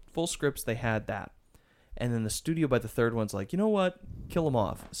 full scripts, they had that. And then the studio by the third one's like, you know what, kill them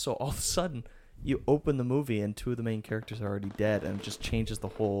off. So all of a sudden, you open the movie and 2 of the main characters are already dead, and it just changes the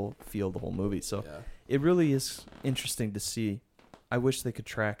whole feel of the whole movie. So Yeah. it really is interesting to see. I wish they could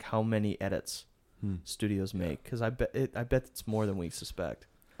track how many edits studios make, because I bet it's more than we suspect.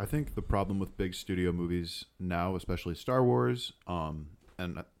 I think the problem with big studio movies now, especially Star Wars,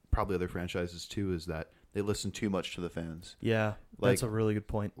 and probably other franchises too, is that they listen too much to the fans. Yeah, that's a really good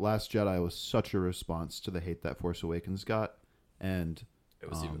point. Last Jedi was such a response to the hate that Force Awakens got, and It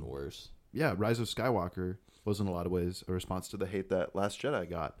was even worse. yeah, Rise of Skywalker was in a lot of ways a response to the hate that Last Jedi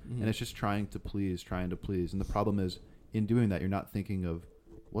got, and it's just trying to please, and the problem is in doing that you're not thinking of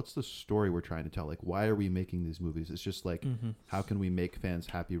what's the story we're trying to tell. Like, why are we making these movies? It's just like, how can we make fans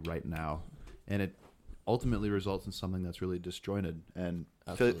happy right now? And it ultimately results in something that's really disjointed and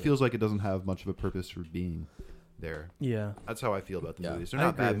Absolutely. feels like it doesn't have much of a purpose for being. there. Yeah. That's how I feel about the Yeah. movies. They're I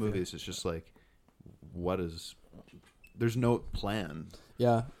not agree bad with you. movies. It's just like, there's no plan.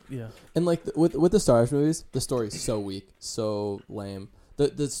 Yeah. Yeah. And like with the Star Wars movies, the story's so weak, so lame.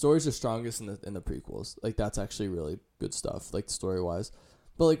 The stories are strongest in the prequels. Like that's actually really good stuff, like story wise.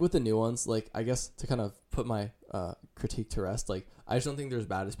 But like with the new ones, like I guess to kind of put my critique to rest, like I just don't think they're as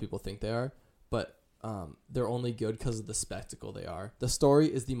bad as people think they are. But they're only good because of the spectacle they are. The story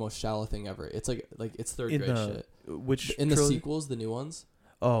is the most shallow thing ever. It's like it's third grade shit. Which In the trilogy? sequels, the new ones,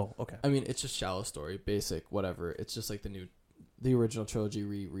 Oh, okay. I mean, it's just shallow story, basic, whatever. It's just like the original trilogy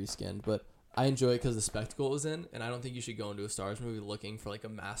reskinned. But I enjoy it because the spectacle it was in, and I don't think you should go into a Star Wars movie looking for like a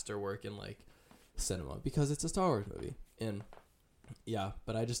masterwork in like cinema because it's a Star Wars movie. And yeah,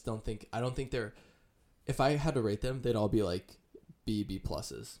 but I don't think they're. If I had to rate them, they'd all be like B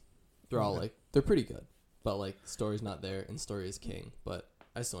pluses. They're all like they're pretty good, but like story's not there and story is king. But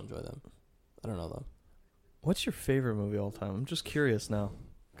I still enjoy them. I don't know though. What's your favorite movie all time? I'm just curious now,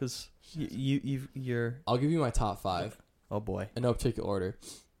 because you're. I'll give you my top 5 Oh boy. in no particular order.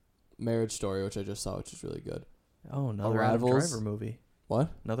 Marriage Story, which I just saw, which is really good. Oh, another Arrivals. Adam Driver movie. What?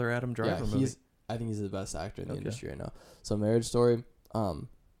 Another Adam Driver yeah, movie. I think he's the best actor in the Okay. industry right now. So Marriage Story,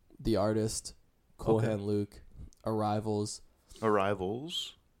 The Artist, Cool Okay. Hand Luke, Arrivals.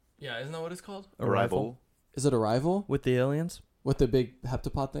 Arrivals. Yeah, isn't that what it's called? Arrival. Is it Arrival With the aliens? with the big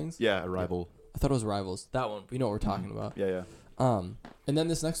heptapod things? Yeah, Arrival. I thought it was Rivals. That one. We know what we're talking about. Yeah. And then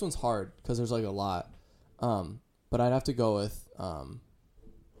this next one's hard because there's like a lot. But I'd have to go with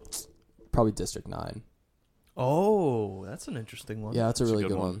probably District 9. Oh, that's an interesting one. Yeah, that's a That's a really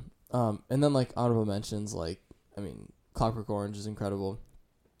good good one. And then like honorable mentions, like I mean, Clockwork Orange is incredible.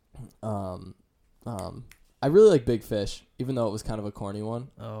 I really like Big Fish, even though it was kind of a corny one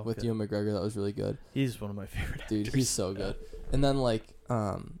Oh, with okay. Ewan McGregor. That was really good, He's one of my favorite dude. actors. He's so good. And then like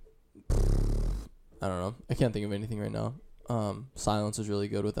I don't know, I can't think of anything right now. Silence was really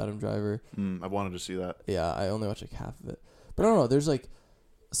good with Adam Driver. I wanted to see that. Yeah, I only watched like half of it, but I don't know. There's like,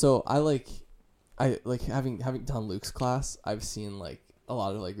 so I like having done Luke's class. I've seen like a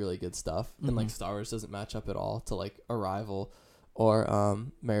lot of like really good stuff, and like Mhm. Star Wars doesn't match up at all to like Arrival or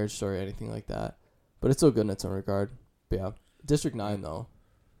Marriage Story or anything like that. But it's still good in its own regard. But yeah, District 9 though,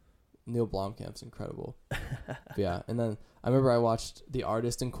 Neil Blomkamp's incredible. But yeah, and then I remember I watched The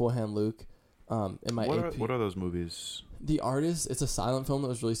Artist and Cool Hand Luke. In my AP. What are those movies? The Artist, it's a silent film that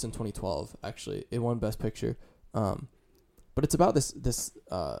was released in 2012. Actually, it won Best Picture. But it's about this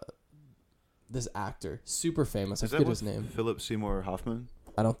actor, super famous. I Is that forget with his name. Philip Seymour Hoffman?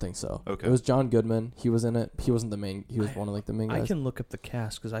 I don't think so. Okay. It was John Goodman. He was in it. He wasn't the main. He was one of like the main guys. I can look up the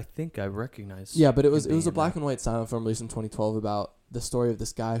cast because I think I recognize. Yeah, but it was him a being black in and white silent film released in 2012 about the story of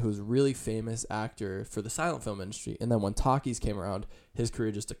this guy who's a really famous actor for the silent film industry. And then when talkies came around, his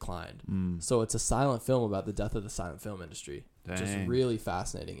career just declined. So it's a silent film about the death of the silent film industry. Just Dang. really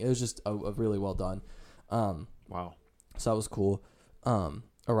fascinating. It was just a really well done. Wow. So that was cool.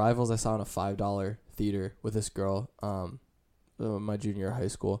 Arrivals I saw in a $5 theater with this girl, my junior year of high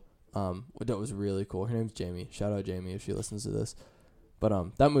school. That was really cool. Her name's Jamie. Shout out Jamie if she listens to this.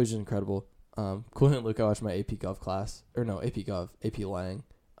 But that movie's incredible. Cool Hand Luke, I watched my AP Gov class. Or no, AP Gov, AP Lang.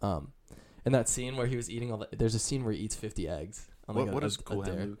 And that scene where he was eating there's a scene where he eats 50 eggs. On like What a is Cool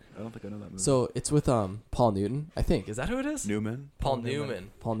Hand dare. Luke? I don't think I know that movie. So it's with Paul Newton, I think. Is that who it is? Newman? Paul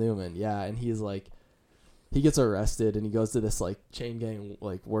Newman, yeah. And he's like, he gets arrested and he goes to this like chain gang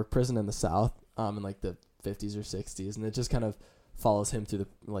like work prison in the South in like the 50s or 60s. And it just kind of follows him through the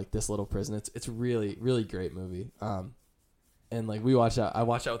like this little prison. It's really, really great movie. And like I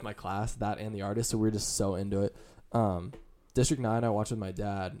watched out with my class, that and The Artist. So we were just so into it. District 9, I watched with my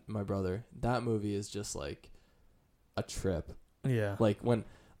dad, and my brother. That movie is just like a trip. Yeah. Like when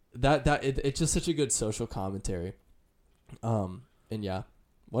it's just such a good social commentary. And yeah,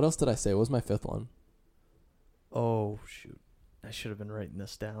 what else did I say? What was my fifth one? Oh shoot, I should have been writing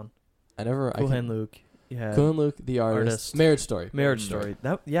this down. Cool Hand Luke. Yeah. Cool Hand Luke, The Artist, Marriage Story. Marriage Story.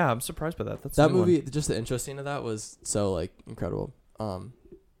 That I'm surprised by that. That's That a new movie. one. Just the intro scene of that was so like incredible. But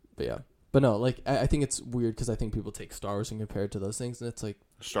yeah, but no, like I think it's weird because I think people take Star Wars and compare it to those things, and it's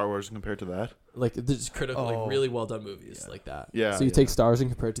Star Wars compared to that? like there's critical, Oh. like really well done movies Yeah. like that. Yeah. So you yeah. take Star Wars and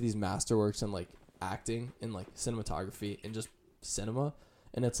compare it to these masterworks and like acting and like cinematography and just cinema,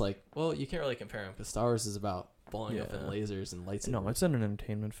 and it's like, well, you can't really compare them because Star Wars is about blowing up in Yeah. lasers and lightsabers. No, it's an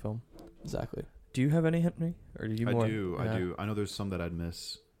entertainment film. Exactly. Do you have any hit me, or do you I more? do. Yeah. I do. I know there's some that I'd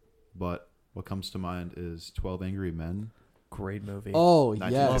miss, but what comes to mind is 12 Angry Men. Great movie. Oh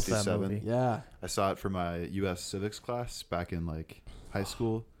Love yes. that 1957. movie. Yeah. I saw it for my U.S. civics class back in like high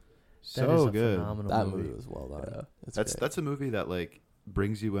school. That is So a good. phenomenal That movie. movie was well done. Yeah. It's That's great. that's a movie that like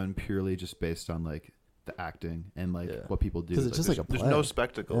brings you in purely just based on like the acting and like Yeah. what people do. 'Cause it's just like a there's play. no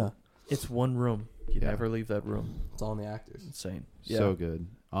spectacle. Yeah. It's one room. You Yeah. never leave that room. It's all in the actors. Insane. So good.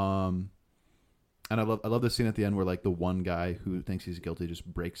 And I love the scene at the end where like the one guy who thinks he's guilty just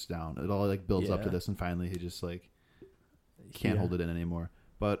breaks down. It all like builds up to Yeah. this, and finally he just like can't hold it in anymore.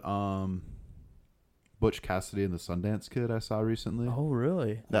 But Butch Cassidy and the Sundance Kid I saw recently. Oh,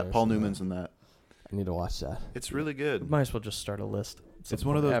 really? That I've Paul seen Newman's in that. I need to watch that. It's really good. Might as well just start a list. It's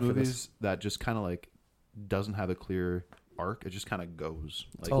one of those movies that just kind of like doesn't have a clear arc. It just kind of goes.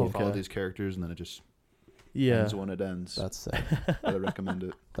 Like you follow these characters and then it just ends when it ends. That's sick. I recommend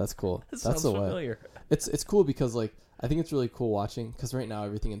it. That's cool. That That's sounds the way. familiar. It's cool because like I think it's really cool watching because right now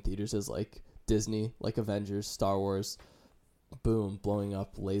everything in theaters is like Disney, like Avengers, Star Wars, boom, blowing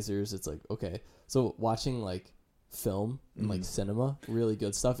up lasers. It's like okay, so watching like film and like cinema, really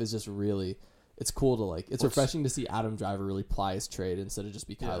good stuff is just really. It's cool to like. It's refreshing to see Adam Driver really ply his trade instead of just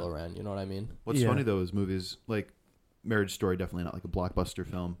be Kylo Ren. You know what I mean? What's funny though is movies like Marriage Story, definitely not like a blockbuster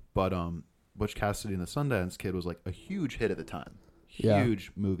film, but Butch Cassidy and the Sundance Kid was like a huge hit at the time.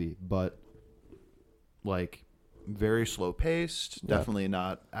 Huge movie, but like very slow paced. Definitely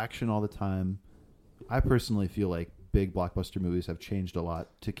not action all the time. I personally feel like big blockbuster movies have changed a lot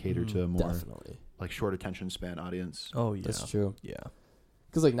to cater to a more Definitely. like short attention span audience. Oh, yeah. That's true. Yeah.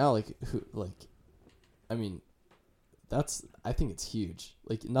 Because like now, I mean, I think it's huge.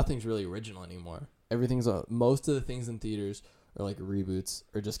 Like nothing's really original anymore. Everything's most of the things in theaters are like reboots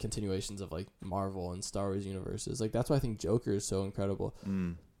or just continuations of like Marvel and Star Wars universes. Like that's why I think Joker is so incredible.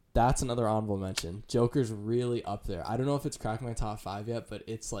 That's another honorable mention. Joker's really up there. I don't know if it's cracked my top 5 yet, but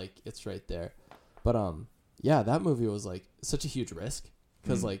it's right there. But yeah, that movie was like such a huge risk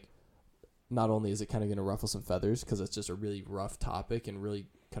because like not only is it kind of going to ruffle some feathers because it's just a really rough topic and really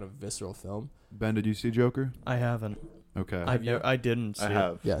kind of visceral film. Ben, did you see Joker? I haven't. Okay. I didn't see I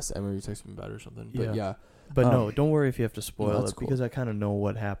have. Yes, I remember you texted me about it or something. But yeah. But no, don't worry if you have to spoil that's it cool. because I kind of know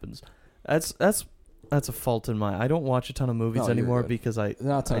what happens. That's a fault in my. I don't watch a ton of movies No, you're anymore good. because Not a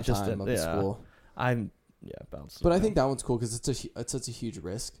ton I of just time up at school. I'm bouncing. But I think that one's cool because it's such a huge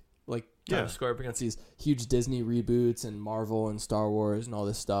risk. Like trying Yeah. to square up against these huge Disney reboots and Marvel and Star Wars and all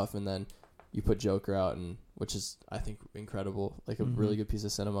this stuff, and then you put Joker out, and which is I think incredible, like a really good piece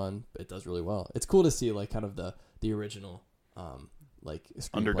of cinema, and it does really well. It's cool to see like kind of the original like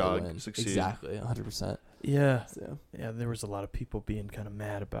Underdog win. succeed. Exactly, 100%. Yeah, So, yeah. There was a lot of people being kind of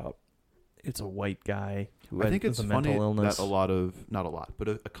mad about. It's a white guy who I think has it's a funny mental illness. that not a lot, but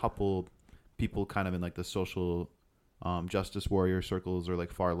a couple people kind of in like the social justice warrior circles or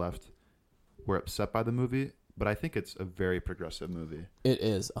like far left were upset by the movie. But I think it's a very progressive movie. It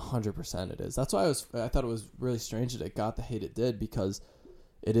is 100%. It is. That's why I thought it was really strange that it got the hate it did because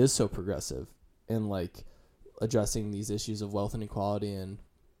it is so progressive in like addressing these issues of wealth inequality. And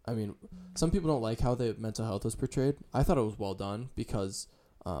I mean, some people don't like how the mental health was portrayed. I thought it was well done because,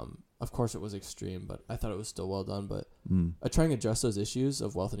 of course, it was extreme, but I thought it was still well done. But trying to address those issues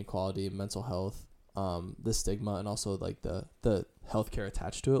of wealth inequality, mental health, the stigma, and also like the healthcare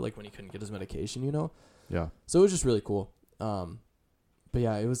attached to it, like when he couldn't get his medication, you know. Yeah. So it was just really cool. But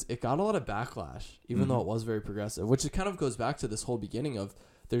yeah, it got a lot of backlash, even though it was very progressive, which it kind of goes back to this whole beginning of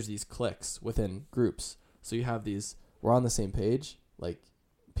there's these cliques within groups. So you have these, we're on the same page, like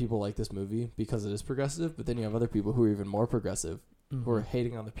people like this movie because it is progressive, but then you have other people who are even more progressive who are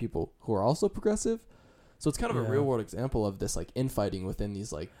hating on the people who are also progressive. So it's kind of a real world example of this like infighting within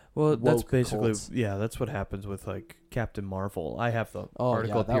these like that's basically cults. that's what happens with like Captain Marvel. I have the Oh,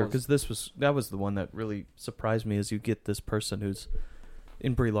 article yeah, up that here was- because that was the one that really surprised me. Is you get this person who's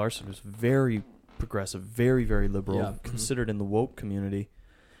in Brie Larson who's very progressive, very very liberal, Yeah. considered in the woke community,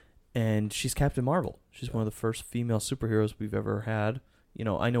 and she's Captain Marvel. She's one of the first female superheroes we've ever had. You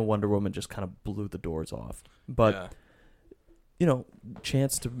know, I know Wonder Woman just kind of blew the doors off, but. You know,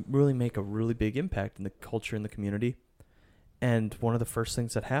 chance to really make a really big impact in the culture in the community. And one of the first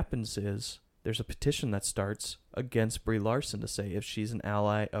things that happens is there's a petition that starts against Brie Larson to say if she's an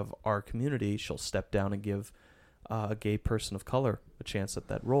ally of our community, she'll step down and give a gay person of color a chance at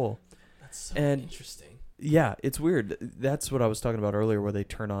that role. That's so interesting. Yeah, it's weird. That's what I was talking about earlier where they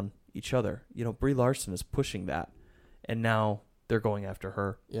turn on each other. You know, Brie Larson is pushing that, and now they're going after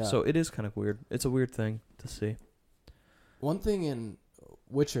her. Yeah. So it is kind of weird. It's a weird thing to see. One thing in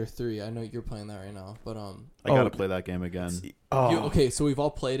Witcher 3, I know you're playing that right now, but I gotta play that game again. okay, so we've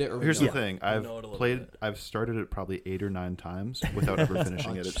all played it. Or we Here's know the thing: I I've know it a little played, bit. I've started it probably 8 or 9 times without ever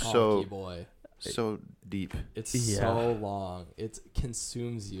finishing it. It's Chonky boy. so deep. It's Yeah. so long. It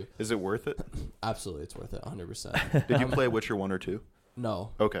consumes you. Is it worth it? Absolutely, it's worth it. 100%. Did you play Witcher 1 or 2? No.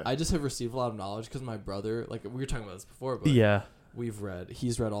 Okay. I just have received a lot of knowledge because my brother, like we were talking about this before, but Yeah.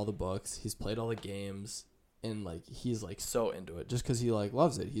 he's read all the books, he's played all the games, and like he's like so into it just because he like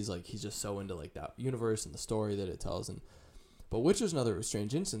loves it. He's just so into like that universe and the story that it tells. But Witcher's another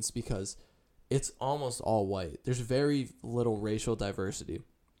strange instance because it's almost all white. There's very little racial diversity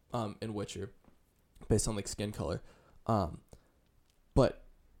in Witcher based on like skin color. But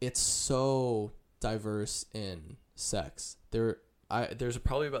it's so diverse in sex. There's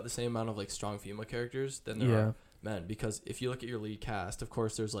probably about the same amount of like strong female characters than there are men, because if you look at your lead cast, of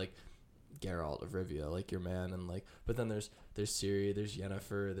course there's like Geralt of Rivia, like your man, and like, but then there's Ciri, there's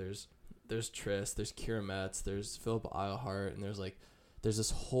Yennefer, there's Triss, there's Keira Metz, there's Philip Eilhart, and there's this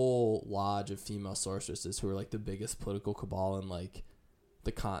whole lodge of female sorceresses who are like the biggest political cabal in like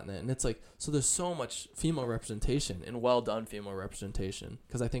the continent. And it's like, so there's so much female representation and well done female representation,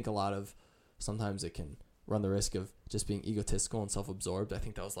 because I think a lot of sometimes it can run the risk of just being egotistical and self-absorbed. I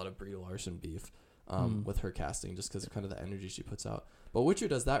think that was a lot of Brie Larson beef with her casting, just because of kind of the energy she puts out. But Witcher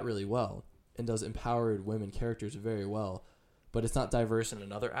does that really well and does empowered women characters very well, but it's not diverse in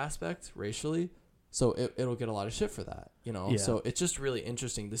another aspect racially, so it'll get a lot of shit for that, you know? So it's just really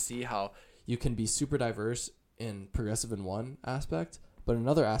interesting to see how you can be super diverse and progressive in one aspect, but in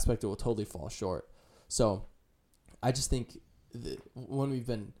another aspect it will totally fall short. So I just think when we've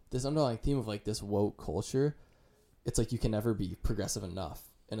been this underlying theme of like this woke culture, it's like you can never be progressive enough.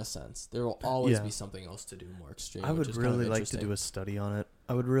 In a sense, there will always be something else to do more extreme. I would really like to do a study on it.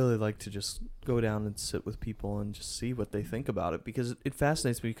 I would really like to just go down and sit with people and just see what they think about it, because it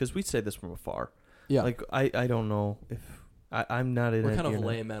fascinates me, because we say this from afar. Yeah. Like, I don't know if I'm not in it. We're kind of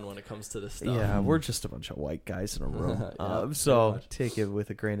laymen when it comes to this stuff. Yeah, we're just a bunch of white guys in a room. So take it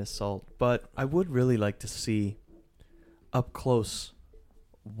with a grain of salt. But I would really like to see up close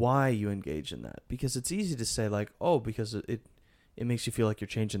why you engage in that, because it's easy to say like, oh, because it makes you feel like you're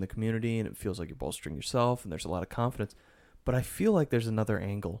changing the community, and it feels like you're bolstering yourself, and there's a lot of confidence. But I feel like there's another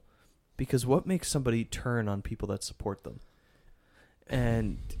angle, because what makes somebody turn on people that support them?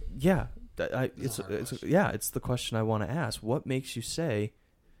 And it's the question I want to ask. What makes you say,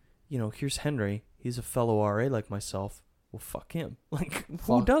 here's Henry, he's a fellow RA like myself. Well, fuck him. Like,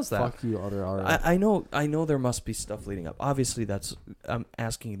 who does that? Fuck you, other RA. I know there must be stuff leading up. Obviously, I'm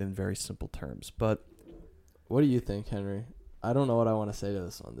asking it in very simple terms, but what do you think, Henry? I don't know what I want to say to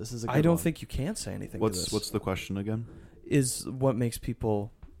this one. This is a good I don't one. think you can say anything to this. What's the question again? Is what makes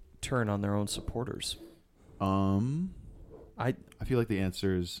people turn on their own supporters? I feel like the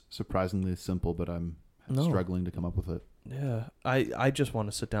answer is surprisingly simple, but I'm struggling to come up with it. Yeah. I just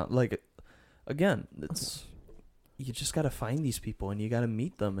want to sit down. Like, again, you just got to find these people, and you got to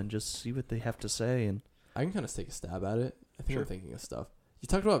meet them and just see what they have to say. And I can kind of take a stab at it. I think I'm thinking of stuff. You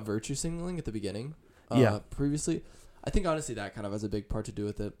talked about virtue signaling at the beginning. Previously. I think honestly that kind of has a big part to do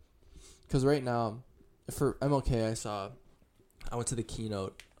with it, because right now, for MLK, I went to the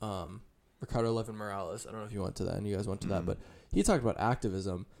keynote. Ricardo Levin Morales. I don't know if you went to that and you guys went to that, but he talked about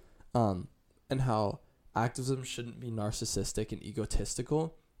activism, and how activism shouldn't be narcissistic and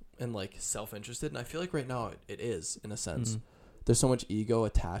egotistical and like self-interested. And I feel like right now it is, in a sense. There's so much ego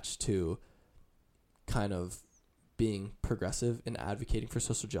attached to kind of being progressive and advocating for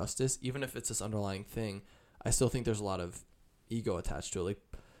social justice, even if it's this underlying thing. I still think there's a lot of ego attached to it, like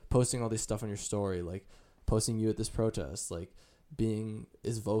posting all this stuff on your story, like posting you at this protest, like being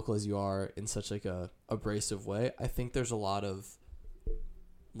as vocal as you are in such like a abrasive way. I think there's a lot of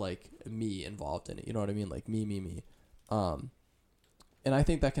like me involved in it. You know what I mean? Like me. And I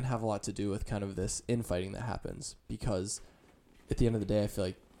think that can have a lot to do with kind of this infighting that happens, because at the end of the day, I feel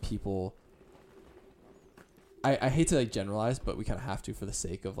like people, I hate to like generalize, but we kind of have to for the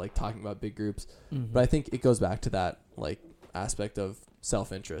sake of like talking about big groups. But I think it goes back to that like aspect of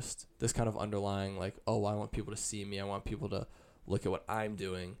self-interest, this kind of underlying like, oh, I want people to see me. I want people to look at what I'm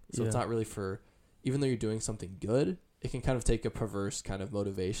doing. So it's not really for, even though you're doing something good, it can kind of take a perverse kind of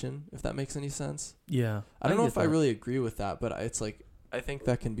motivation, if that makes any sense. Yeah. I don't know if I really agree with that, but it's like, I think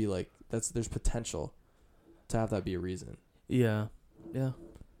that can be like, there's potential to have that be a reason. Yeah. Yeah.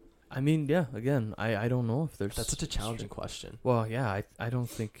 I mean, yeah, again, I don't know if there's... That's such a challenging question. Well, yeah, I don't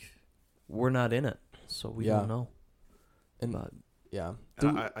think... We're not in it, so we don't know. And but, yeah.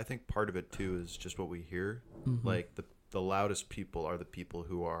 And I think part of it, too, is just what we hear. Like, the loudest people are the people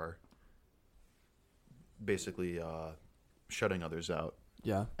who are basically shutting others out.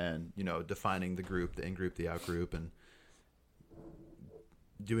 Yeah. And, defining the group, the in-group, the out-group, and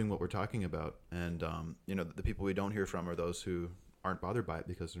doing what we're talking about. And, the people we don't hear from are those who aren't bothered by it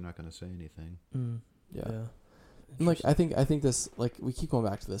because they're not going to say anything. Yeah. And like I think this, like, we keep going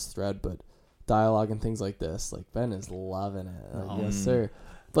back to this thread, but dialogue and things like this, like Ben is loving it. Like, yes, sir.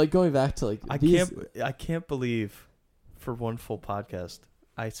 Like going back to like I can't believe for one full podcast.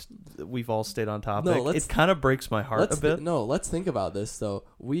 We've all stayed on topic. No, it kind of breaks my heart a bit. Let's think about this though.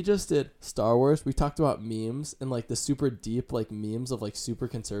 We just did Star Wars. We talked about memes and like the super deep like memes of like super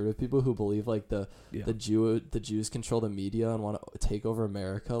conservative people who believe like the Jews control the media and want to take over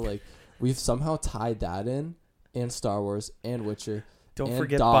America. Like we've somehow tied that in, and Star Wars and Witcher. Don't and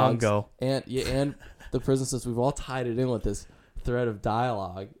forget dogs, Bongo and the prison system. We've all tied it in with this thread of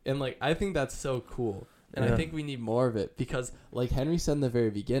dialogue, and like I think that's so cool. And I think we need more of it because, like Henry said in the very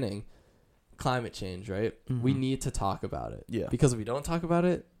beginning, climate change, right? Mm-hmm. We need to talk about it. Yeah. Because if we don't talk about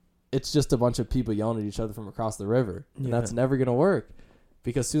it, it's just a bunch of people yelling at each other from across the river. And that's never going to work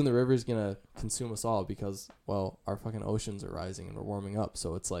because soon the river is going to consume us all because, well, our fucking oceans are rising and we're warming up.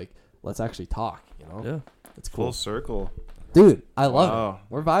 So it's like, let's actually talk, you know? Yeah. It's cool. Full circle. Dude, I love it.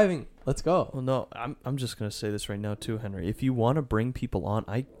 We're vibing. Let's go. Well, no, I'm just going to say this right now too, Henry. If you want to bring people on,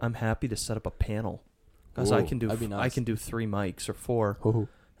 I'm happy to set up a panel. Because I can do I can do 3 mics or 4,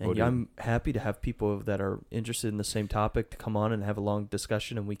 and I'm happy to have people that are interested in the same topic to come on and have a long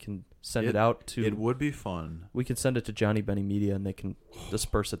discussion, and we can send it out to. It would be fun. We can send it to Johnny Benny Media, and they can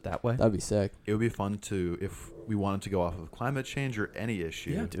disperse it that way. That'd be sick. It would be fun to if we wanted to go off of climate change or any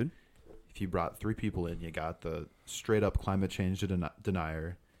issue. Yeah, dude. If you brought 3 people in, you got the straight up climate change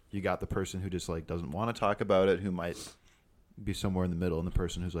denier. You got the person who just like doesn't want to talk about it, who might be somewhere in the middle, and the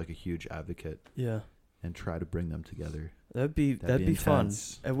person who's like a huge advocate. Yeah. And try to bring them together. That'd be fun.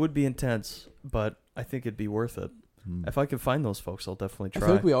 It would be intense, but I think it'd be worth it. If I can find those folks, I'll definitely try. I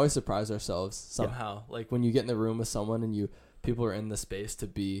feel like we always surprise ourselves somehow. Yeah. Like when you get in the room with someone and people are in the space to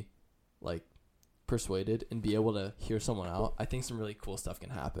be like persuaded and be able to hear someone out. I think some really cool stuff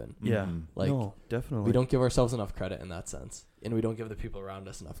can happen. Yeah. Like no, definitely. We don't give ourselves enough credit in that sense. And we don't give the people around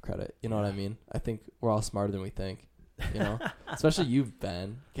us enough credit. You know what I mean? I think we're all smarter than we think. You know, especially you,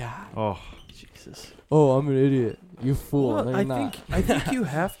 Ben. God. Oh, Jesus. Oh, I'm an idiot. You fool. Well, no, I think you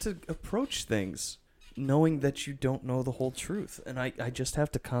have to approach things knowing that you don't know the whole truth, and I just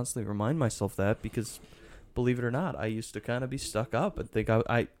have to constantly remind myself that because, believe it or not, I used to kind of be stuck up and think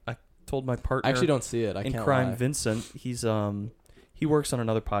I told my partner. I actually don't see it. I in can't crime, lie. Vincent. He works on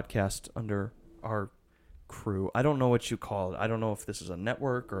another podcast under our crew. I don't know what you call it. I don't know if this is a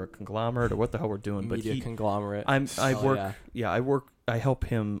network or a conglomerate or what the hell we're doing. Media conglomerate. I helped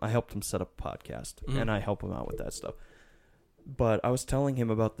him set up a podcast, and I help him out with that stuff. But I was telling him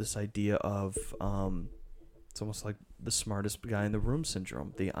about this idea of it's almost like the smartest guy in the room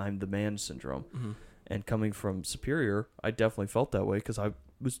syndrome, the I'm the man syndrome. Mm-hmm. And coming from Superior, I definitely felt that way because I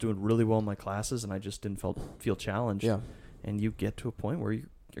was doing really well in my classes and I just didn't feel challenged. Yeah. And you get to a point where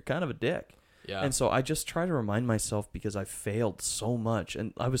you're kind of a dick. Yeah. And so I just try to remind myself because I failed so much.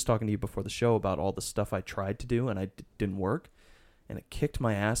 And I was talking to you before the show about all the stuff I tried to do and I didn't work. And it kicked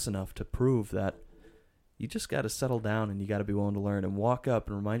my ass enough to prove that you just got to settle down and you got to be willing to learn and walk up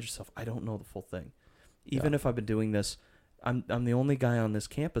and remind yourself, I don't know the full thing. Even if I've been doing this, I'm the only guy on this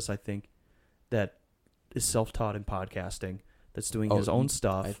campus, I think, that is self-taught in podcasting, that's doing his own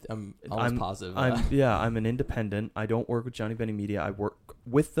stuff. I'm almost positive. I'm an independent. I don't work with Johnny Benny Media. I work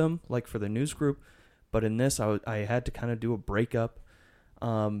with them, like for the news group. But in this, I had to kind of do a breakup.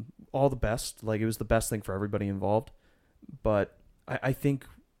 All the best. Like, it was the best thing for everybody involved. But I think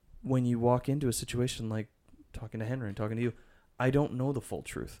when you walk into a situation like talking to Henry and talking to you, I don't know the full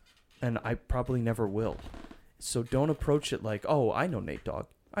truth. And I probably never will. So don't approach it like, oh, I know Nate Dogg.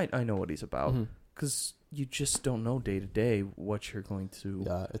 I know what he's about. Because you just don't know day to day what you're going to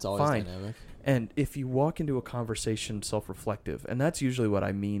it's always find. Dynamic. And if you walk into a conversation self-reflective, and that's usually what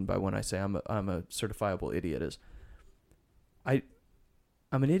I mean by when I say I'm a certifiable idiot, is I'm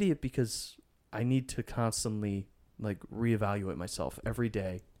an idiot because I need to constantly like reevaluate myself every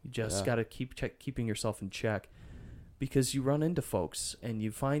day. You just got to keeping yourself in check, because you run into folks and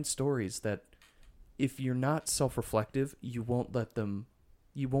you find stories that if you're not self-reflective, you won't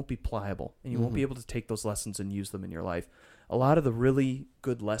be pliable, and you won't be able to take those lessons and use them in your life. A lot of the really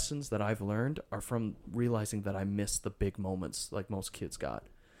good lessons that I've learned are from realizing that I missed the big moments like most kids got.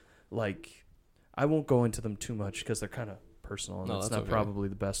 Like, I won't go into them too much because they're kind of personal, and it's not probably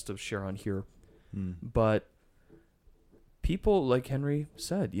the best to share on here. But people, like Henry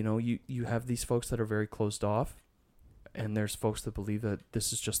said, you have these folks that are very closed off, and there's folks that believe that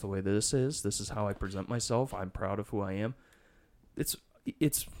this is just the way this is how I present myself. I'm proud of who I am.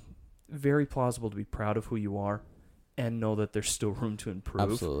 It's very plausible to be proud of who you are and know that there's still room to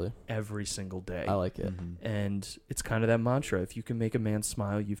improve. Absolutely. Every single day. I like it. And it's kind of that mantra. If you can make a man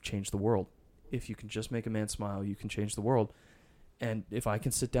smile, you've changed the world. If you can just make a man smile, you can change the world. And if I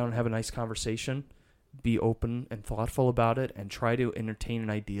can sit down and have a nice conversation, be open and thoughtful about it, and try to entertain an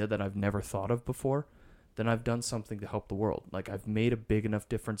idea that I've never thought of before, then I've done something to help the world. Like, I've made a big enough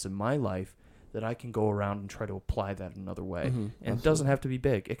difference in my life that I can go around and try to apply that another way. And it doesn't have to be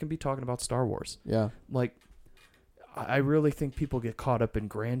big. It can be talking about Star Wars. Yeah. Like, I really think people get caught up in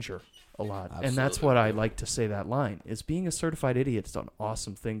grandeur a lot. Absolutely. And that's what I like to say that line is being a certified idiot is an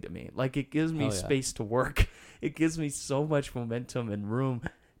awesome thing to me. Like, it gives me space to work. It gives me so much momentum and room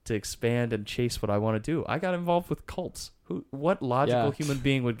to expand and chase what I want to do. I got involved with cults. What logical human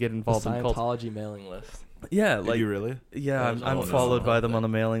being would get involved in cults? Scientology mailing list. Yeah, Did like you really? yeah, I'm followed by them on the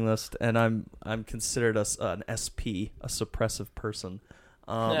mailing list, and I'm considered an SP, a suppressive person.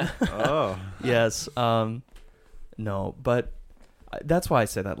 Oh, yes. No, but that's why I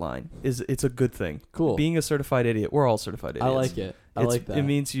say that line is it's a good thing. Cool. Being a certified idiot, we're all certified idiots. I like it. I like that. It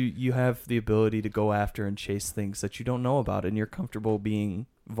means you have the ability to go after and chase things that you don't know about, and you're comfortable being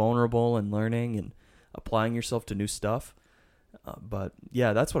vulnerable and learning and applying yourself to new stuff. But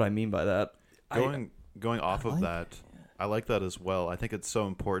yeah, that's what I mean by that. Going off of that, I like that as well. I think it's so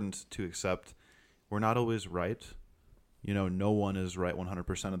important to accept we're not always right. You know, no one is right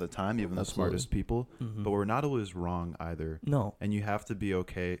 100% of the time, even the smartest people. Mm-hmm. But we're not always wrong either. No. And you have to be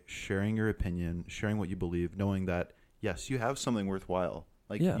okay sharing your opinion, sharing what you believe, knowing that, yes, you have something worthwhile.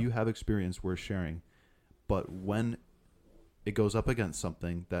 Like, you have experience worth sharing. But when it goes up against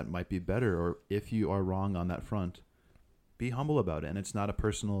something that might be better, or if you are wrong on that front, be humble about it. And it's not a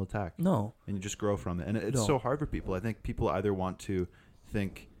personal attack. No. And you just grow from it. And it's so hard for people. I think people either want to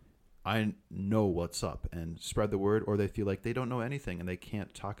think, I know what's up and spread the word, or they feel like they don't know anything and they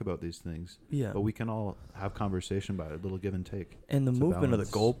can't talk about these things. Yeah. But we can all have conversation about it, a little give and take. And the It's a movement of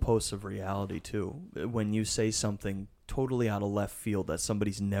the balance. goalposts of reality, too. When you say something totally out of left field that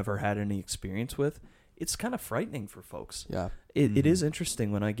somebody's never had any experience with, it's kind of frightening for folks. Yeah. It is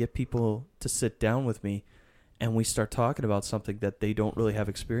interesting when I get people to sit down with me and we start talking about something that they don't really have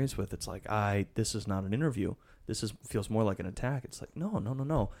experience with. It's like, this is not an interview. Feels more like an attack. It's like,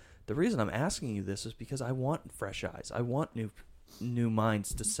 no. The reason I'm asking you this is because I want fresh eyes. I want new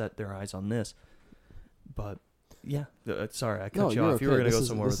minds to set their eyes on this. But yeah, sorry, I cut you off. Okay. You were going to go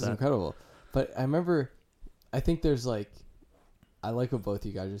somewhere with This is that. incredible. But I remember, I think there's like, I like what both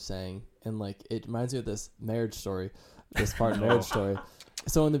you guys are saying, and like it reminds me of this marriage story, this part marriage story.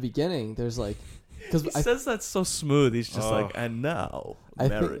 So in the beginning, there's like, because He says that so smooth. He's just like, and now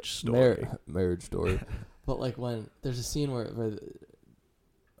marriage story. Marriage story. But like when there's a scene where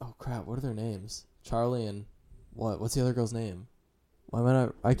oh crap, what are their names? Charlie and what's the other girl's name? Why am I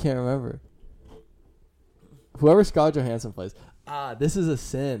not? I can't remember. Whoever Scarlett Johansson plays. This is a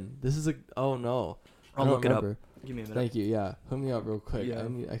sin. This is oh no. I'll look it up. Give me a minute. Thank you. Yeah, hook me up real quick. Yeah.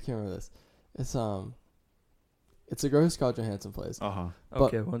 I can't remember this. It's a girl who Scarlett Johansson plays.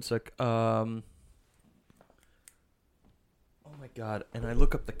 Okay, one sec. Oh my god! And I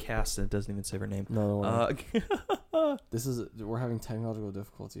look up the cast and it doesn't even say her name. No. We're having technical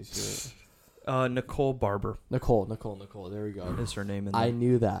difficulties here. Nicole Barber Nicole. There we go. is her name. I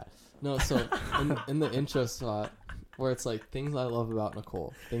knew that. No, so in the intro spot where it's like things I love about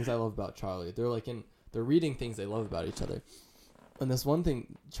Nicole, things I love about Charlie. They're reading things they love about each other. And this one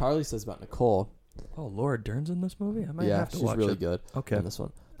thing Charlie says about Nicole. Oh, Laura Dern's in this movie. I might have to she's watch really it. good. Okay. In this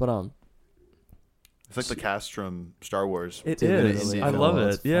one, but It's like the cast from Star Wars. It Dude, is. really I cool. love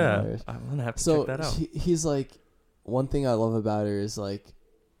It's it. Yeah, hilarious. I'm gonna have to so check that out. he's like, one thing I love about her is like,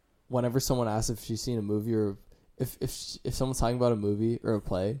 whenever someone asks if she's seen a movie or if someone's talking about a movie or a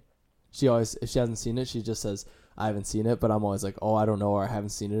play, she always, if she hasn't seen it, she just says, I haven't seen it, but I'm always like, oh, I don't know, or I haven't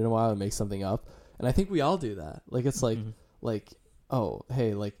seen it in a while, and make something up. And I think we all do that. Like, it's like, oh,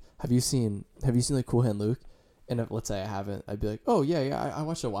 hey, like, have you seen like Cool Hand Luke? And if, let's say I haven't, I'd be like, oh yeah, I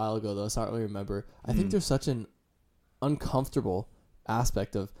watched it a while ago though, so I don't really remember. I think there's such an uncomfortable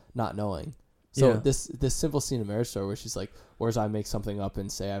aspect of not knowing. So this simple scene in Marriage Story where she's like, whereas I make something up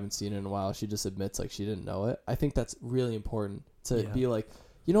and say I haven't seen it in a while, she just admits like she didn't know it. I think that's really important to be like,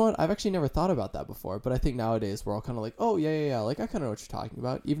 you know what, I've actually never thought about that before, but I think nowadays we're all kind of like, oh yeah, like I kind of know what you're talking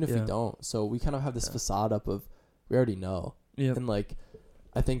about, even if we don't. So we kind of have this facade up of we already know. And like,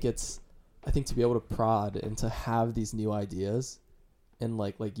 I think to be able to prod and to have these new ideas, and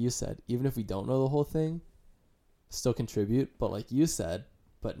like you said, even if we don't know the whole thing, still contribute. But like you said,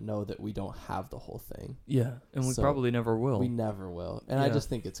 but know that we don't have the whole thing. Yeah, and we probably never will. We never will. And I just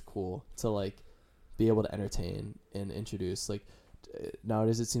think it's cool to like be able to entertain and introduce. Like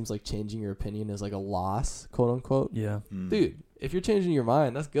nowadays, it seems like changing your opinion is like a loss, quote unquote. Dude, if you're changing your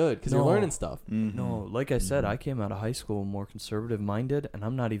mind, that's good because you're learning stuff. No, like I said, I came out of high school more conservative minded, and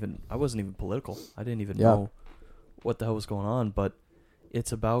I wasn't even political. I didn't even know what the hell was going on. But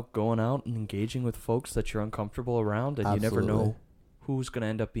it's about going out and engaging with folks that you're uncomfortable around, and you never know who's going to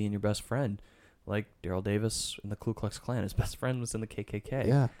end up being your best friend. like Daryl Davis in the Ku Klux Klan. His best friend was in the KKK.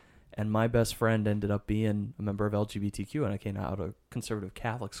 Yeah. And my best friend ended up being a member of LGBTQ, and I came out of a conservative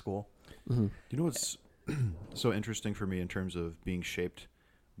Catholic school. Mm-hmm. You know what's so interesting for me in terms of being shaped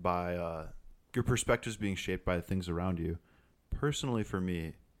by your perspectives being shaped by the things around you? Personally, for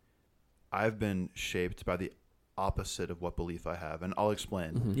me, I've been shaped by the opposite of what belief I have, and I'll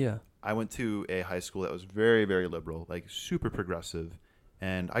explain. Mm-hmm. Yeah. I went to a high school that was very, very liberal, like super progressive,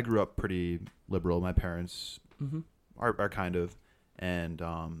 and I grew up pretty liberal. My parents are kind of, and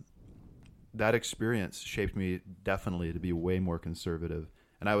that experience shaped me definitely to be way more conservative.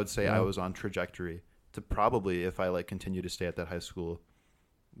 And I would say I was on trajectory to probably, if I like continue to stay at that high school,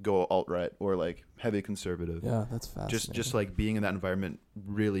 go alt-right or like heavy conservative. Yeah, that's fascinating. Just like being in that environment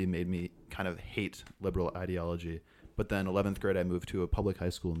really made me kind of hate liberal ideology. But then 11th grade, I moved to a public high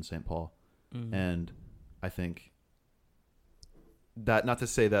school in St. Paul. And I think that, not to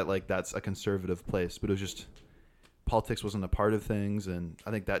say that like that's a conservative place, but it was just politics wasn't a part of things. And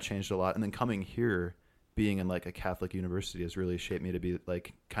I think that changed a lot. And then coming here, being in like a Catholic university has really shaped me to be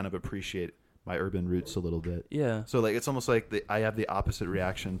like kind of appreciate my urban roots a little bit. Yeah. So like it's almost like I have the opposite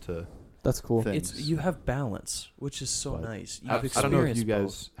reaction to that's cool. things. You have balance, which is so But nice. I don't know if you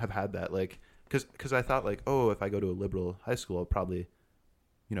guys both. have had that, like, because I thought like, oh, if I go to a liberal high school, I'll probably,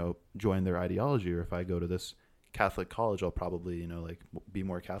 join their ideology, or if I go to this Catholic college, I'll probably, like be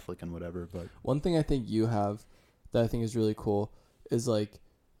more Catholic and whatever. But one thing I think you have that I think is really cool is like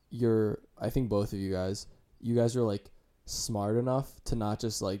I think both of you guys are like smart enough to not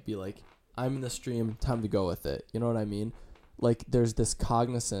just like be like, I'm in the stream, time to go with it. You know what I mean? Like there's this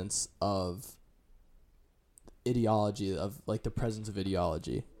cognizance of ideology, of like the presence of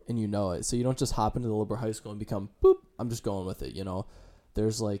ideology, and you know it. So you don't just hop into the liberal high school and become, boop, I'm just going with it,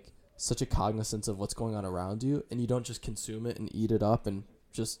 There's like such a cognizance of what's going on around you, and you don't just consume it and eat it up and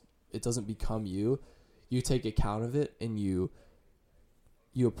just, it doesn't become you. You take account of it and you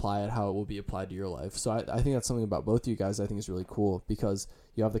apply it how it will be applied to your life. So I think that's something about both of you guys I think is really cool, because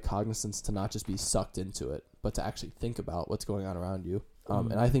you have the cognizance to not just be sucked into it, but to actually think about what's going on around you.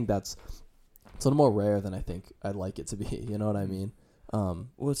 And I think it's a little more rare than I think I'd like it to be. You know what I mean?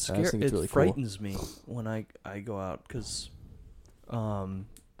 Well, it's scary. It really frightens me when I go out because, I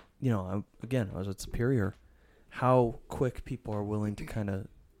was at Superior. How quick people are willing to kind of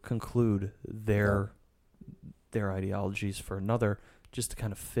conclude their ideologies for another just to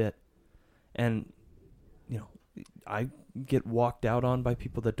kind of fit. And, I get walked out on by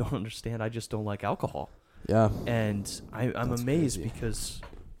people that don't understand. I just don't like alcohol. Yeah. And I'm amazed crazy. because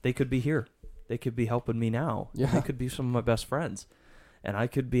they could be here. They could be helping me now. Yeah. They could be some of my best friends. And I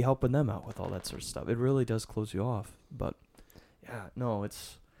could be helping them out with all that sort of stuff. It really does close you off. But, yeah, no,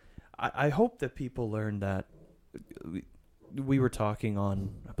 it's... I hope that people learn that... We were talking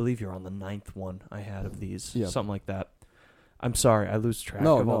on... I believe you're on the 9th one I had of these. Yeah. Something like that. I'm sorry. I lose track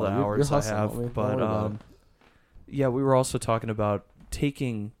of all the hours I have. But, yeah, we were also talking about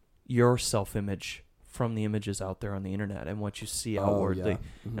taking your self-image from the images out there on the internet and what you see outwardly.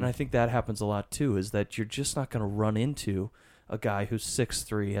 Mm-hmm. And I think that happens a lot too, is that you're just not going to run into a guy who's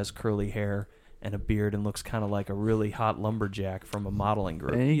 6'3", has curly hair and a beard and looks kind of like a really hot lumberjack from a modeling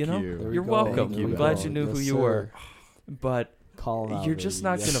group. Thank you. You're welcome. Thank you, I'm glad Bill. you knew Yes, who you sir. were. But Call you're just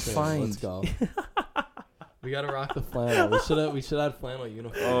not going to find... Let's go. We gotta rock the flannel. We should have flannel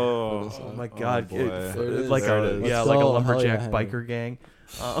uniform. Oh, for this one. my God. boy. There it is. Like There a it is. Let's like a go. lumberjack Hell yeah, biker gang.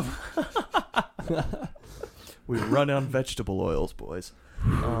 We run on vegetable oils, boys.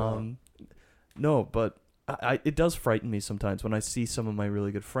 No, but it does frighten me sometimes when I see some of my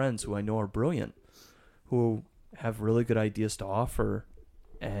really good friends who I know are brilliant, who have really good ideas to offer,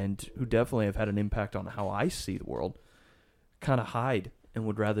 and who definitely have had an impact on how I see the world, kind of hide and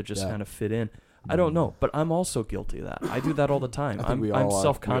would rather just kind of fit in. I don't know, but I'm also guilty of that. I do that all the time. I think we I'm all are.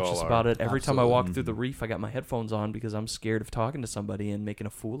 self-conscious We all about are. it. Every time I Absolutely. walk through the reef, I got my headphones on because I'm scared of talking to somebody and making a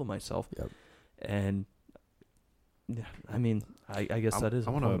fool of myself. Yep. And yeah, I mean, I guess that is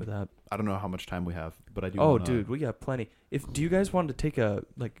I a wanna- point with that. I don't know how much time we have, but I do. Oh, wanna, dude, we got plenty. Do you guys want to take a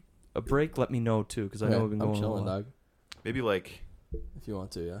break? Let me know too, because I know we've been going I'm a chilling, while. dog. maybe like If you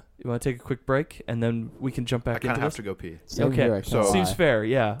want to, yeah. You want to take a quick break and then we can jump I back kind into of have this? to go pee. Same Okay, here, I so- can't Seems lie. fair.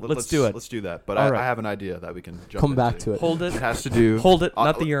 Yeah, let's do it. Let's do that. But All I right. have an idea that we can jump Come back into. to it. Hold It it. has to do. Hold it.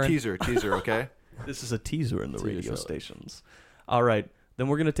 Not the urine. Teaser, okay? This is a teaser in the Teaser radio trailer. stations. All right. Then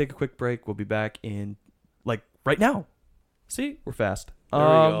we're going to take a quick break. We'll be back in, right now. See? We're fast. There we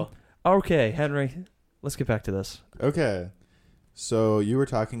go. Okay, Henry, let's get back to this. Okay. So you were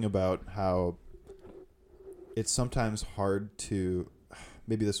talking about how it's sometimes hard to,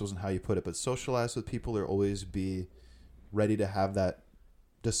 maybe this wasn't how you put it, but socialize with people or always be ready to have that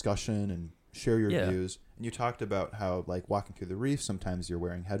discussion and share your Yeah. views. And you talked about how, like, walking through the reef, sometimes you're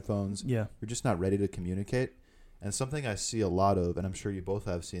wearing headphones. Yeah. You're just not ready to communicate. And something I see a lot of, and I'm sure you both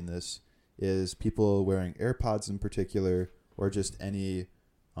have seen this, is people wearing AirPods in particular, or just any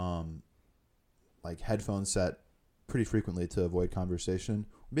like headphone set pretty frequently to avoid conversation.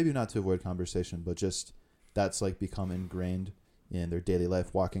 Maybe not to avoid conversation, but just that's like become ingrained in their daily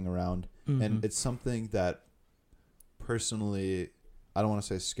life, walking around. Mm-hmm. And it's something that personally, I don't want to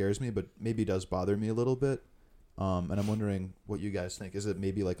say scares me, but maybe does bother me a little bit. And I'm wondering what you guys think. Is it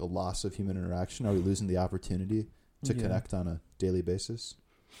maybe like a loss of human interaction? Are we losing the opportunity to connect on a daily basis?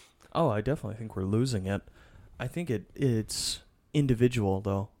 Oh, I definitely think we're losing it. I think it's individual,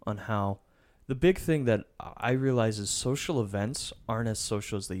 though, on how. The big thing that I realize is social events aren't as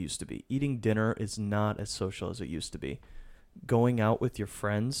social as they used to be. Eating dinner is not as social as it used to be. Going out with your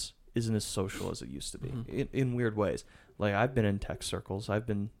friends isn't as social as it used to be, in weird ways. Like, I've been in tech circles. I've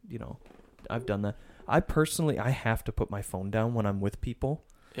been, I've done that. I personally, I have to put my phone down when I'm with people.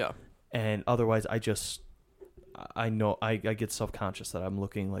 Yeah. And otherwise, I know I get self-conscious that I'm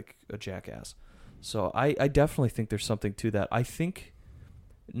looking like a jackass. So I definitely think there's something to that. I think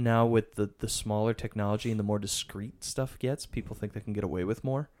now with the smaller technology and the more discreet stuff gets, people think they can get away with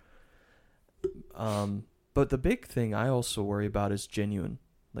more. But the big thing I also worry about is genuine,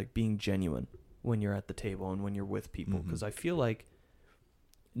 like being genuine when you're at the table and when you're with people. Because I feel like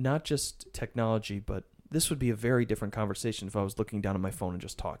not just technology, but this would be a very different conversation if I was looking down at my phone and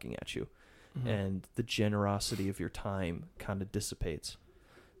just talking at you. And the generosity of your time kind of dissipates.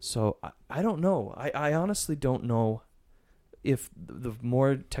 So I don't know. I honestly don't know if the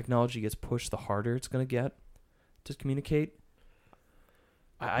more technology gets pushed, the harder it's going to get to communicate.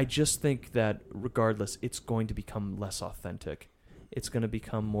 I just think that regardless, it's going to become less authentic. It's going to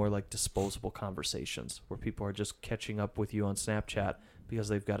become more like disposable conversations where people are just catching up with you on Snapchat because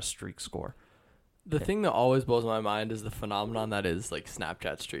they've got a streak score. The thing that always blows my mind is the phenomenon that is like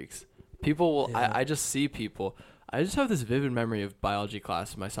Snapchat streaks. People will, I just see people. I just have this vivid memory of biology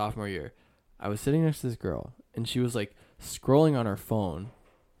class in my sophomore year. I was sitting next to this girl, and she was like scrolling on her phone,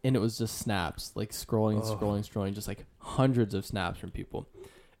 and it was just snaps, like scrolling, just like hundreds of snaps from people.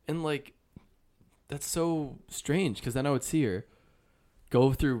 And like, that's so strange, because then I would see her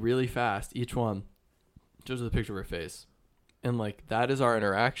go through really fast each one, just with a picture of her face. And like, that is our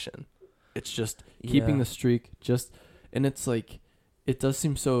interaction. It's just keeping the streak, and it's like, it does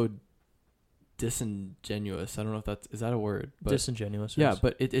seem so disingenuous. I don't know if is that a word? But disingenuous. Yeah,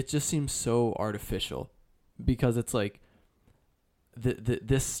 but it just seems so artificial, because it's like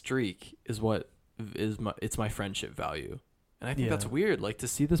this streak is what is my friendship value, and I think that's weird. Like, to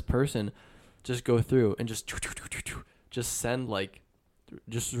see this person just go through and just send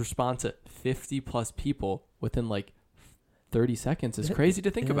just respond to 50 plus people within like 30 seconds is crazy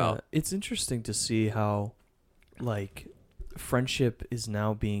to think about. It's interesting to see how like friendship is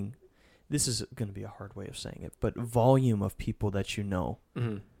now being. This is going to be a hard way of saying it, but volume of people that you know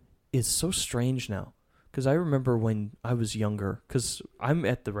is so strange now. Because I remember when I was younger, because I'm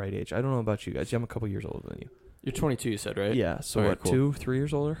at the right age. I don't know about you guys. Yeah, I'm a couple years older than you. You're 22, you said, right? Yeah. So okay, what, cool. 3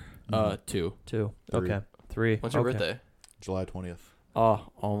 years older? 2. 2. Three. Okay. 3. When's your birthday? July 20th. Oh,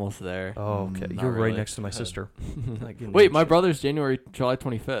 almost there. Oh, okay. Not You're really. right next to my sister. Wait, my brother's July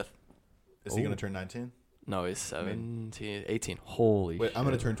 25th. Is he going to turn 19? No, he's 18. Holy shit. Wait, I'm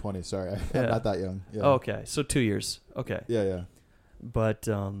going to turn 20. Sorry. I'm not that young. Yeah. Oh, okay. So 2 years. Okay. Yeah. But,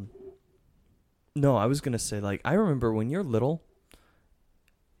 no, I was going to say, like, I remember when you're little,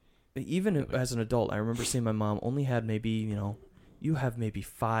 even as an adult, I remember seeing my mom only had maybe, you have maybe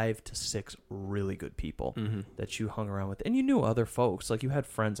 5 to 6 really good people that you hung around with. And you knew other folks. Like, you had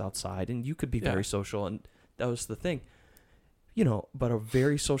friends outside, and you could be very social, and that was the thing. But a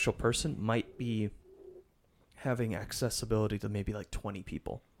very social person might be having accessibility to maybe like 20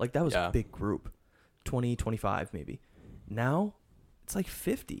 people. Like, that was a big group. 20, 25 maybe. Now, it's like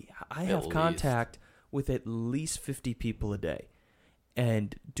 50. I have contact with at least 50 people a day.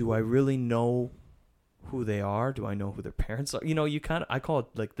 And do I really know who they are? Do I know who their parents are? I call it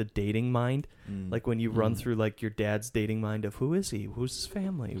like the dating mind. Like when you run through like your dad's dating mind of who is he? Who's his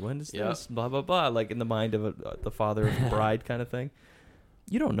family? When is this? Blah, blah, blah. Like in the mind of the father of the bride kind of thing.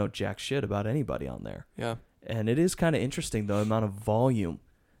 You don't know jack shit about anybody on there. Yeah. And it is kind of interesting, the amount of volume.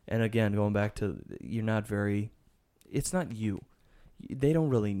 And again, going back to, it's not you. They don't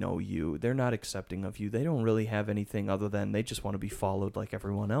really know you. They're not accepting of you. They don't really have anything other than they just want to be followed like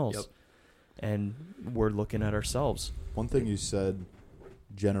everyone else. Yep. And we're looking at ourselves. One thing you said,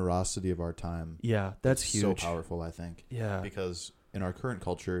 generosity of our time. Yeah, that's huge. So powerful, I think. Yeah. Because in our current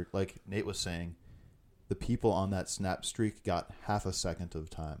culture, like Nate was saying, the people on that snap streak got half a second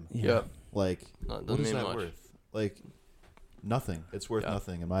of time. Yeah. Like, No, it what doesn't is mean that much. worth? Like, nothing. It's worth Yeah.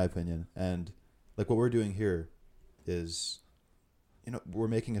 nothing, in my opinion. And like what we're doing here is, we're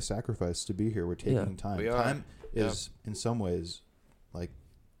making a sacrifice to be here. We're taking Yeah. time. We are. Time is, in some ways, like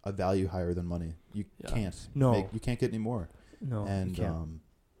a value higher than money. You Yeah. can't. No. You can't get any more. No, And you can't.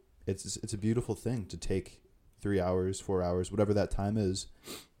 it's a beautiful thing to take 3 hours, 4 hours, whatever that time is,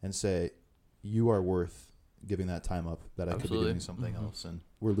 and say, you are worth giving that time up that I could be Absolutely. doing something Mhm. else. And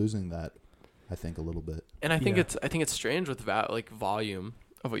we're losing that, I think, a little bit. And I think Yeah. it's strange with like volume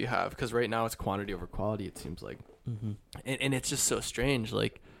of what you have, because right now it's quantity over quality, it seems like. Mm-hmm. And it's just so strange,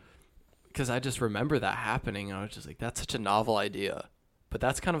 like, because I just remember that happening, and I was just like, that's such a novel idea. But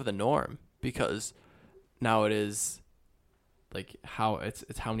that's kind of the norm, because now it is, like, how it's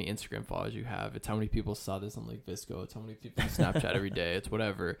how many Instagram followers you have. It's how many people saw this on, like, Visco. It's how many people Snapchat every day. It's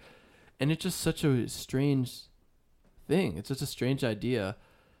whatever. And it's just such a strange thing. It's just a strange idea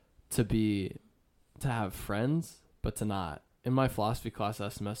to have friends, but to not. In my philosophy class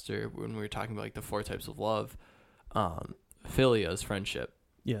last semester, when we were talking about, like, the 4 types of love, philia is friendship.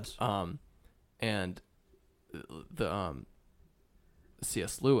 Yes. And the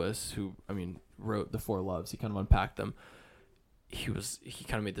C.S. Lewis, who wrote the 4 Loves, he kind of unpacked them. He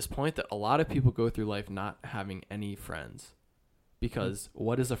kind of made this point that a lot of people go through life not having any friends, because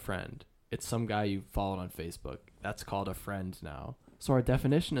what is a friend? It's some guy you followed on Facebook. That's called a friend now. So our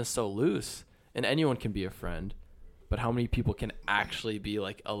definition is so loose, and anyone can be a friend, but how many people can actually be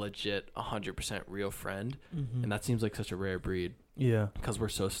like a legit 100% real friend? Mm-hmm. And that seems like such a rare breed, Yeah. because we're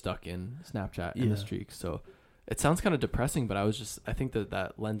so stuck in Snapchat and Yeah. the streaks. So it sounds kind of depressing, but I think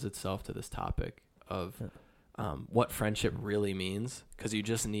that lends itself to this topic of what friendship really means. Because you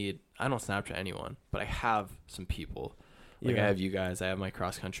just I don't Snapchat anyone, but I have some people. Like, Yeah. I have you guys, I have my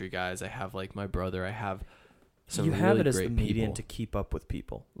cross country guys, I have, like, my brother, I have some You really have it as the great medium people. to keep up with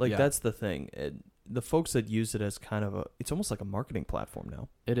people. Like, Yeah. that's the thing. The folks that use it as kind of it's almost like a marketing platform now.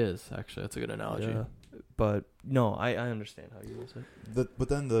 It is, actually. That's a good analogy. Yeah. But no, I understand how you use it. But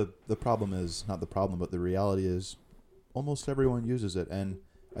then the problem is, not the problem, but the reality is almost everyone uses it. And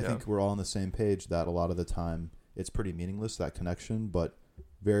I Yeah. think we're all on the same page that a lot of the time it's pretty meaningless, that connection, but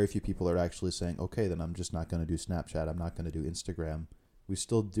very few people are actually saying, okay, then I'm just not going to do Snapchat. I'm not going to do Instagram. We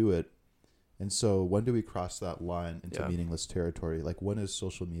still do it. And so when do we cross that line into Yeah. meaningless territory? Like, when is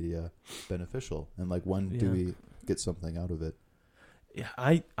social media beneficial? And like, when do Yeah. we get something out of it? Yeah,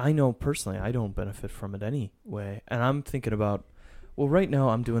 I know personally I don't benefit from it anyway. And I'm thinking about, well, right now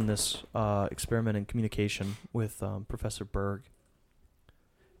I'm doing this experiment in communication with Professor Berg.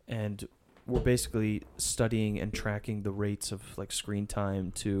 And we're basically studying and tracking the rates of like screen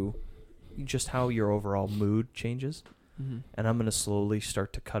time to just how your overall mood changes. Mm-hmm. And I'm going to slowly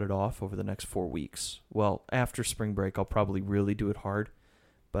start to cut it off over the next 4 weeks. Well, after spring break, I'll probably really do it hard.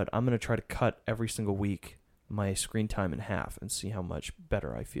 But I'm going to try to cut every single week my screen time in half and see how much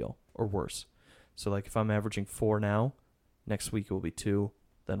better I feel, or worse. So like if I'm averaging 4 now, next week it will be 2,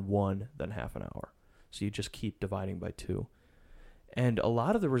 then 1, then half an hour. So you just keep dividing by 2. And a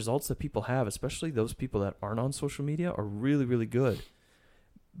lot of the results that people have, especially those people that aren't on social media, are really, really good.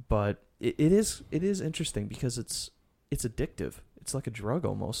 But it is interesting because it's addictive. It's like a drug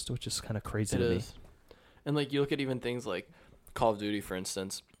almost, which is kind of crazy to me. And like, you look at even things like Call of Duty, for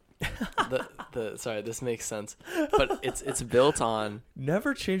instance. Sorry, this makes sense, but it's built on.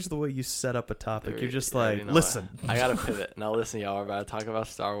 Never change the way you set up a topic. You're just I already like, know listen. I gotta pivot. Now listen, y'all, we're about to talk about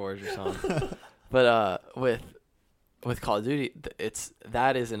Star Wars or something. But with Call of Duty,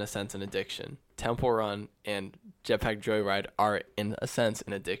 that is in a sense an addiction. Temple Run and Jetpack Joyride are in a sense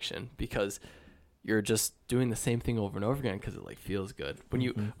an addiction, because you're just doing the same thing over and over again because it like feels good. When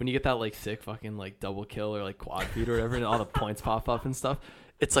you get that like sick fucking like double kill or like quad feed or whatever, and all the points pop up and stuff,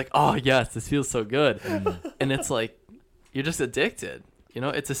 it's like, oh yes, this feels so good. And it's like you're just addicted. You know,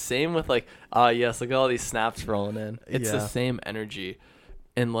 it's the same with like, yes, look at all these snaps rolling in. It's the same energy,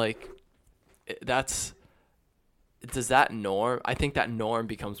 and like does that norm? I think that norm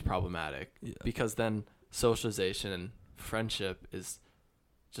becomes problematic because then socialization and friendship is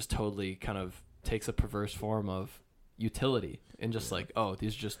just totally kind of takes a perverse form of utility, and just like, oh,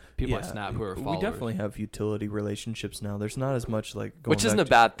 these are just people I snap who are followers. We definitely have utility relationships now. There's not as much like going which isn't a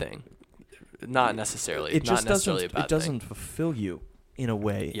bad thing. Not necessarily. It just not necessarily doesn't. a bad It doesn't thing. fulfill you in a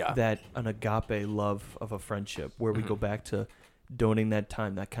way that an agape love of a friendship, where we go back to donating that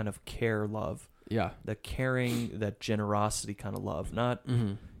time, that kind of care love. Yeah. That caring, that generosity kind of love. Not,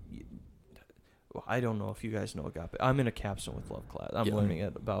 I don't know if you guys know agape. I'm in a capstone with love class. I'm learning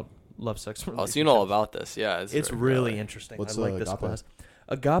it about love, sex, and Oh, so you know all about this. Yeah. It's really interesting. What's I like this agape? class.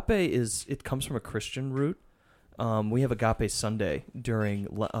 Agape it comes from a Christian root. We have Agape Sunday during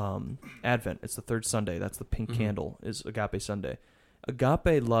Advent. It's the third Sunday. That's the pink Mhm. candle is Agape Sunday.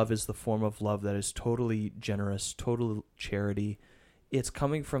 Agape love is the form of love that is totally generous, total charity. It's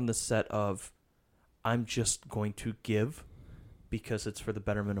coming from the set of, I'm just going to give because it's for the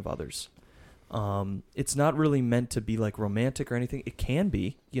betterment of others. It's not really meant to be like romantic or anything. It can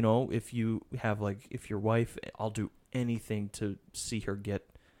be, if you have if your wife, I'll do anything to see her get,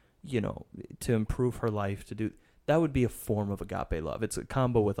 to improve her life, that would be a form of agape love. It's a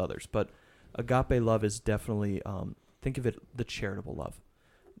combo with others, but agape love is definitely, think of it, the charitable love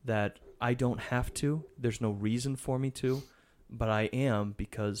that I don't have to, there's no reason for me to, but I am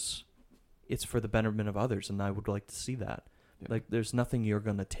because it's for the betterment of others. And I would like to see that. Yeah. There's nothing you're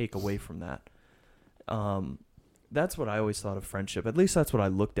going to take away from that. That's what I always thought of friendship. At least that's what I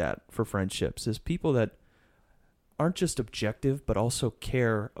looked at for friendships, is people that aren't just objective, but also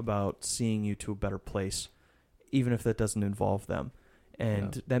care about seeing you to a better place, even if that doesn't involve them.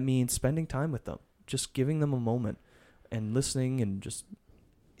 And that means spending time with them, just giving them a moment and listening and just,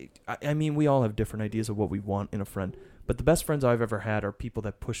 I mean, we all have different ideas of what we want in a friend, but the best friends I've ever had are people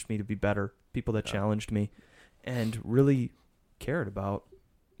that pushed me to be better, people that challenged me and really cared about,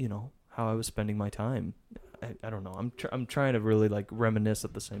 how I was spending my time. I don't know. I'm trying to really reminisce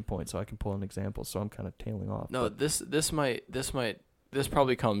at the same point so I can pull an example. So I'm kind of tailing off. No, this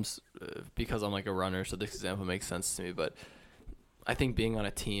probably comes because I'm a runner. So this example makes sense to me. But I think being on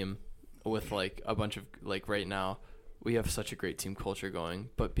a team with a bunch of right now, we have such a great team culture going.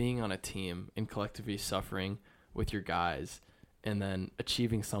 But being on a team and collectively suffering with your guys, and then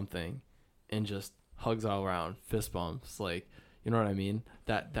achieving something, and just hugs all around, fist bumps, you know what I mean?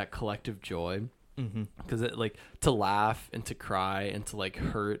 That collective joy. Because to laugh and to cry and to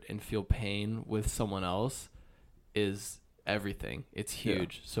hurt and feel pain with someone else is everything. It's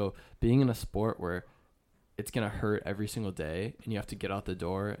huge. Yeah. So being in a sport where it's gonna hurt every single day and you have to get out the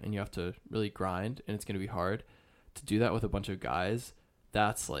door and you have to really grind and it's gonna be hard to do that with a bunch of guys.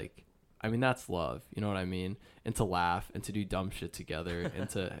 That's that's love. You know what I mean? And to laugh and to do dumb shit together and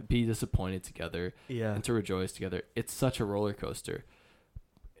to be disappointed together and to rejoice together. It's such a roller coaster.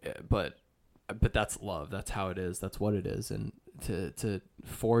 But that's love. That's how it is. That's what it is. And to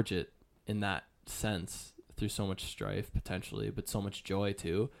forge it in that sense through so much strife potentially, but so much joy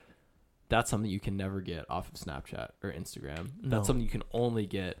too, that's something you can never get off of Snapchat or Instagram. No. That's something you can only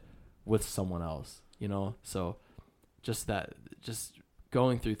get with someone else, So just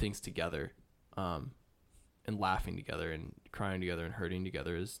going through things together, and laughing together and crying together and hurting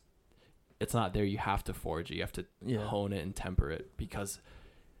together it's not there. You have to forge it. You have to hone it and temper it, because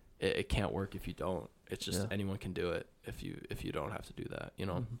it can't work if you don't. It's just anyone can do it if you don't have to do that,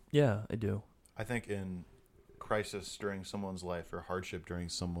 Yeah, I do. I think in crisis during someone's life or hardship during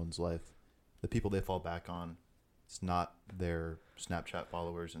someone's life, the people they fall back on, it's not their Snapchat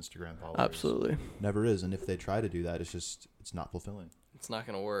followers, Instagram followers. Absolutely. Never is. And if they try to do that, it's not fulfilling. It's not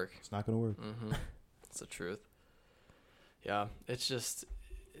going to work. It's not going to work. Mm-hmm. It's the truth. Yeah. It's just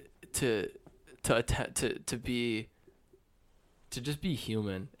to just be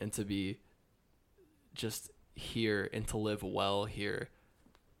human and to be just here and to live well here.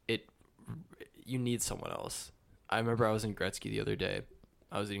 You need someone else. I remember I was in Gretzky the other day.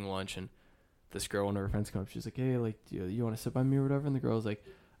 I was eating lunch and this girl, one of her friends, came up. She's like, "Hey, do you want to sit by me or whatever?" And the girl was like,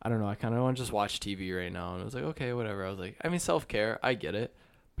 "I don't know. I kind of want to just watch TV right now." And I was like, "Okay, whatever." I was like, self-care, I get it,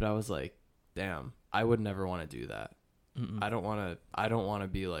 but I was like, "Damn, I would never want to do that." Mm-mm. I don't want to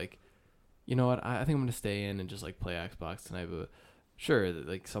be like, you know what? I think I'm gonna stay in and just play Xbox tonight. But sure,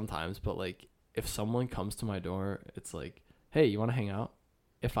 sometimes, but if someone comes to my door, it's like, "Hey, you want to hang out?"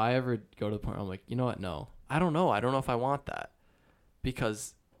 If I ever go to the point where I'm like, you know what? No, I don't know if I want that,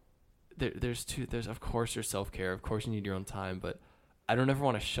 because there's of course there's self-care, of course you need your own time, but I don't ever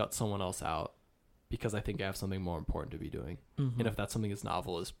want to shut someone else out because I think I have something more important to be doing. Mm-hmm. And if that's something as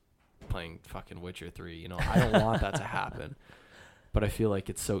novel as playing fucking Witcher 3, I don't want that to happen. But I feel like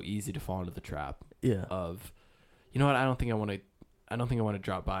it's so easy to fall into the trap of, you know what? I don't think I want to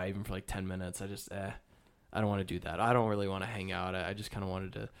drop by even for 10 minutes. I don't want to do that. I don't really want to hang out. I just kind of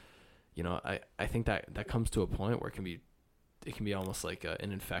wanted to, I think that comes to a point where it can be almost like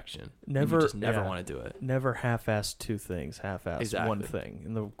an infection. You just never want to do it. Never half-ass two things. Half-ass one thing.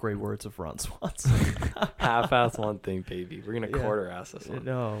 In the great words of Ron Swanson. Half-ass one thing, baby. We're gonna quarter-ass this one.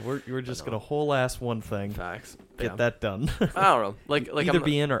 No, we're just gonna whole-ass one thing. Facts. Get that done. I don't know. Either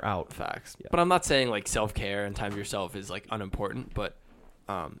be in or out. Facts. Yeah. But I'm not saying self-care and time to yourself is unimportant. But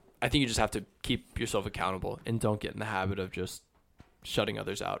I think you just have to keep yourself accountable and don't get in the habit of just shutting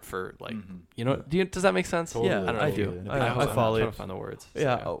others out for does that make sense? Totally. Yeah, I do. I follow I'm you. trying to find the words.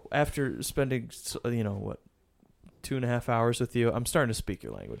 Yeah. After spending, 2.5 hours with you. I'm starting to speak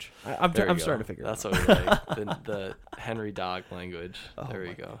your language. I'm There we starting go. to figure That's it out. what we like. The Henry Dog language. Oh there we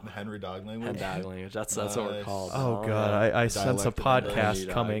my go. The Henry Dog language. Hen dog language. That's what we're Nice. called. Oh, yeah. God. I sense a Dialect of Henry podcast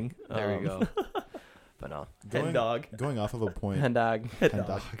dog. coming. There we go. But no. Hen dog. Going off of a point. Hen dog. Hen Hen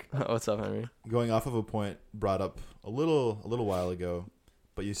dog. dog. What's up, Henry? Going off of a point brought up a little while ago,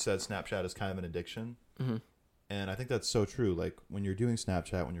 but you said Snapchat is kind of an addiction. Mm-hmm. And I think that's so true. Like when you're doing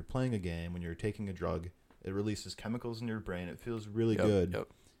Snapchat, when you're playing a game, when you're taking a drug, it releases chemicals in your brain. It feels really good. Yep.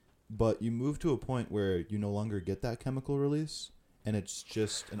 But you move to a point where you no longer get that chemical release, and it's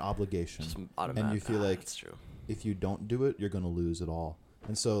just an obligation. Just automatic. And you feel like that's true. if you don't do it, you're going to lose it all.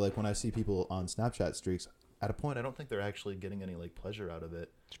 And so like when I see people on Snapchat streaks, at a point I don't think they're actually getting any like pleasure out of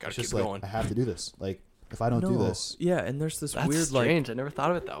it. Just gotta It's keep just like going. I have to do this. Like if I don't do this, Yeah, and there's this That's weird strange. I never thought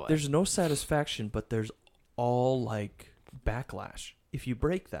of it that way. there's no satisfaction, but there's all like backlash. If you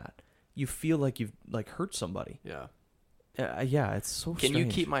break that, you feel like you've like hurt somebody. Yeah. Yeah, it's so Can strange. you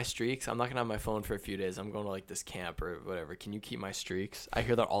keep my streaks? I'm not gonna have my phone for a few days. I'm going to like this camp or whatever. Can you keep my streaks? I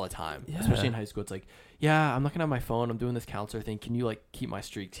hear that all the time, Yeah. especially in high school. It's like, yeah, I'm not gonna have my phone. I'm doing this counselor thing. Can you like keep my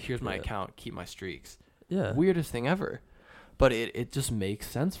streaks? Here's my Yeah. account. Keep my streaks. Yeah. Weirdest thing ever, but it just makes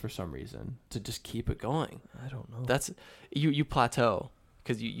sense for some reason to just keep it going. I don't know. That's you plateau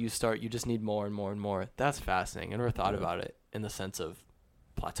because you just need more and more and more. That's fascinating. I never thought Yeah. about it in the sense of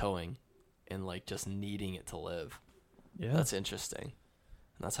plateauing and like just needing it to live. yeah. That's interesting.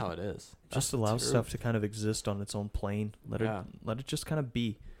 And that's how it is. just That's allows true. stuff to kind of exist on its own plane. Yeah. Let it just kind of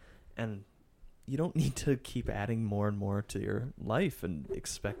be. And you don't need to keep adding more and more to your life and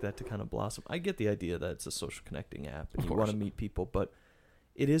expect that to kind of blossom. I get the idea that it's a social connecting app and Of you want to course. meet people, but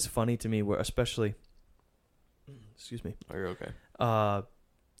it is funny to me where especially excuse me, Oh, you're okay.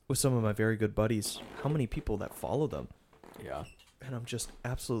 with some of my very good buddies, how many people that follow them. Yeah. And I'm just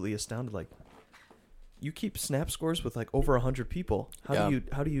absolutely astounded. Like, you keep snap scores with like over 100 people. How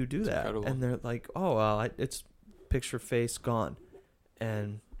Yeah. do you do It's that? incredible. And they're like, oh, well, it's picture face gone.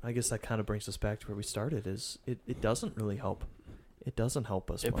 And I guess that kind of brings us back to where we started. Is it doesn't really help. It doesn't help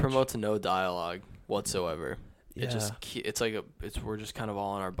us. It much. promotes no dialogue whatsoever. Yeah. It just it's like we're just kind of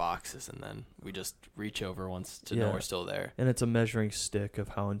all in our boxes, and then we just reach over once to Yeah. know we're still there. And it's a measuring stick of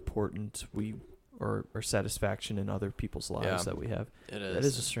how important we or satisfaction in other people's lives Yeah. that we have. It is. That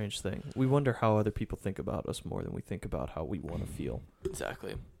is a strange thing. We wonder how other people think about us more than we think about how we want to feel.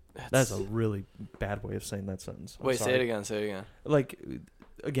 Exactly. That's a really bad way of saying that sentence. I'm Wait, say sorry. it again. Say it again. Like,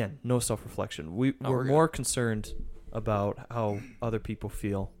 again, no self-reflection. We're we're more concerned about how other people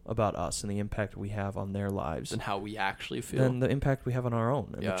feel about us and the impact we have on their lives And how we actually feel. than the impact we have on our own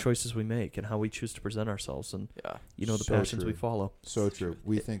and Yeah. the choices we make and how we choose to present ourselves and Yeah. the So passions we true. follow. so true.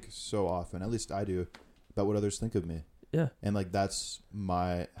 We think so often, at least I do, about what others think of me. Yeah. And like that's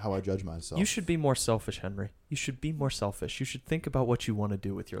how I judge myself. You should be more selfish, Henry. You should be more selfish. You should think about what you want to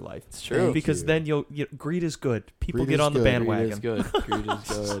do with your life. It's true. Because you. then greed is good. People Greed get is on the good. bandwagon. Greed is good. Greed is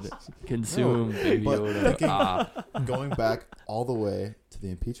good. Consume, baby but Yoda. thinking- Going back all the way to the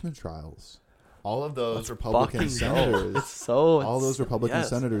impeachment trials, all of those Republican Fucking senators, It's so. all those Republican yes.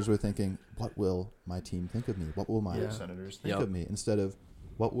 senators were thinking, "What will my team think of me? What will my Yeah. senators think Yep. of me?" Instead of,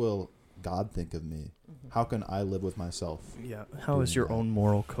 "What will God think of me? How can I live with myself?" Yeah. How is doing your that. own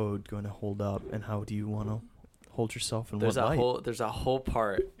moral code going to hold up, and how do you want to hold yourself in There's what light? There's a whole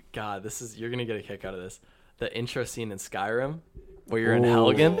part. God, you're gonna get a kick out of this. The intro scene in Skyrim, where you're in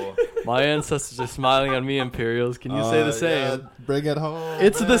Helgen. My ancestors are smiling on me, Imperials. Can you say the same? Yeah, bring it home.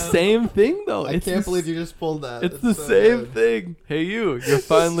 It's the man. same thing, though. I can't believe you just pulled that. It's the so same good. thing. Hey, you're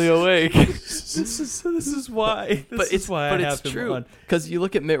finally awake. this is why. But it's why I have it's him true on. because you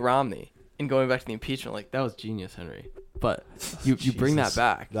look at Mitt Romney and going back to the impeachment, like that was genius, Henry. But you bring that Jesus.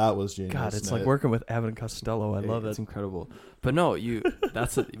 back. That was genius. God, it's like Nate. working with Abbott and Costello. I love It's it. incredible. But no, we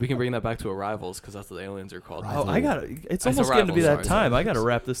can bring that back to Arrivals because that's what the aliens are called. Oh, I got it. It's I said almost getting to be Rivals, that sorry. time. I got to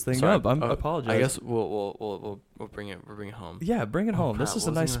wrap this thing Sorry. up. I Oh, apologize. I guess we'll bring it home. Yeah, bring it home. Oh, This crap, is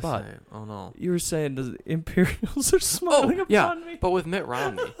a what was nice I gonna spot. say? Oh no. You were saying the Imperials are smiling upon yeah, me. but with Mitt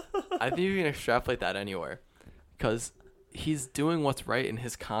Romney, I think you can extrapolate that anywhere, because he's doing what's right in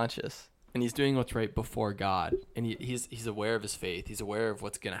his conscience, and he's doing what's right before God, and he's aware of his faith. He's aware of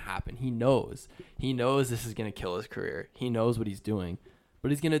what's gonna happen. He knows this is gonna kill his career. He knows what he's doing, but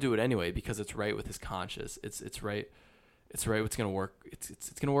he's gonna do it anyway because it's right with his conscience. It's right. It's right. What's gonna work? It's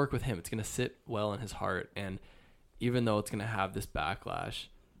gonna work with him. It's gonna sit well in his heart, and even though it's gonna have this backlash,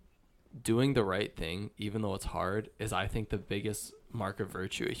 doing the right thing, even though it's hard, is I think the biggest mark of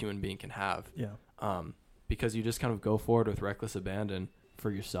virtue a human being can have. Yeah. Because you just kind of go forward with reckless abandon for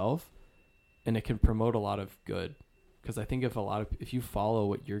yourself, and it can promote a lot of good. Because I think if you follow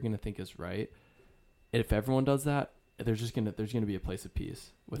what you're gonna think is right, if everyone does that, there's gonna be a place of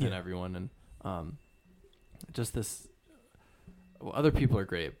peace within Yeah. everyone, and just this. Well, other people are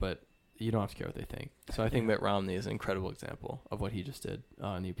great, but you don't have to care what they think. So I think Mitt Romney is an incredible example of what he just did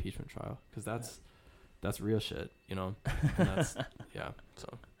in the impeachment trial, because that's real shit, you know. And that's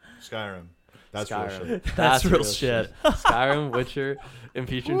So Skyrim. That's Skyrim. real shit. That's real shit. Skyrim, Witcher,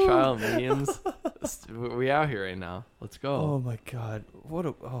 impeachment trial, minions. We out here right now. Let's go. Oh my god.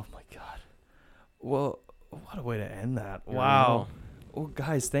 Oh my god. Well, what a way to end that. Yeah, Wow. Well,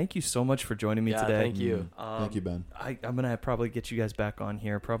 guys, thank you so much for joining me Yeah, today. thank you. Thank you, Ben. I'm gonna probably get you guys back on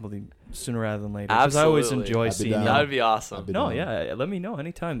here probably sooner rather than later, because I always Absolutely. enjoy I'd be seeing down. you. That would be awesome. I'd be No, down. yeah, let me know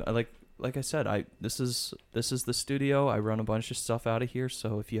anytime. Like I said, this is the studio. I run a bunch of stuff out of here,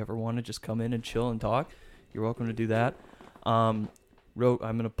 so if you ever want to just come in and chill and talk, you're welcome to do that. I'm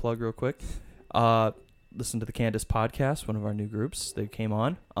gonna plug real quick. Listen to the Candace podcast, one of our new groups. They came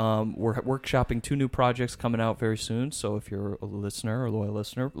on. We're workshopping 2 new projects coming out very soon. So if you're a listener or loyal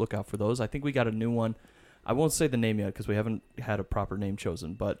listener, look out for those. I think we got a new one. I won't say the name yet because we haven't had a proper name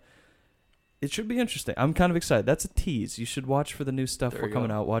chosen, but it should be interesting. I'm kind of excited. That's a tease. You should watch for the new stuff There we're you coming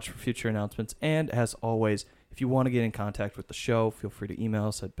go. out. Watch for future announcements. And as always, if you want to get in contact with the show, feel free to email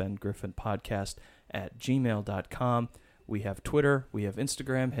us at bengriffinpodcast@gmail.com. We have Twitter. We have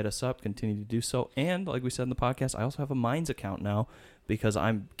Instagram. Hit us up. Continue to do so. And like we said in the podcast, I also have a Minds account now because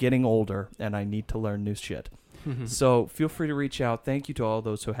I'm getting older and I need to learn new shit. So feel free to reach out. Thank you to all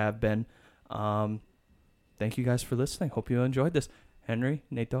those who have been. Thank you guys for listening. Hope you enjoyed this. Henry,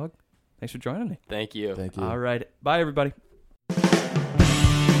 Nate Dogg, thanks for joining me. Thank you. Thank you. All right. Bye, everybody.